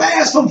words. No,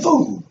 fast from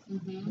food.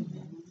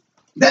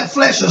 That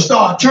flesh will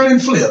start turning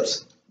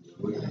flips.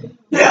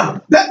 Yeah,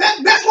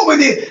 that's what we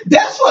need.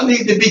 That's what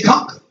needs to be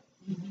conquered.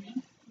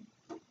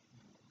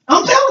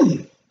 I'm telling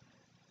you.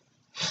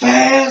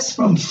 Fast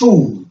from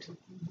food.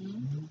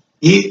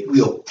 It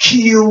will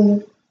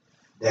kill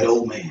that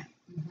old man.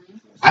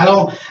 I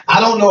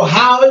don't know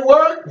how it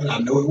worked, but I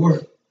know it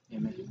worked.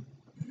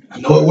 I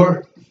know it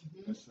worked.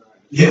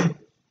 Yeah.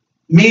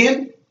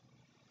 Men,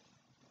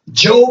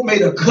 Job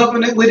made a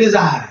covenant with his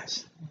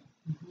eyes.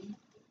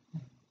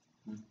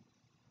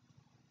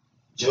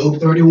 Job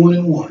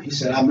 31:1. He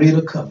said, I made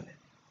a covenant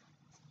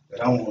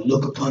that I want to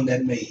look upon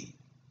that maid.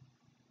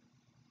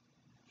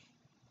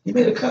 He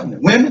made a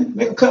covenant. Women,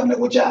 make a covenant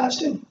with your eyes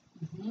too.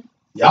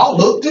 Y'all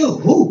look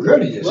too. Ooh, girl,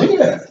 did you see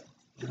that?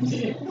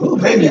 Ooh,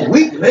 baby,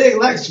 weak leg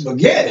like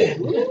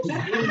spaghetti.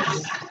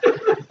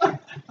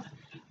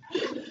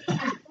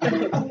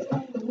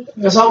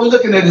 That's all we're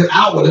looking at is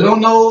outward. We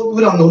don't know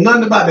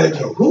nothing about that.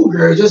 Ooh,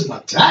 girl, just my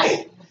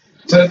type.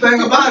 So the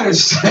thing about it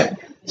is,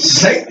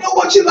 Satan know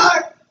what you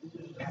like.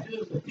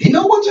 He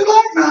know what you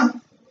like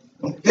now.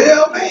 Don't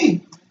tell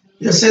me.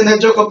 You're saying that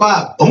joke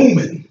about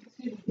booming.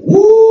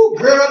 Woo,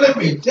 girl, let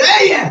me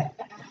tell you.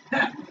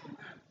 I'm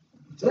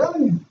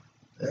telling you.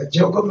 That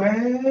joker,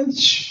 man.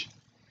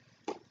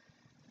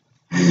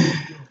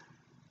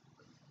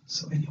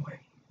 So anyway.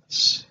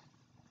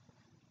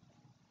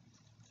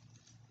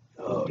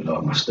 Oh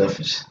Lord, my stuff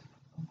is.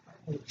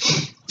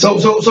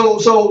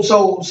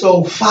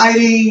 So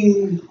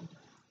fighting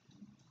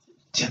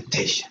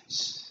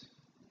temptations.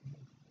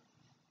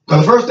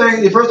 Because the first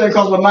thing that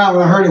comes to my mind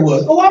when I heard it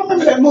was, oh, I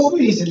remember that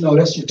movie. He said, no,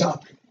 that's your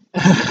topic.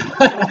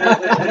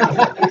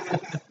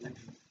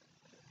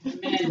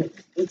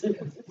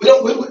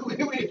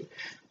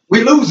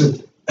 We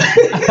losing.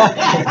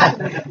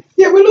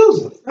 Yeah, we're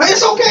losing.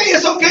 It's okay.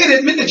 It's okay to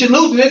admit that you're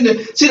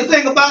losing. See, the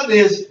thing about it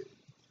is,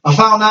 I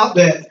found out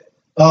that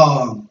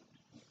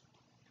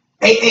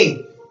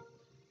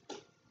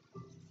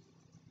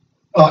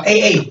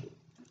AA,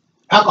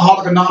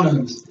 Alcoholic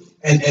Anonymous,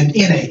 and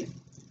NA,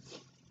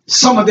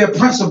 some of their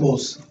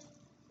principles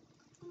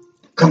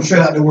come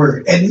straight out of the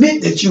word.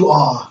 Admit that you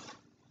are,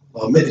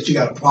 or admit that you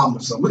got a problem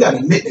with something. We got to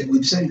admit that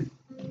we've sinned.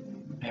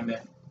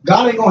 Amen.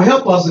 God ain't going to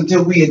help us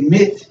until we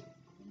admit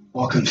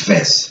or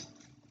confess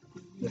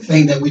the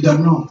thing that we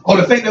done wrong. Or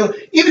the thing that,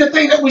 even the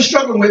thing that we're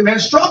struggling with, man.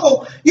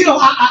 Struggle, you know,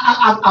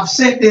 I've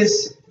said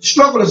this,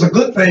 struggle is a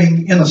good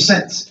thing in a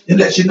sense. It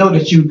lets you know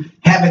that you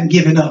haven't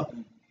given up.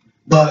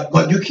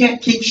 But you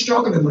can't keep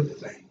struggling with the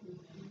thing.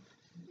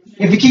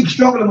 If you keep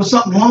struggling with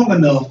something long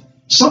enough,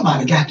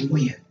 somebody got to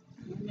win.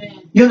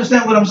 You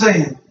understand what I'm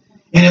saying?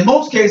 And in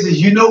most cases,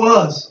 you know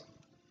us.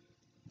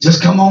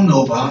 Just come on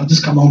over. Huh?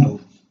 Just come on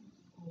over.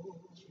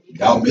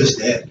 Y'all missed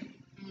that.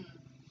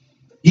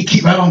 He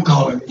keep right on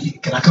calling.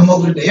 Can I come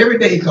over today? Every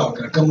day he calls.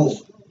 Can I come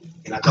over?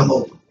 Can I come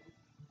over?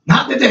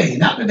 Not today.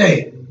 Not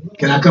today.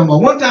 Can I come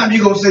over? One time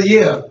you gonna say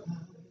yeah.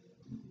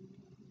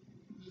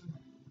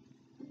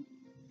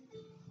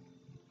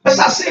 Let's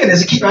not saying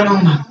this. He keep right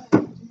on.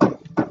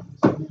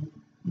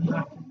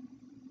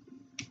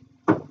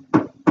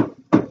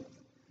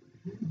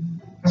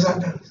 That's how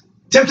it does.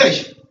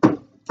 Temptation.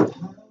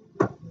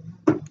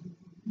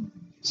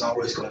 It's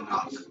always gonna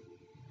knock.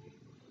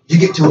 You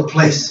get to a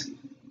place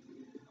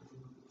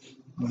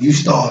when you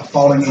start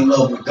falling in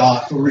love with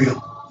God for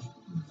real,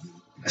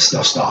 and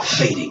stuff start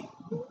fading.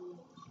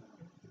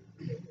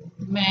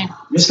 Man.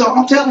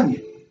 I'm telling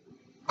you.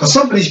 Because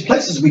some of these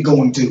places we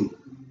going to,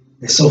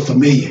 they're so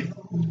familiar.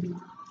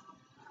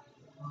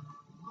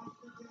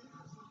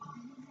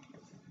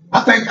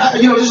 I think,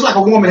 just like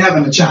a woman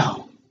having a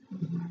child.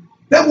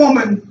 That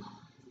woman,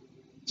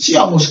 she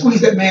almost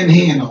squeezed that man's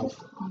hand off.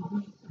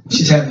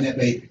 She's having that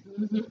baby.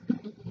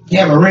 You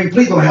have a ring,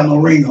 please don't have no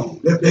ring on.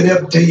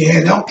 They'll tell your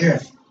hand, they don't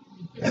care.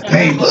 That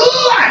pain,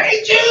 oh, I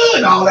hate you,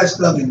 and all that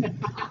stuff. And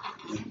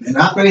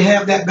after they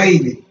have that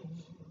baby,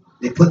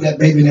 they put that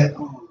baby in that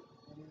arm.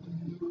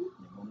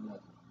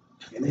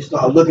 And they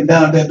start looking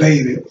down at that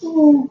baby.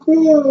 Oh,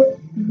 God.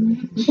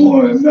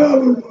 Oh,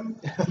 another one.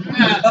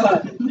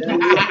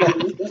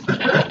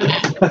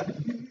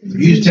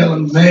 You just tell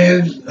them,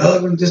 man,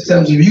 husband, just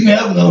tell them, you can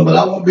have another one, but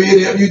I won't be able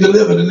to help you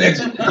deliver the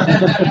next one.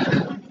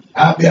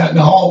 I'll be out in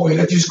the hallway,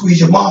 let you squeeze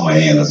your mama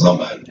hand or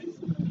somebody.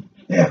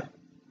 Yeah.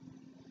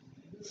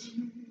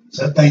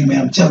 So that thing,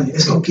 man, I'm telling you,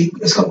 it's gonna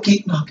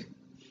keep knocking.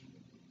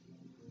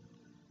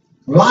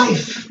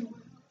 Life,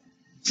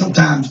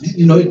 sometimes,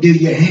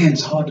 your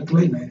hands hard to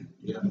play, man.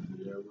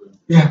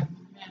 Yeah.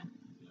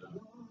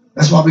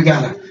 That's why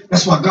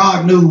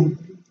God knew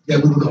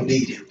that we were gonna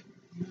need him.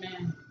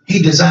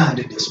 He designed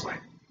it this way.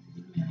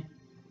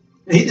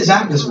 He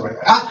designed it this way.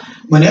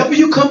 Whenever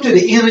you come to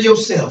the end of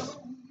yourself,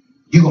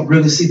 you're gonna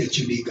really see that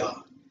you need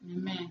God.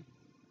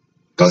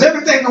 Because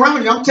everything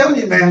around you, I'm telling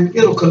you, man,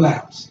 it'll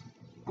collapse.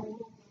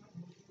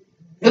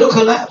 It'll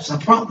collapse, I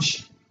promise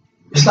you.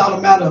 It's not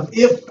a matter of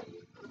if,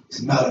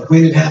 it's a matter of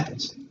when it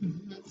happens.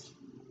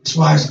 That's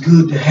why it's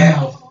good to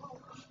have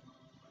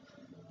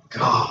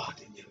God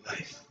in your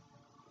life.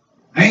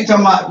 I ain't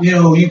talking about,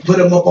 you put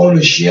him up on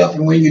the shelf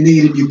and when you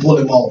need him, you pull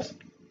him off.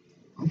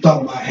 I'm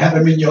talking about have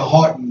him in your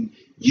heart and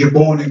you're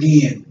born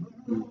again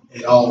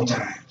at all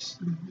times.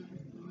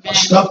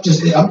 Stuff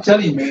I'm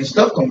telling you, man,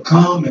 stuff gonna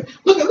come and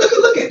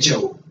look at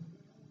Job.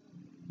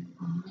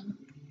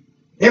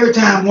 Every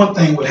time one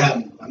thing would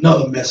happen,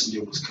 another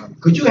messenger was coming.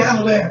 Could you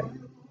handle that?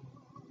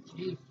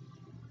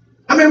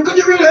 I mean, could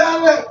you really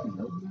handle that?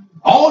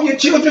 All your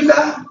children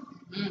die.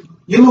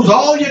 You lose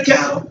all your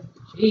cattle.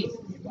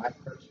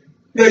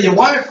 Yeah, your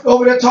wife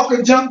over there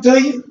talking junk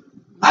to you.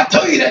 I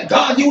tell you that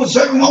God you were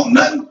serving won't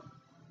nothing.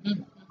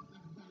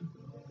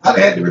 I'd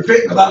had to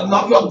repent because I'd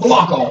knock your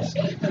block off.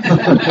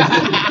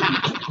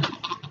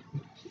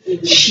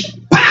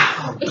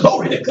 Pow!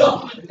 Glory to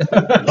God.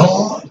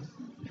 Lord.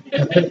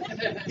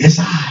 It's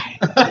I.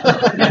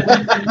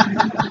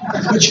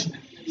 But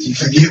you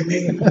forgive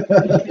me?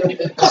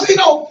 Because, you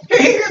know,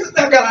 here's the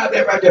thing I got out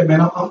there right there, man.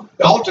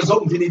 The altar's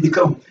open if you need to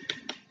come.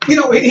 You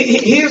know,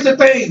 here's the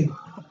thing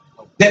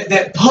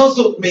that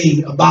puzzled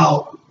me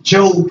about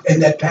Job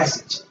and that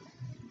passage.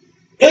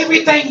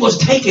 Everything was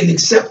taken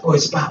except for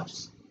his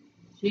spouse.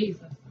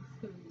 Jesus.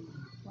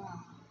 Wow.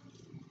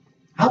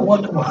 I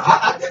wonder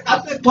why.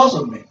 That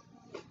puzzled me.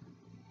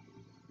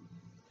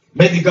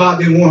 Maybe God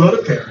didn't want her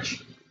to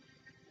perish.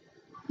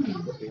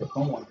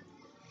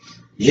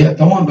 Yeah,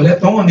 thorn, but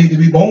that thorn needs to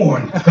be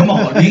born. Come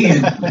on,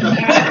 again. But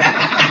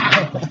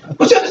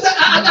you understand?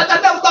 I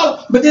never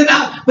thought. But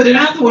then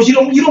afterwards, you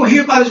don't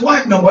hear about his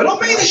wife no more. It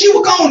don't mean that she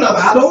was gone.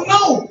 I don't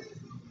know.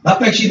 I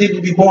think she needed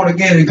to be born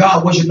again, and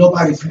God wishing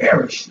nobody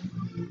perished.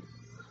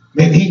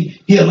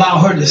 Maybe he allowed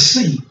her to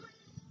see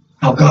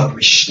how God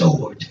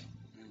restored.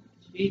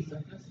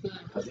 Jesus, that's good.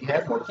 Because he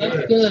had more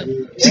That's kids.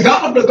 good. See,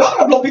 God will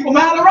blow people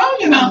mind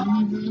around you now.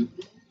 Mm-hmm.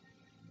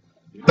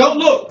 Don't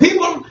look,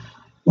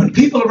 when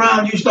people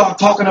around you start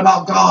talking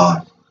about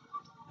God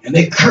and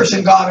they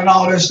cursing God and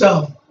all this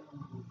stuff,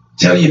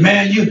 tell you,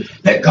 man,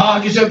 that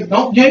God, you said,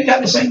 no, you ain't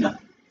got to say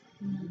nothing.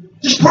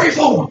 Just pray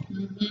for them.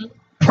 Mm-hmm.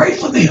 Pray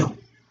for them.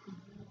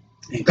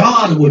 And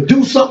God will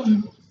do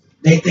something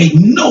that they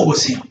know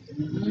is him.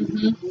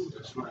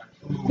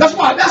 Mm-hmm. That's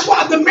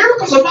why the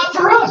miracles are not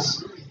for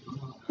us.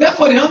 They're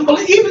for the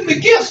unbelievers. Even the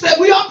gifts that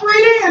we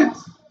operate in,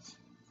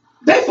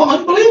 they're for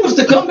unbelievers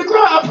to come to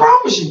Christ. I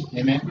promise you.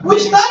 Amen. We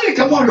study.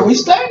 Come on, we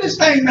study this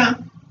thing now.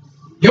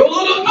 Your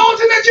little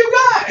anointing that you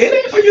got, it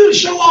ain't for you to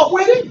show off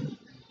with it.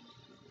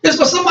 It's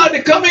for somebody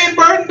to come in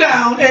burdened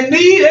down and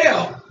need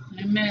help.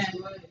 Amen.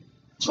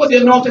 That's what the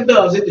anointing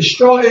does. It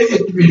destroys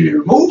it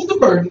removes the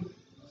burden.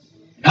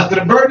 After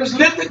the burden is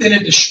lifted, then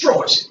it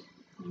destroys it.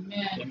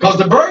 Amen. Because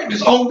the burden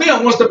is on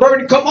them once the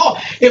burden come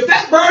off. If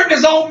that burden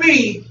is on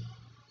me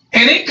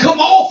and it come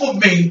off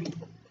of me,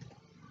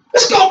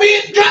 it's going to be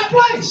in a dry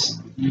place.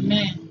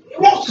 Amen. It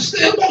wants to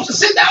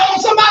sit down on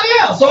somebody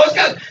else. So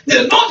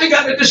the anointing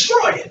got to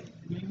destroy it.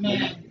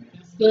 Amen.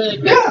 That's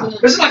good. Yeah. That's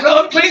good. It's like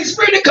an unclean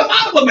spirit that come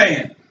out of a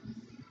man.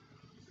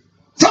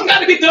 Something got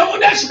to be done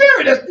with that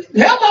spirit.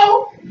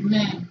 Hello.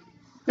 Amen.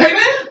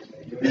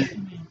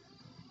 Amen.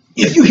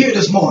 If you're here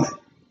this morning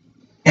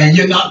and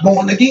you're not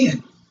born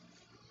again,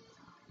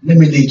 let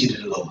me lead you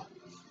to the Lord.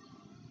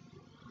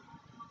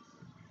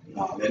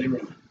 No, let it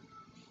run.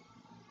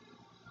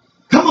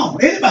 Come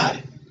on,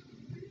 anybody.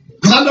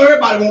 Because I know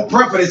everybody won't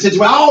pray for this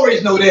situation. I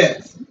always know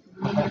that.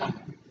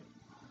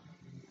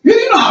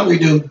 You know how we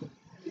do.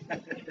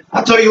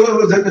 I tell you, it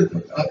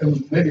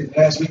was maybe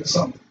last week or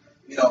something.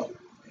 You know,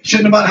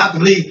 shouldn't nobody have to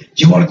leave.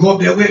 Do you want to go up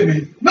there with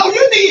me? No,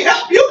 you need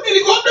help. You need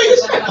to go up there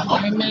yourself.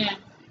 Amen.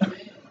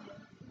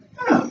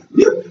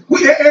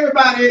 Yeah.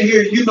 Everybody in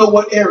here, you know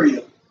what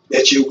area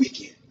that you're weak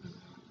in.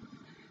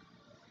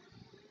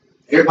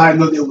 Everybody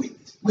knows their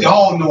weakness. We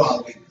all know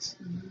our weakness.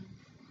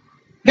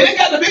 It ain't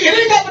got to be.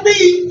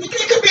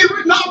 It could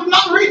be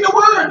not reading the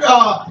word,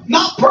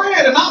 not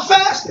praying, and not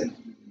fasting.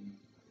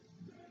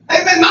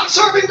 Amen. Not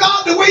serving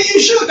God the way you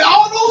should.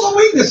 All those are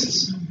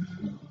weaknesses.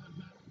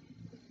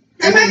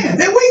 Amen.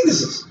 They're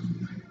weaknesses.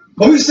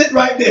 But we sit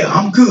right there.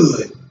 I'm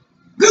good.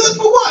 Good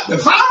for what? The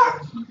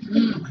fire?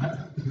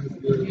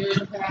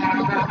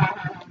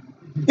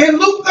 In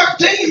Luke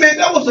 13, man,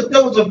 there was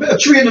a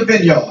tree in the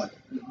vineyard.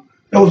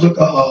 There was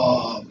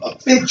a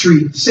fig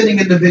tree sitting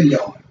in the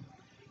vineyard.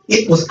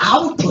 It was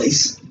out of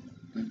place,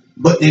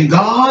 but then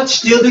God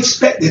still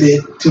expected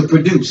it to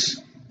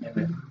produce.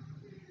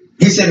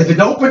 He said, if it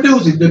don't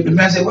produce it, the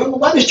man said, well,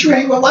 why this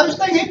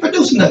thing ain't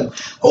producing nothing?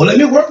 Oh, let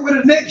me work with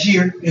it next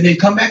year and then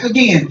come back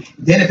again.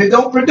 Then if it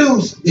don't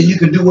produce, then you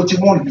can do what you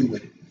want to do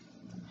with it.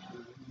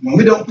 When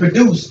we don't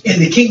produce in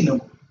the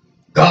kingdom,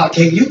 God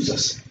can't use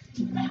us.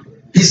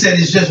 He said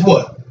it's just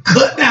what?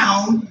 Cut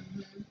down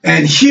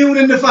and hewn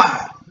in the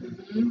fire.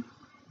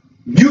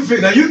 You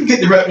figure, now you can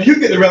get the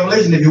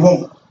revelation if you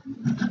want.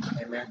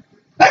 Amen.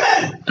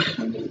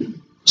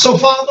 Amen. So,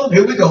 Father,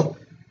 here we go.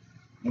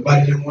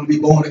 Nobody didn't want to be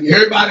born again.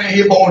 Everybody in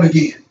here born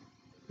again.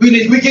 We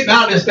getting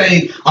out of this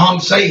thing. I'm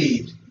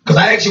saved. Because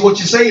I asked you what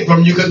you saved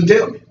from, you couldn't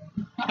tell me.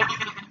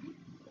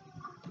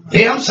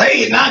 Yeah, I'm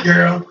saved now,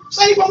 girl.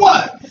 Saved from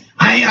what?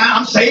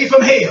 I'm saved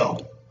from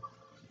hell.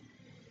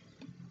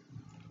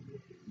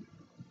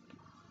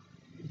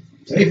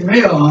 Saved from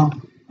hell, huh?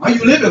 Why are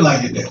you living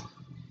like it then?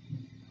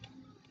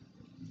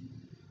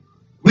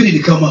 We need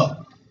to come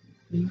up.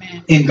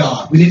 Amen. In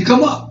God. We need to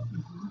come up.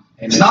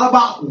 It's not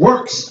about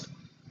works,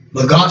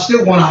 but God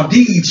still wants our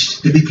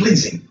deeds to be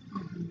pleasing.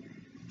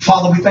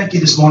 Father, we thank you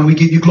this morning. We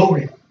give you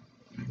glory.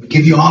 We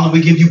give you honor.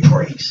 We give you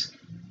praise.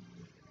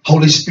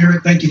 Holy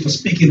Spirit, thank you for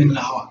speaking to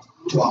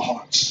our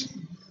hearts.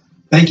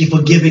 Thank you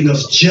for giving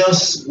us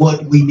just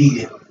what we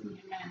needed.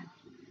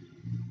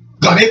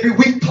 God, every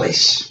weak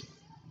place,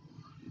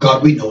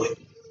 God, we know it.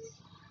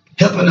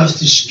 Helping us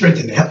to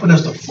strengthen it, helping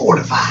us to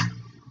fortify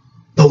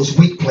those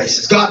weak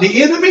places. God,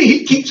 the enemy,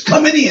 he keeps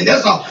coming in.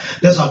 There's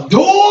a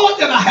door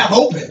that I have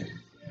open.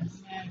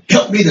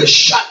 Help me to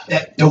shut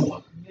that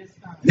door.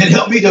 Then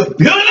help me to build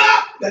it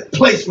up that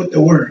place with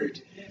the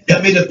word.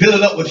 Help me to build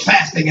it up with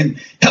fasting,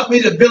 and help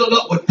me to build it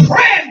up with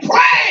prayer and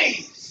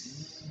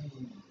praise.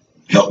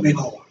 Help me,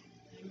 Lord.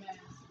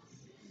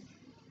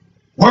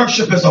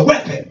 Worship is a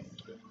weapon.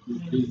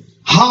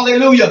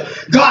 Hallelujah.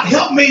 God,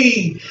 help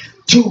me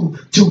to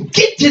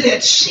get to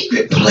that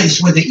secret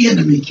place where the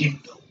enemy can't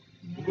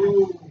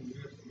go.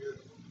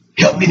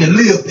 Help me to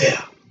live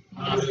there.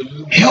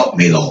 Help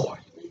me, Lord.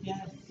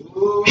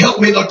 Help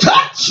me, Lord.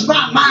 Touch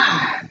my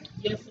mind.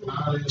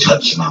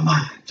 Touch my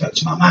mind.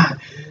 Touch my mind.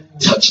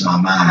 Touch my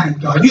mind,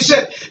 God. You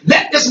said,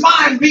 let this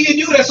mind be in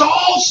you that's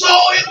also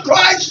in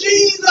Christ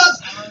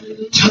Jesus.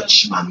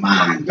 Touch my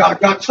mind, God.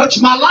 God,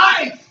 touch my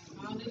life.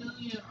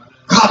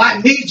 God,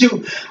 I need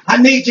you. I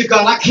need you,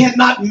 God. I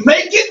cannot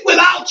make it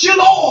without you,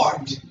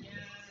 Lord.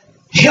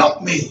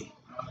 Help me.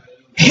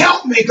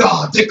 Help me,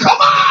 God, to come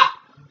up.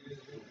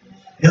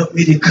 Help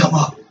me to come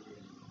up.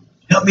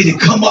 Help me to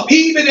come up.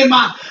 Even in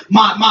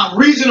my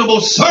reasonable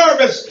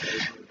service,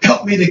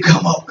 help me to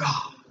come up,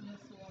 God.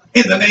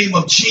 In the name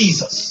of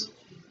Jesus.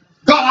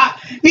 God,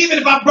 even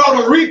if I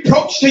brought a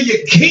reproach to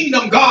your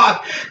kingdom,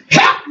 God,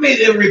 help me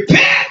to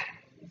repent.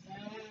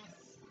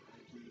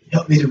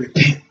 Help me to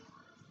repent.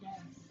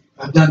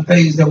 I've done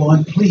things that were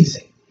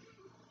unpleasing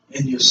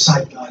in your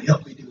sight, God.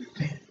 Help me to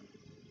repent.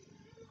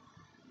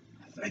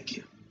 I thank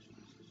you.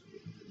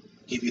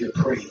 I give you the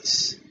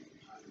praise.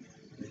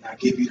 And I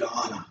give you the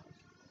honor.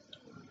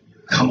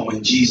 Come on,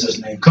 in Jesus'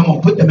 name. Come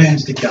on, put the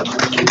hands together.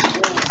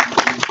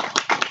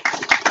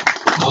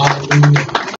 Hallelujah.